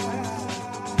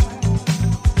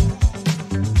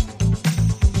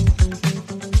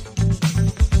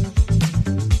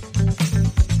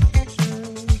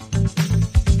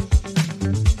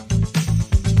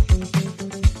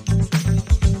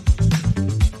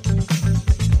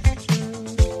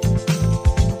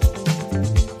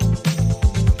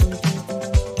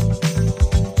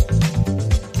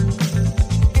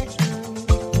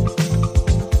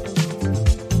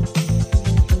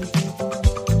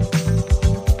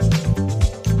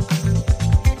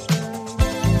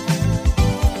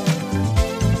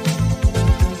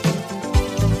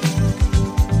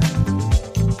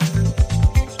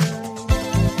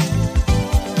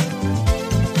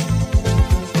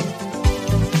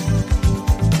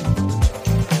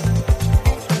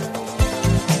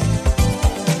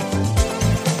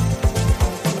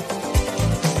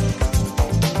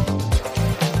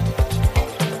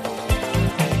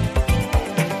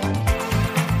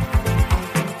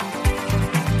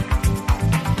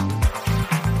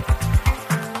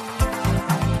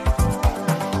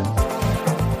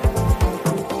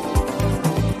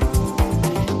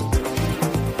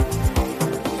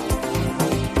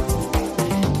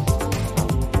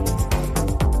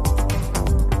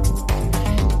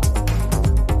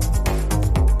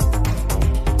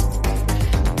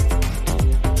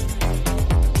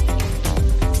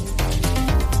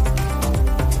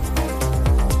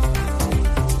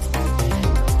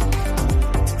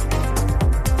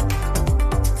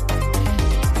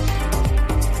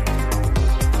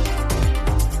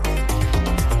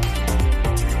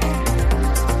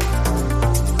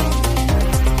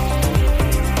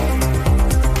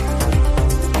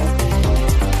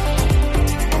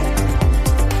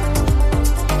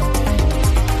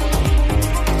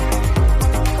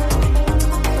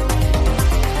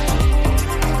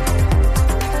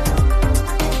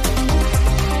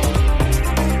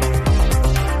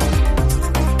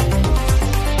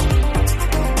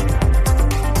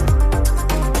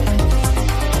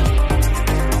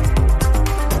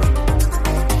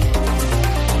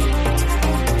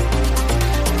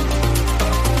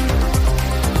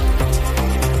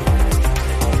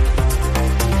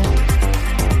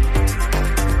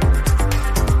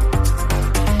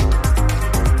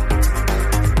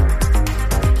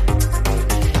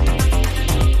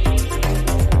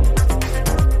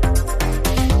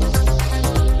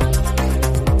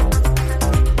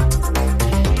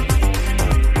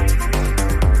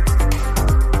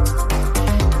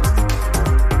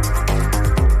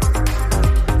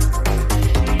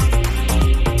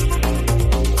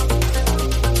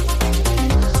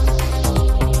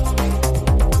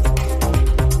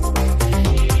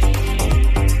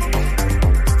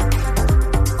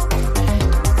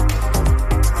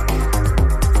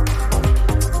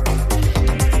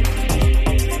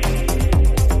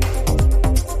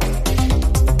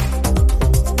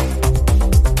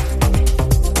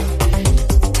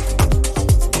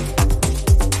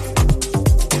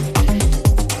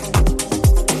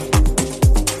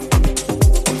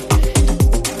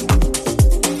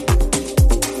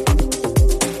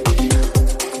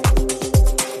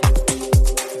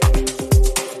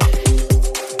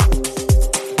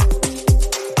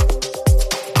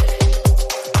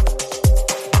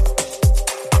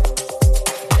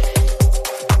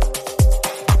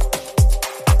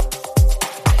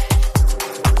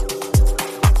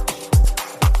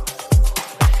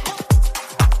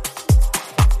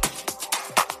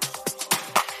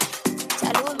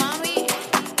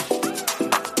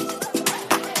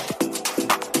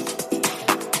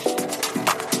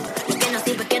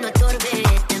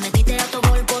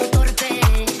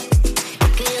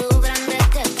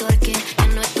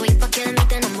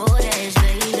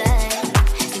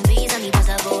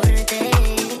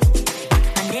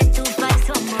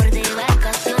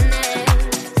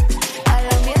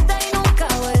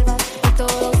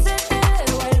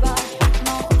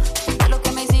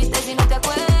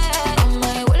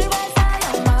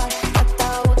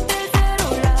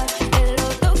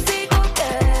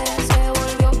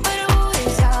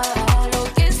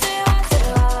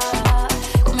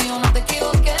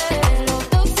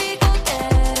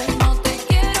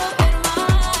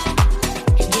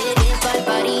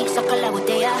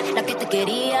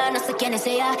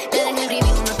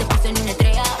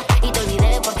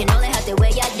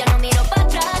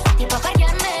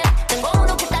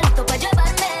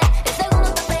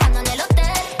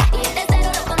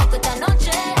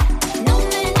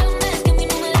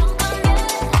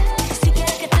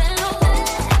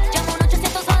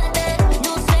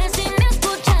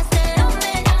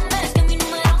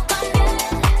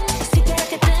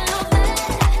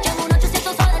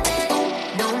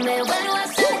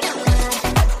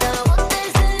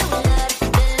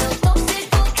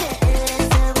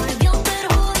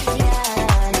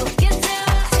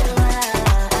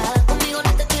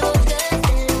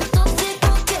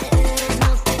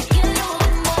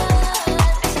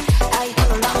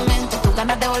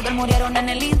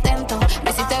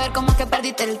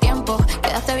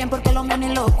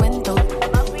 lo cuento.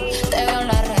 Te veo en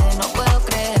las redes, no puedo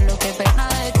creer lo que pena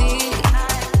de ti.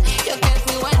 Yo que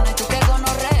fui buena y tú que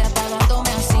gonorrea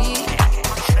pagándome así.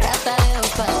 Rata de dos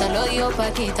patas, lo dijo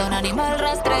Paquita, un animal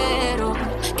rastrero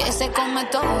que se come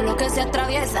todo lo que se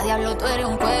atraviesa. Diablo, tú eres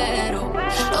un cuero.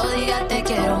 No digas te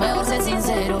quiero, mejor ser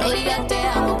sincero. No digas te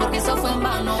amo porque eso fue en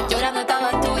vano. Llorando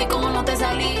estabas tú y como no te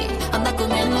salí. Andas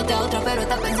comiéndote a otra pero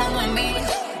estás pensando en mí.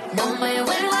 No me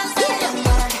vuelvas a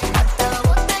llamar. Hasta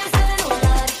bote el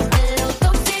celular. De lo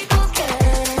tóxico que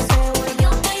eres se volvió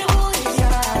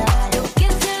perjudicial. Lo que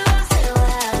se va, se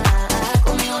va.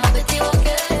 Conmigo no te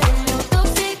equivoques. Lo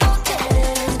tóxico que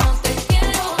eres no te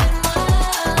quiero ver más.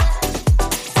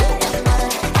 Se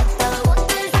llamar. Hasta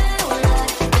bote el celular.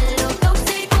 De lo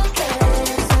tóxico que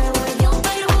eres se volvió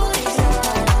perjudicial.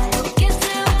 Lo que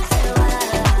se va, se va.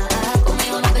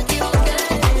 Conmigo no te equivoques.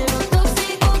 Lo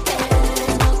tóxico que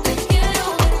eres no te quiero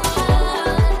ver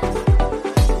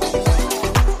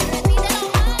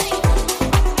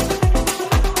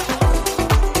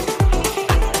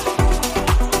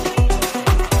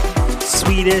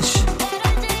Swedish,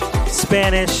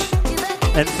 Spanish,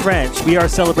 and French. We are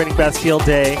celebrating Bastille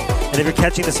Day, and if you're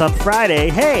catching this on Friday,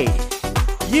 hey,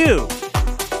 you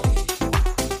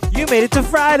made it to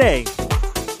Friday.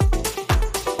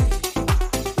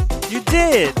 You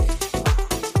did.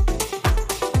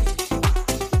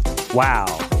 Wow.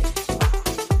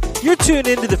 You're tuned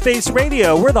into The Face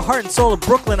Radio. We're the heart and soul of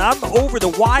Brooklyn. I'm over the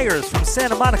wires from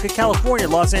Santa Monica, California,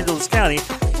 Los Angeles County,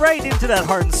 right into that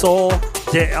heart and soul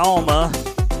de Alma.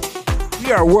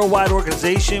 We are a worldwide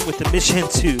organization with the mission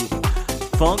to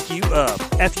funk you up.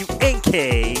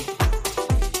 F-U-N-K.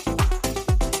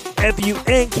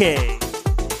 F-U-N-K.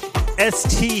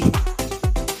 S-T-Y.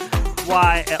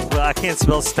 Well, I can't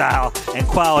spell style and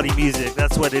quality music.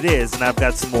 That's what it is. And I've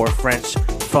got some more French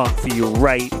funk for you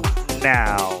right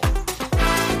now.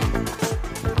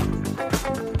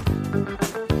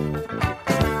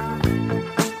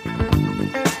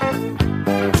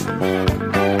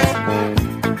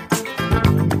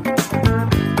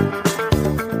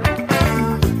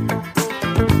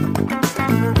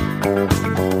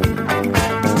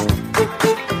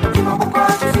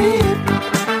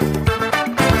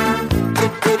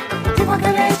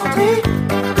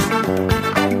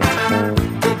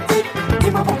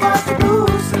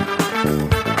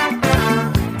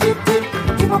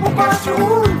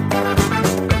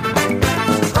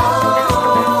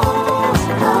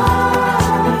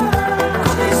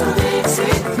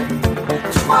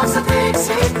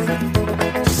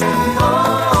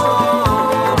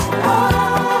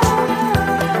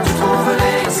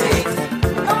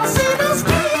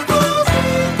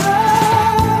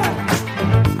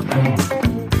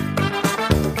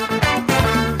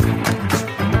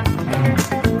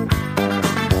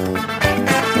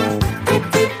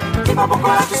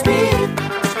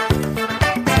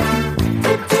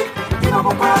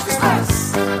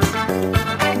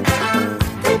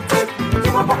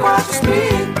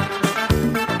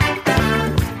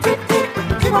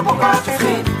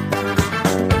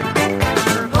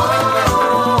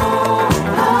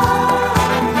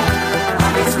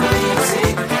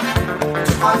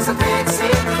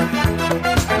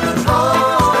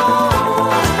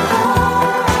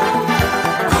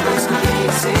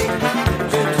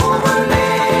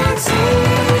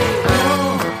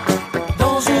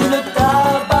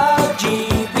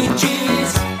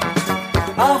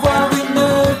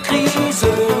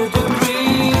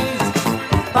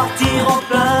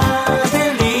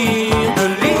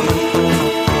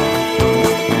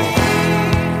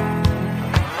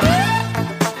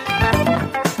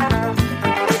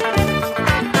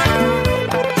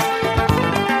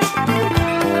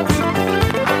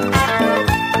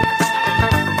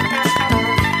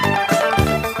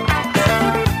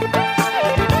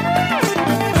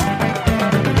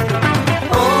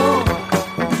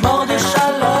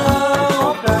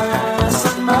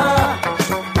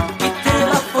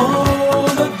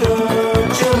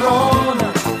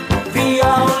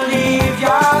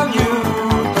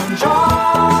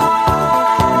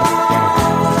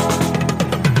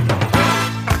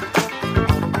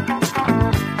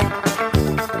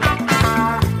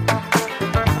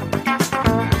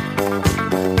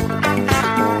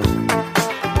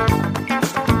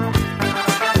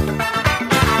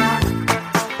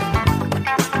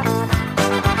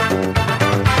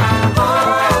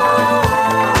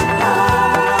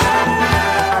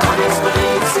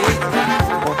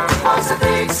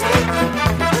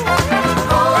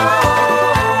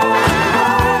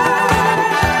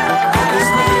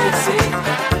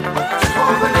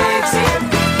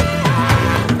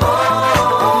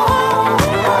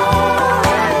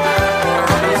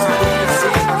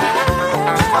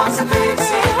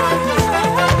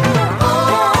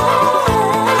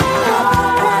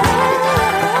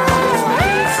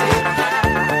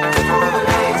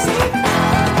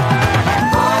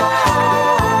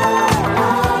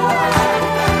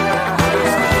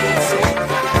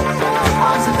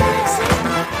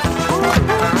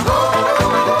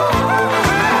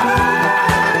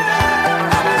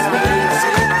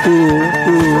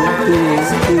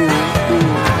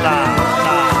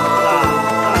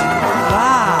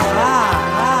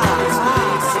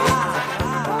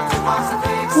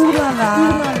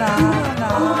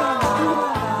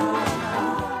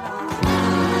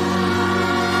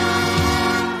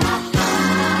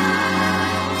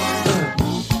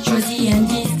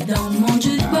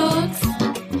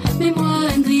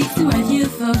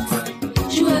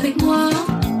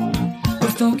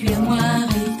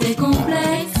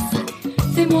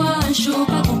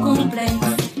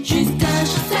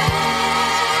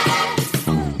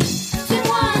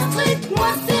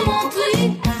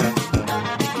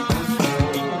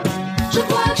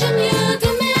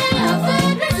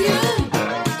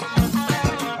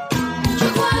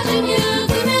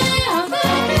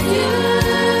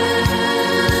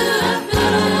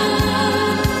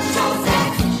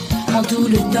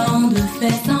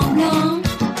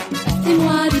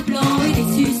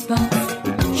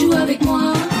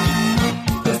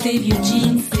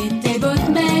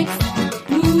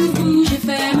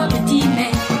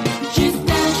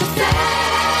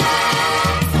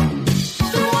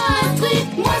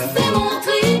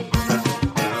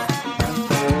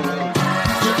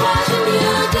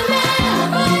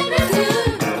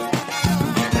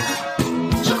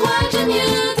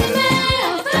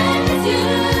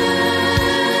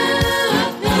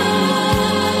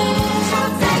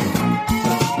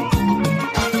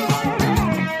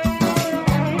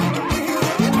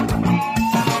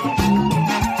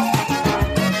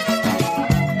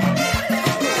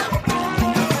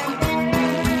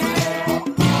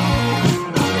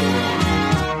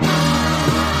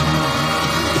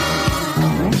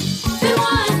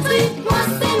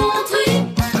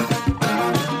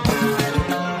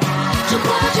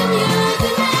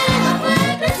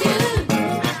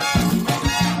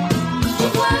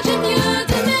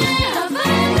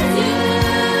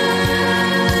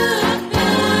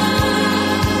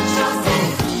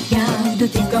 de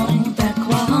tes comptes à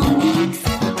croire en X.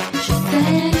 Je sais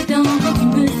les dents quand tu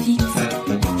me fixes.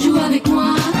 Joue avec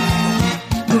moi.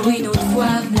 Pour une autre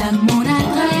fois, voilà mon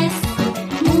adresse.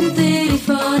 Mon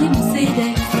téléphone et mon CD.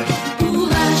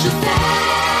 Courage aux fesses.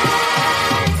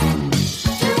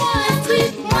 Fais-moi un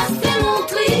trip, moi c'est mon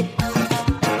trip.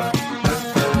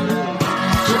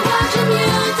 Je crois que j'aime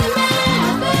mieux t'aimer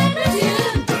avec les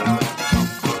yeux.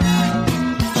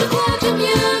 Je crois que j'aime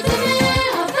mieux t'aimer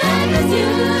avec les yeux.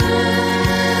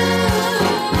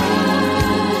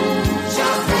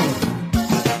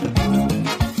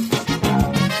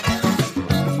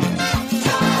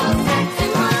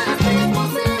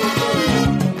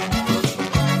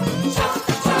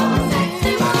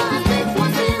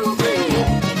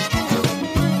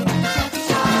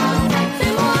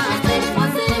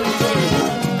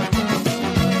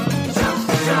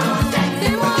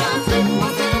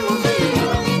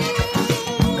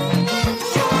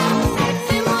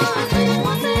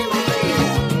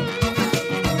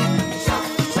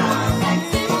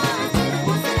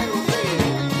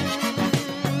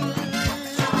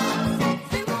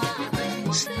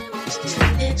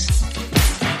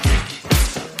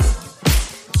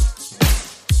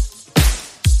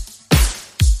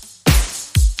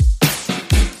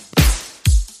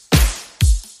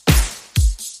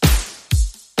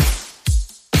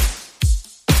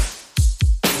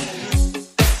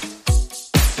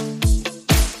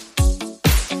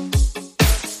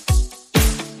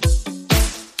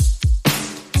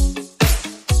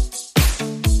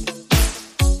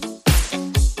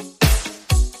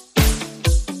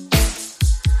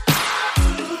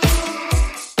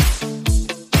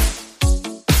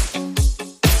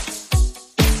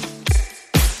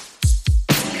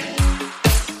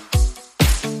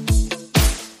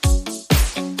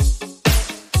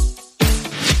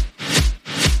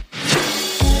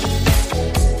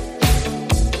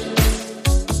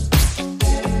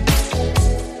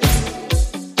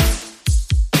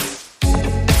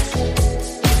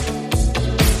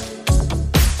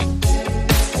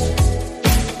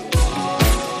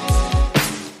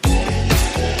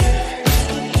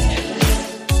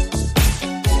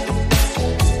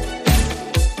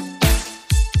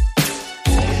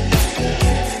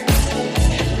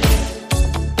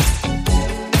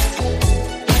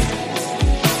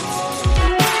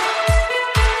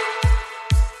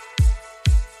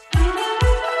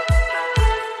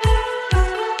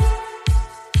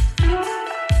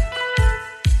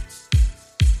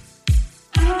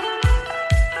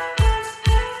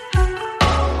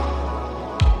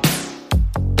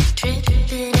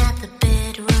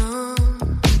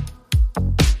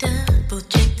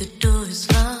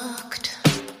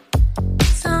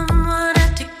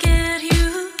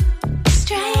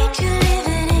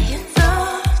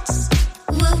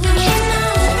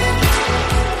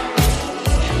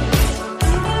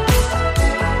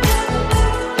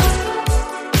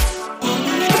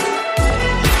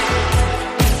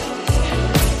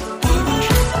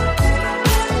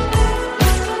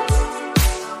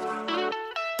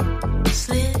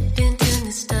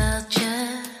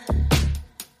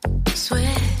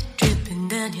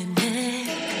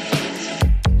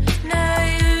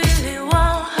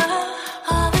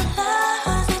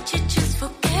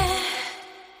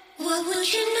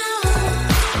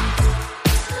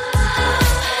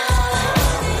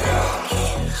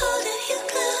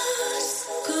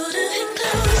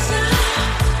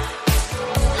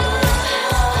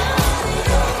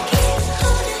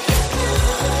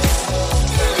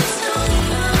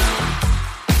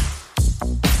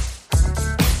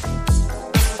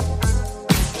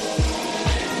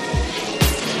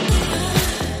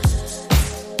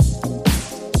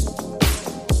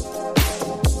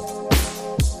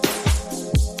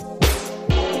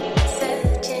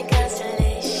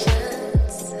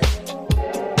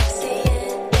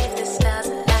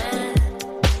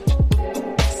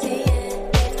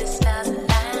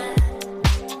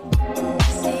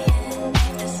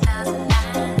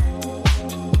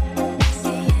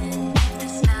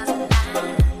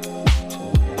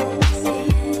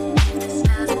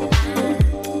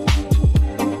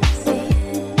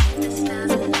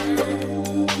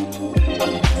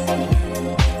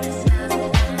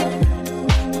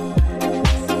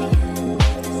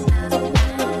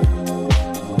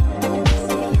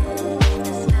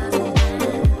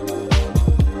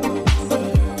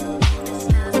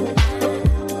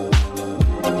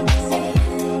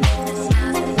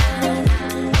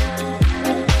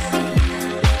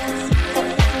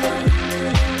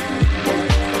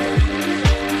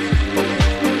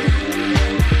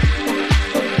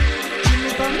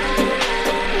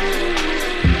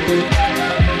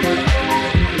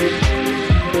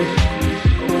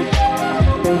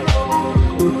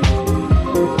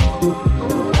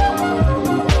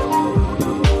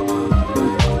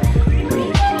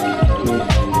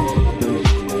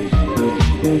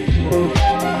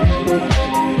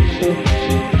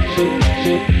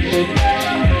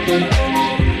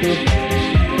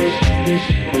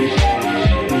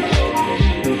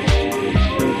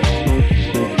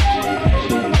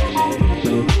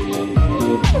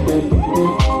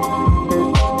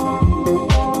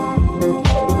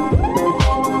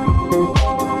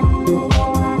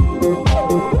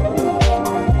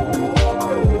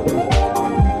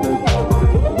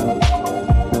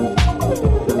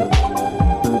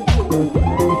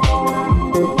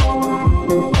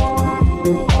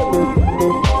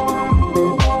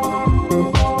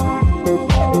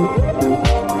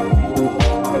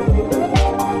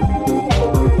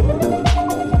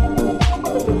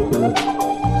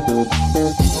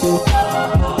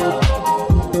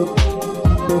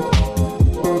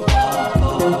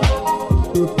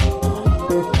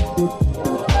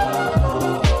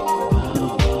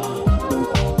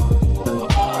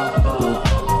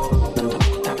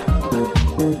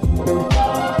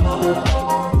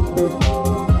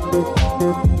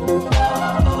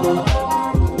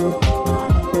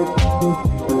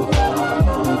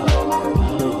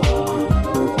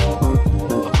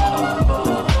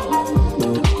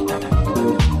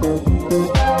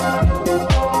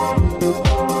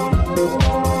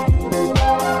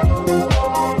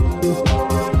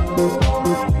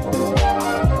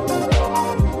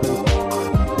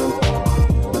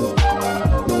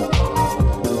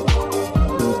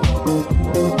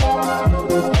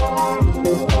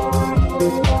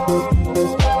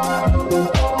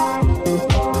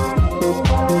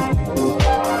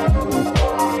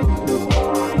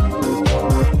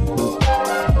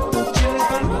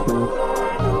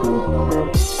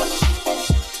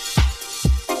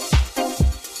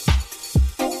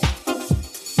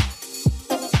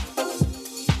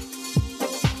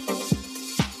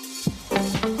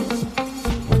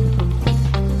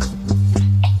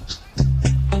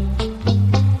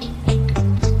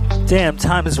 Damn,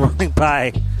 time is running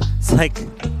by. It's like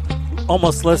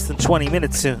almost less than 20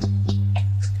 minutes soon.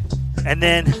 And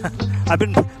then I've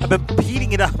been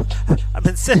heating it up. I've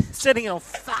been setting it on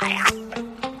fire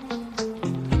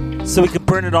so we can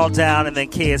burn it all down, and then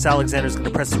KS Alexander's going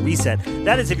to press the reset.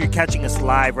 That is if you're catching us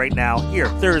live right now here,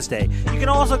 Thursday. You can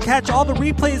also catch all the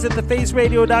replays at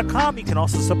thefaceradio.com. You can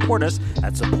also support us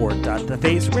at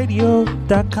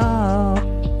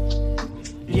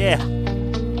support.thefaceradio.com. Yeah.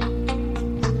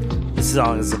 This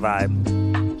song is a vibe.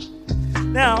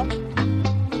 Now,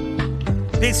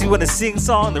 makes you want to sing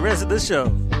song the rest of the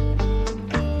show.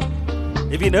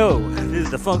 If you know, this is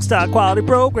the Funk Style Quality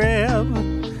Program.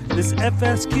 This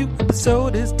FSQ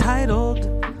episode is titled,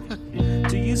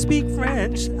 Do You Speak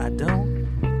French? I don't.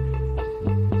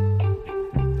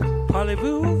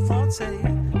 Parlez-vous français?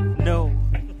 No.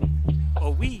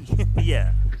 Oh, oui.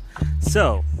 Yeah.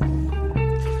 So,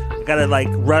 I gotta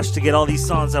rush to get all these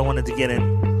songs I wanted to get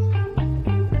in.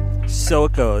 So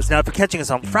it goes. Now, if you're catching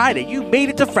us on Friday, you made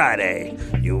it to Friday.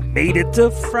 You made it to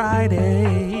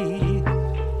Friday.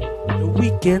 The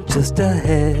weekend just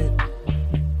ahead.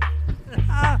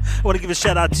 I want to give a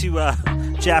shout out to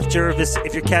Jeff Jervis.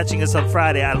 If you're catching us on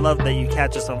Friday, I love that you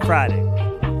catch us on Friday.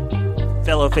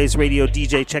 Fellow Face Radio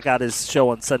DJ, check out his show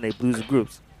on Sunday, Blues and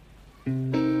Groups.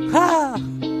 Ha!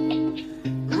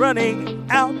 Running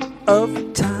out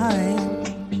of time.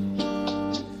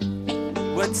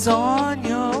 What's on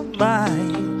your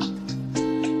mind?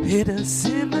 Hit us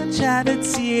in the chat at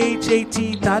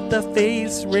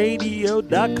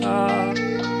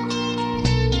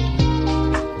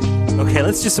chat.thefaceradio.com. Okay,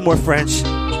 let's do some more French.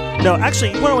 No,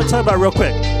 actually, what I want to talk about real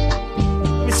quick.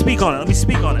 Let me speak on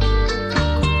it.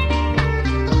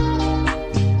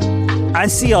 I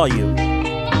see all you,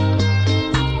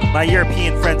 my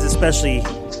European friends especially,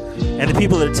 and the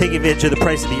people that are taking advantage of the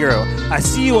price of the euro. I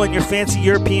see you on your fancy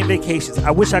European vacations.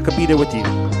 I wish I could be there with you.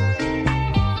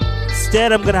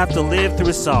 Instead, I'm going to have to live through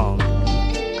a song.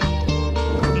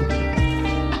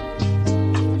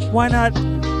 Why not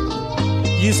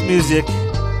use music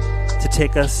to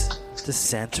take us to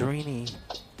Santorini?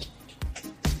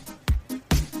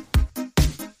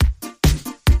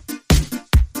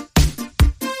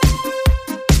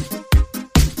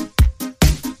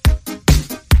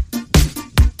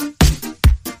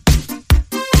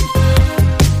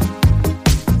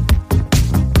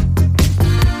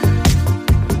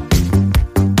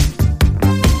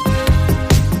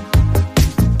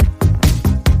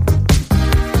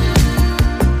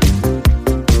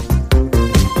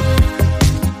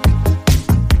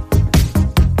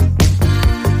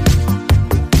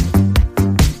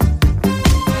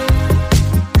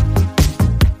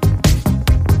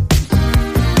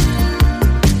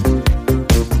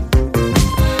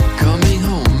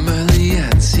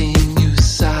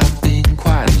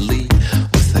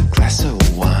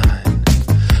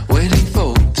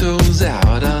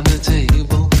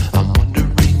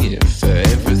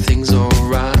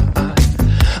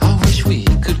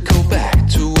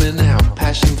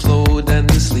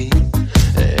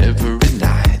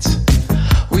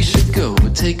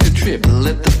 take a trip,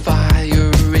 let the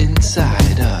fire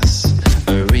inside us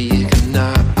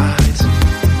reignite.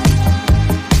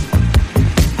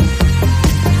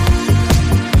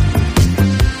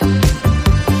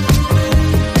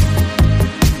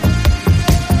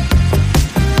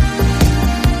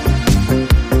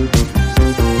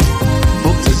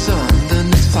 Booked us on the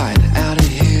next flight out of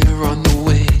here on the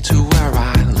way to our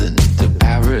island of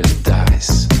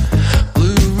paradise.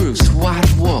 Blue roofs,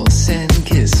 white walls, sand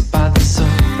kissed by the sun.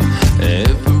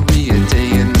 Every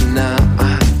day and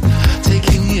night,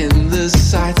 taking in the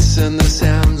sights and the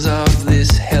sounds of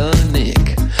this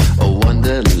Hellenic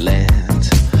wonderland.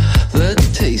 The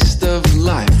taste of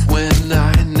life when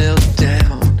I knelt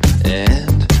down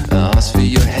and asked for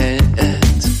your hand.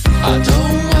 I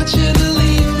don't want you to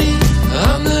leave me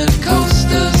on the coast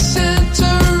of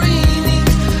Santorini.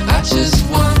 I just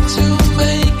want to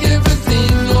make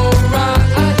everything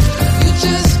alright. You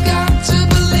just got to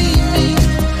believe me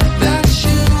that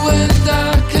you and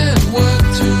I can work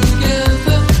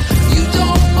together. You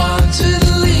don't want to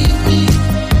leave me.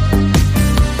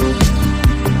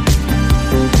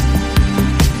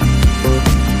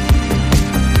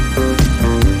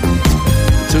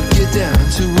 Took you down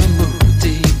to a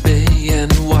moody bay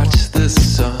and watched the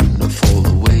sun fall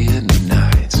away at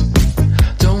night.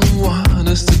 Don't want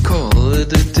us to call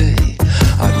it a day.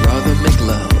 I'd rather make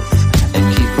love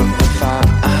and keep up the fight.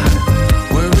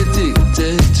 We're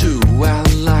addicted to our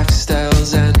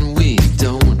lifestyles and we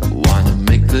don't want to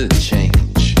make the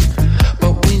change.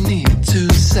 But we need to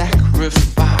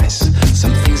sacrifice.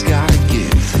 Something's gotta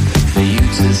give for you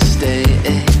to stay.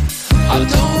 I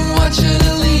don't want you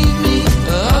to leave me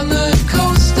on the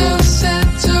coast of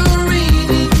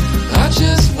Santorini. I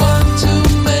just want to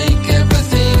make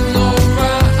everything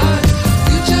alright.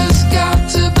 You just got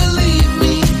to believe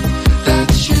me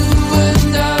that you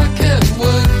and I can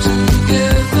work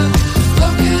together.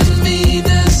 Love can be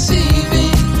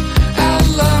deceiving. Our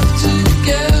love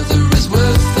together is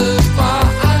worth the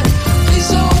fight.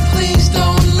 Please, oh please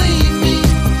don't leave me.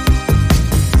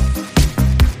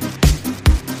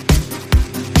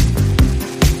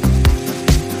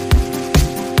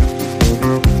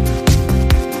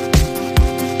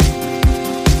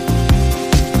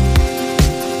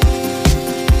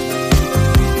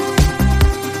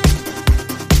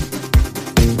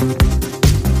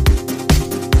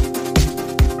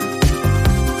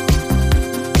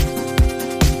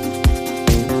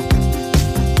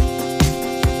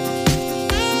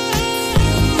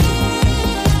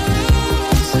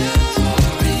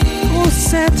 Oh,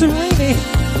 Santorini.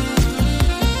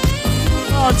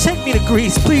 Oh, take me to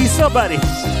Greece, please, somebody.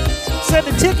 Send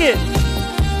a ticket.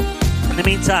 In the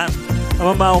meantime, I'm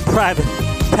on my own private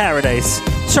paradise.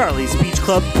 Charlie's Beach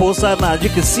Club, Poolside Lounge. You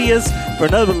can see us for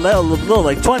another little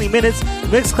like 20 minutes.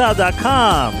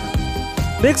 Mixcloud.com.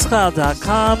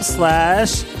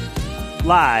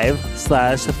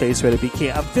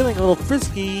 Mixcloud.com/live/TheFaceReadyBK. I'm feeling a little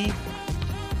frisky.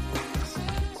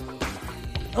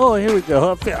 Oh, here we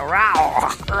go. I'm feeling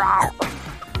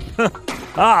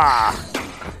ah,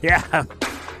 yeah.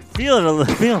 Feeling a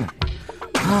little feeling.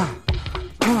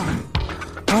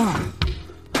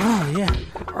 Oh, yeah.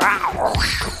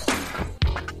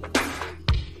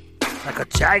 Like a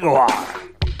jaguar.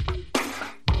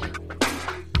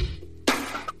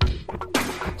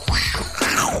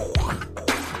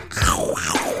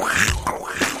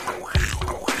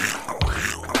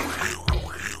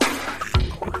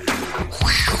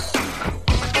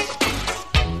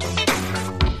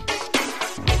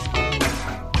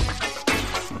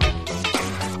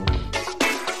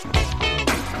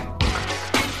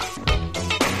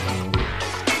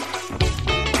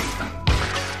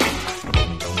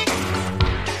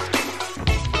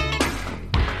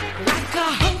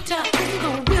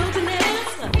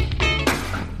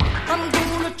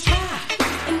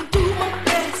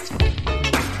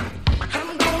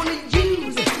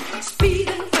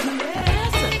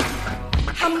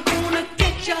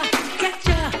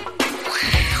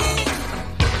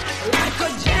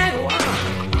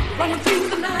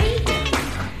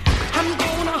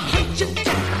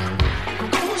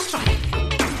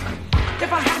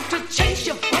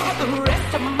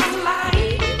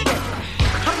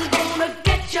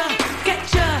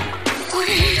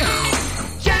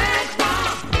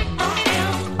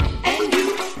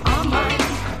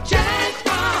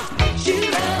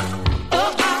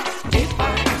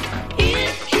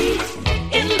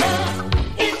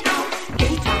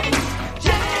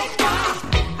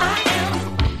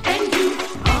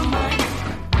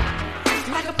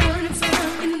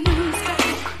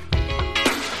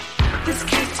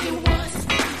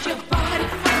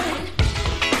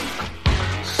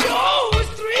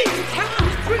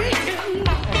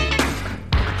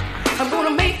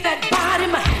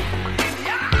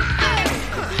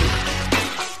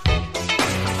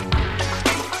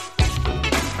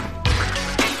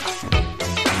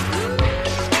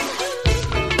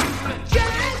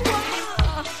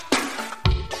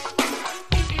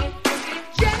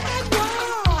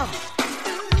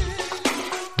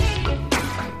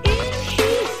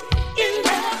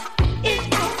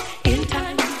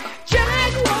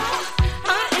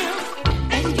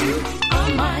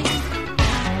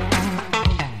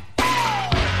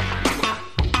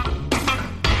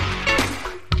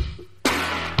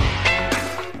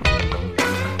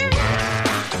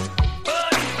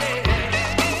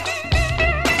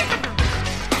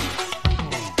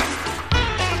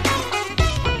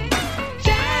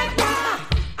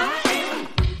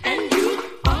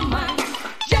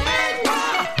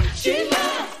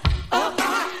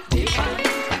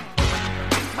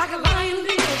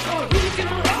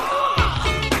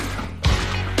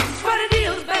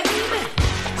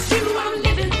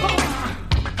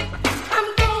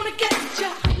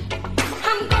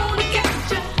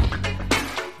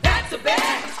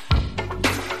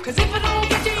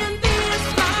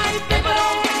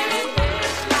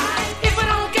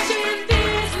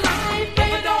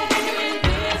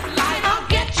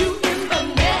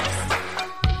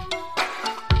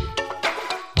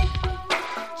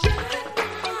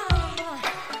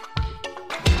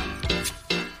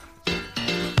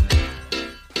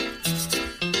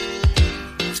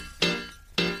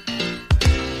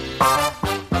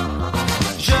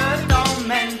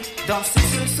 soir, c'est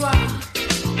ce soir.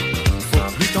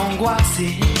 Faut plus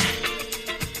t'angoisser.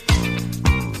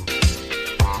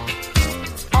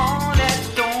 Enlève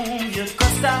ton vieux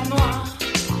costard noir.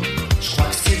 Je crois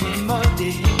que c'est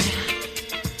démodé.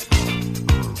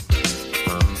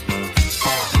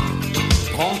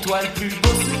 Prends-toi le plus beau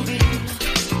sourire.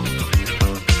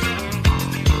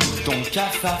 Ton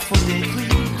cafard faut détruire.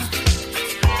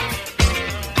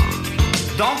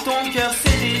 Dans ton cœur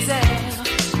c'est désert.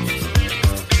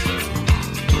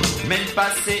 Mais le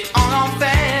passé en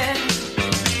enfer.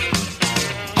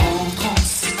 En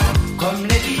transe comme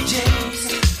les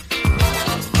DJs.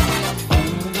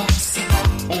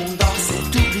 On danse et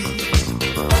t'oublie.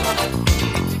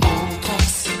 En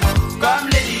transe comme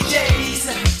les DJs.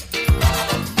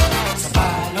 Ça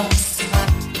balance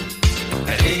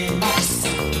les masses.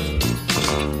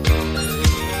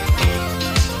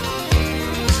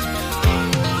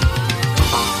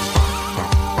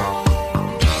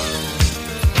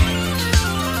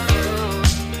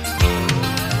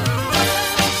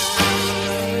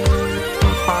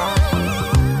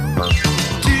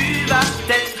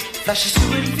 Fâché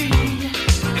sur une fille,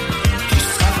 tu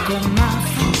seras comme un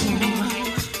fou.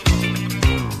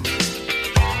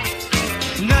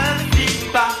 Ne vis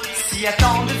pas s'il y a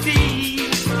tant de filles,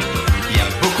 il y a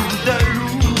beaucoup de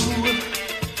loups.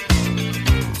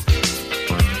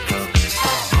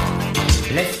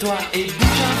 Lève-toi et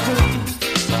bouge un peu,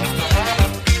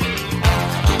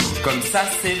 comme ça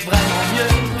c'est vraiment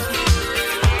mieux.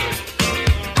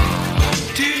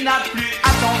 Tu n'as plus à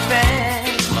t'en faire.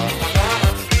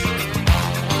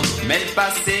 Mais le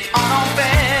passé en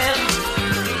enfer.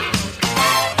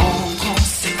 On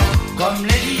danse comme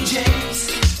les DJs.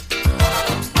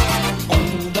 On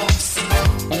danse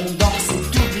et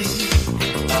t'oublies.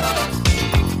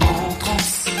 En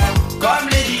transe comme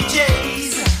les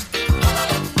DJs.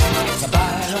 Ça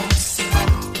balance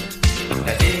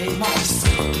la démence.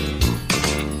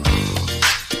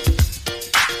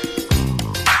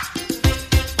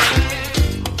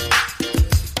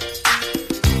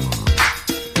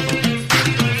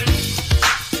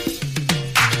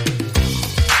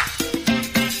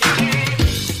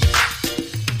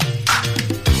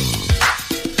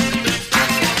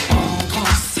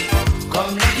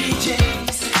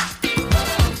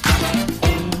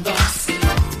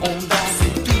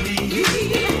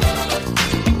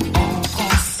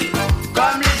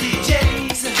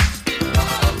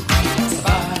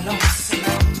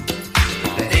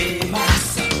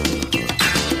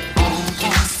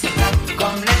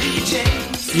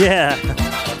 Yeah,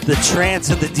 the trance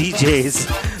of the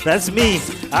DJs. That's me.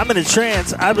 I'm in a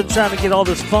trance. I've been trying to get all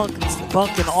this funk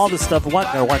and all this stuff.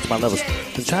 Gotta watch my levels.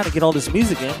 Been trying to get all this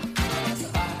music in.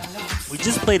 We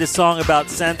just played a song about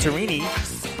Santorini,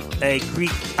 a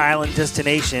Greek island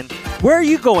destination. Where are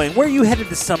you going? Where are you headed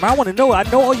this summer? I want to know. I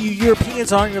know all you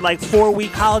Europeans are on your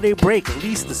 4-week holiday break. At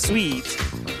least the Swedes.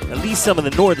 At least some of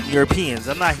the Northern Europeans.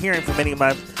 I'm not hearing from any of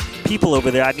my people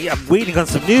over there. I'm waiting on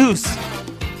some news.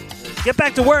 Get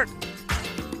back to work.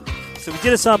 So we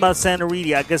did a song about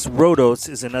Santorini. I guess Rhodos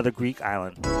is another Greek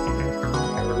island.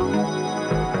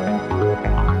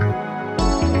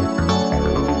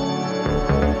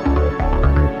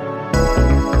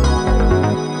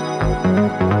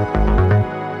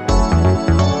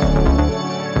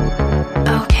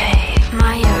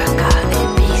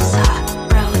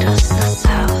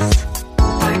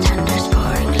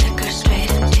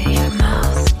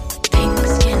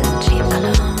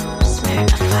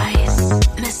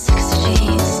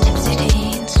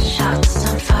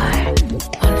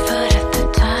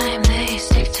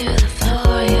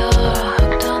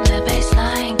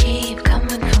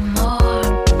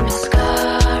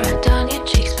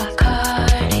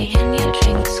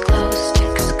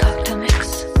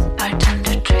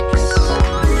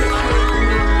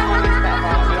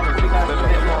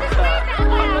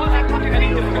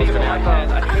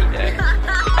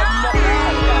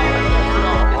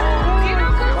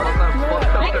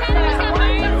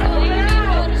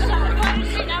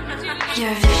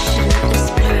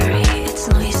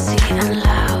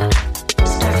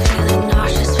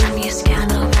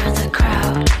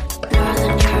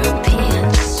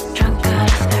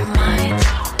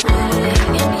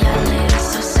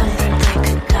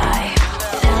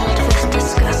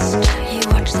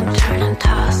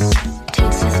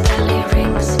 Takes his belly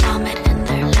rings, vomit in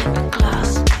their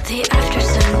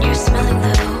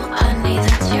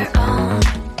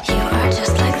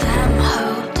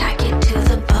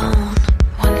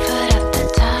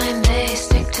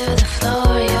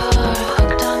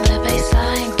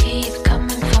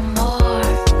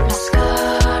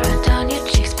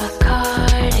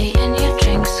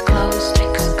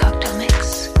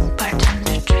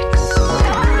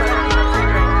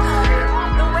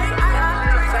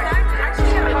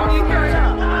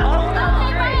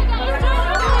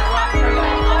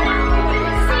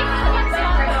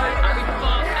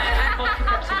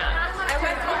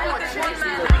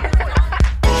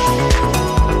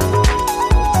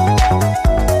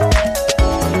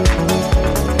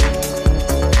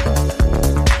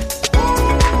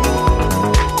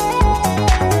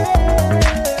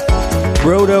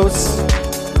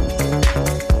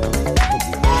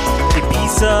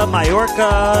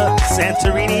Mallorca,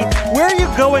 Santorini. Where are you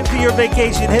going for your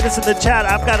vacation? Hit us in the chat.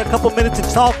 I've got a couple minutes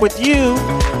to talk with you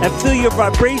and feel your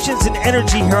vibrations and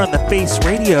energy here on the Face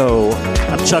Radio.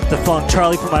 I'm Chuck the Funk,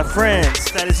 Charlie for my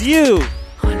friends. That is you.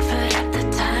 One foot at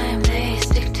the time, they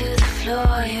stick to the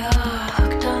floor. You're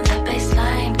hooked on the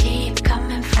baseline, keep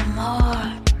coming for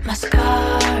more.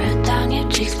 Mascara down your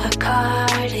cheeks,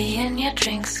 Bacardi in your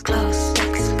drinks. Close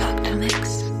sticks, cocktail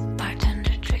mix,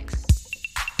 bartender tricks.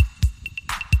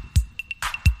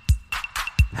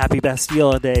 Happy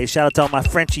Bastille Day. Shout out to all my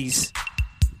Frenchies.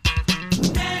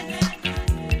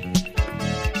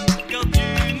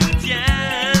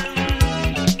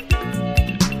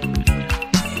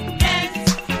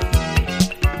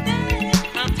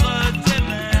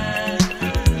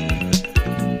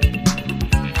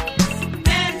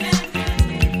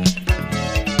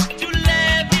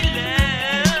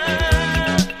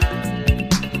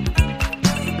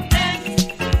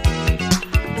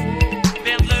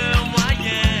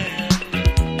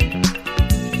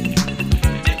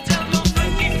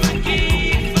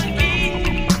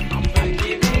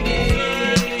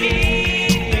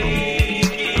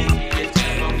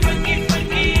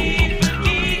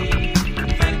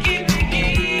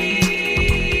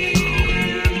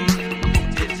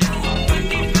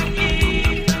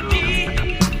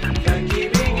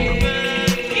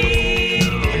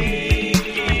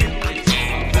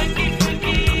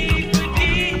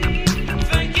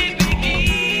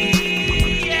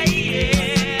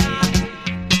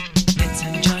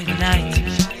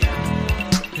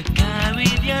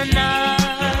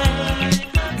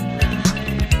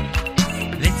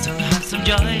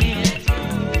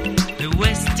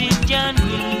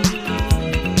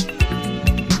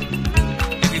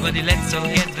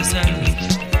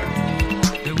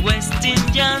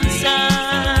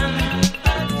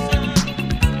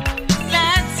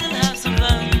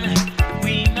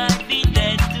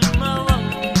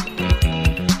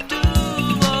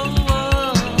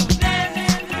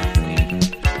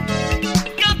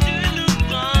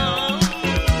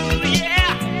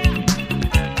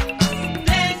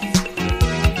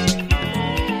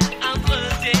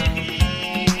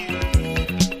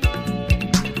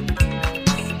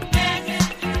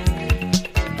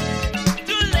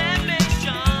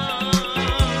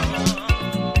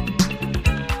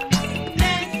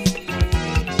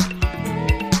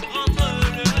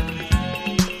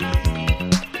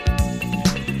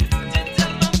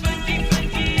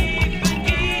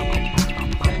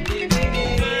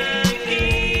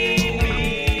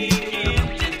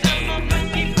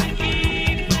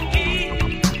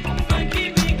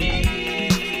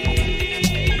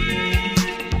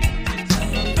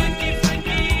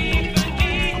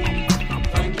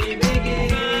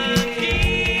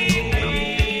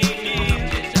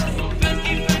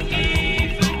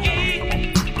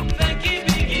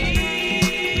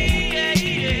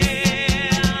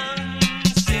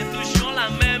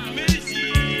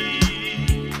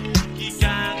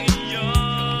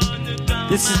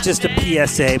 This is just a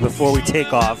PSA before we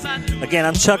take off. Again,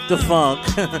 I'm Chuck the Funk.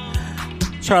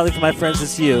 Charlie for my friends,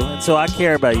 it's you. And so I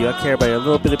care about you. I care about you. A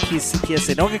little bit of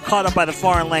PSA. Don't get caught up by the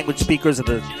foreign language speakers or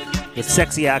the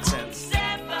sexy accents.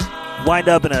 Wind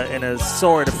up in a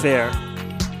sordid affair.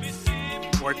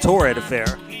 Or torrid affair.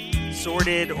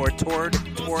 Sordid or torrid.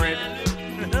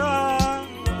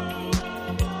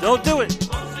 Don't do it.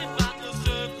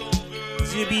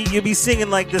 So you'll be singing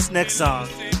like this next song.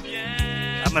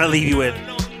 I'm going to leave you with.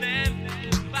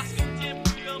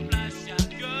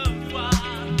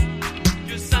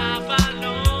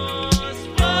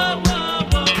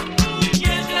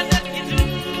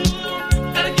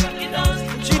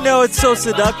 But you know it's so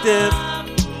seductive.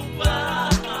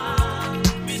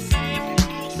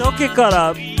 Don't get caught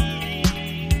up.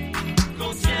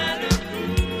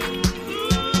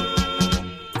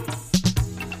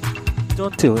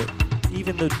 Don't do it.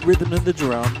 Even the rhythm of the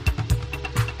drum.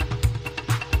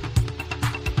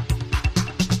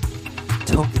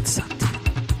 Don't get sucked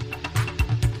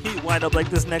in. You wind up like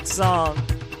this next song.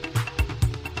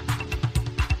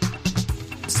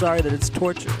 I'm sorry that it's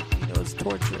torture. You know, it's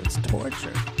torture. It's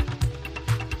torture.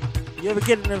 You ever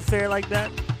get in an affair like that?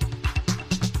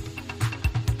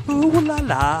 Ooh la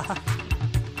la.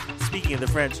 Speaking of the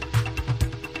French.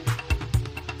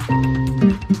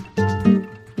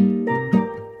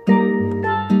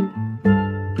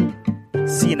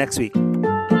 See you next week.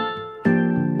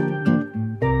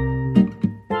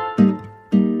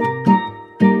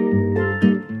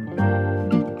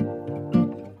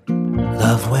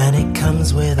 Love when it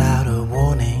comes without a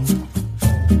warning,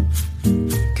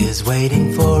 'cause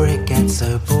waiting for it gets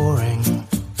so boring.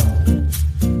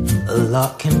 A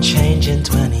lot can change in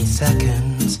 20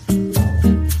 seconds.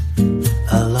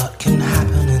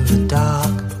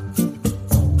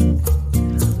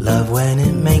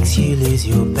 you lose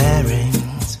your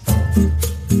bearings.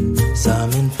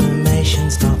 Some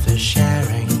information's not for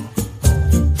sharing.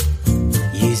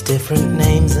 Use different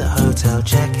names at hotel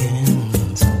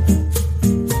check-ins.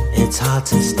 It's hard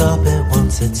to stop it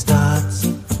once it starts.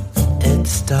 It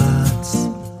starts.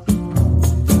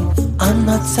 I'm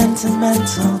not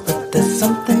sentimental, but there's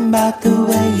something about the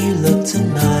way you look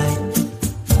tonight.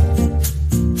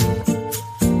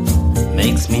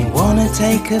 Makes me wanna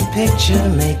take a picture,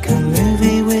 make a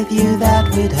movie with you that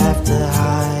we'd have to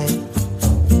hide.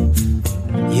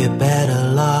 You better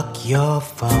lock your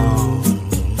phone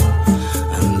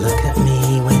and look at me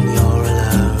when you're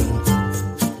alone.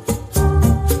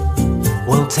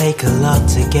 Won't take a lot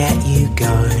to get you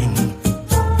going.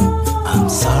 I'm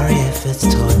sorry if it's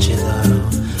torture though.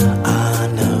 I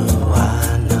know,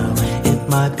 it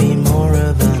might be more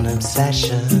of an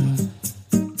obsession.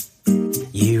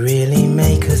 You really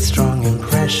make a strong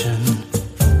impression.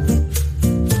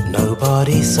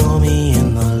 Nobody saw me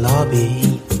in the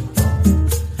lobby.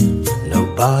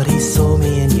 Nobody saw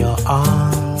me in your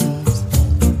arms.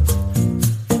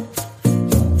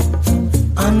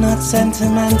 I'm not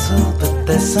sentimental, but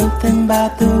there's something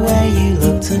about the way you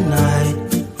look tonight.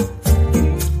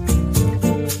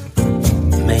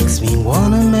 Makes me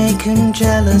wanna make him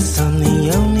jealous. I'm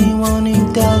the only one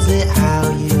who does it how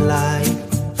you like.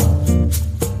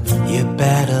 You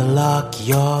better lock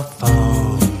your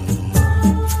phone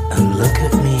and look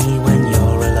at me when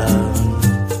you're alone.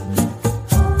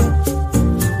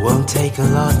 Won't take a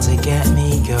lot to get me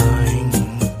going.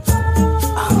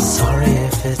 I'm sorry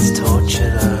if it's torture.